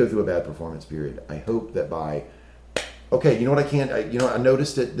did go through a bad performance period. I hope that okay, you know what I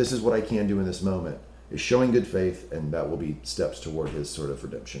noticed it, this is what I can do in this moment, is showing good faith, and that will be steps toward his sort of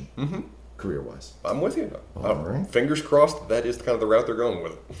redemption, career-wise. I'm with you. All right. Fingers crossed that is kind of the route they're going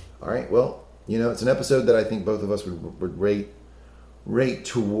with it. All right, well, you know, it's an episode that I think both of us would rate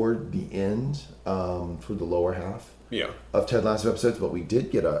toward the end, for the lower half of Ted Lasso episodes, but we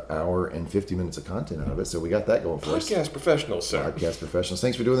did get an hour and 50 minutes of content out of it, so we got that going for us. Podcast professionals, sir. Podcast professionals.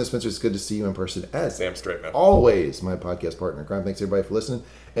 Thanks for doing this, Spencer. It's good to see you in person, as Sam Straightman. Always my podcast partner in crime. Thanks everybody for listening.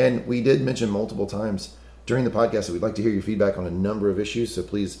 And we did mention multiple times during the podcast that we'd like to hear your feedback on a number of issues, so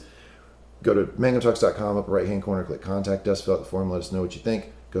please go to mangumtalks.com, upper right hand corner, click contact us, fill out the form, let us know what you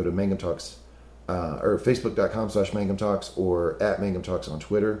think. Go to Mangum Talks, or facebook.com/Mangum Talks, or at Mangum Talks on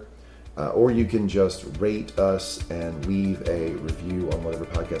Twitter. Or you can just rate us and leave a review on whatever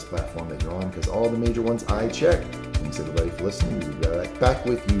podcast platform that you're on, because all the major ones I check. Thanks everybody for listening. We'll be back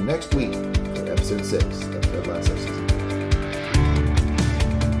with you next week for episode 6 of Ted Lasso season.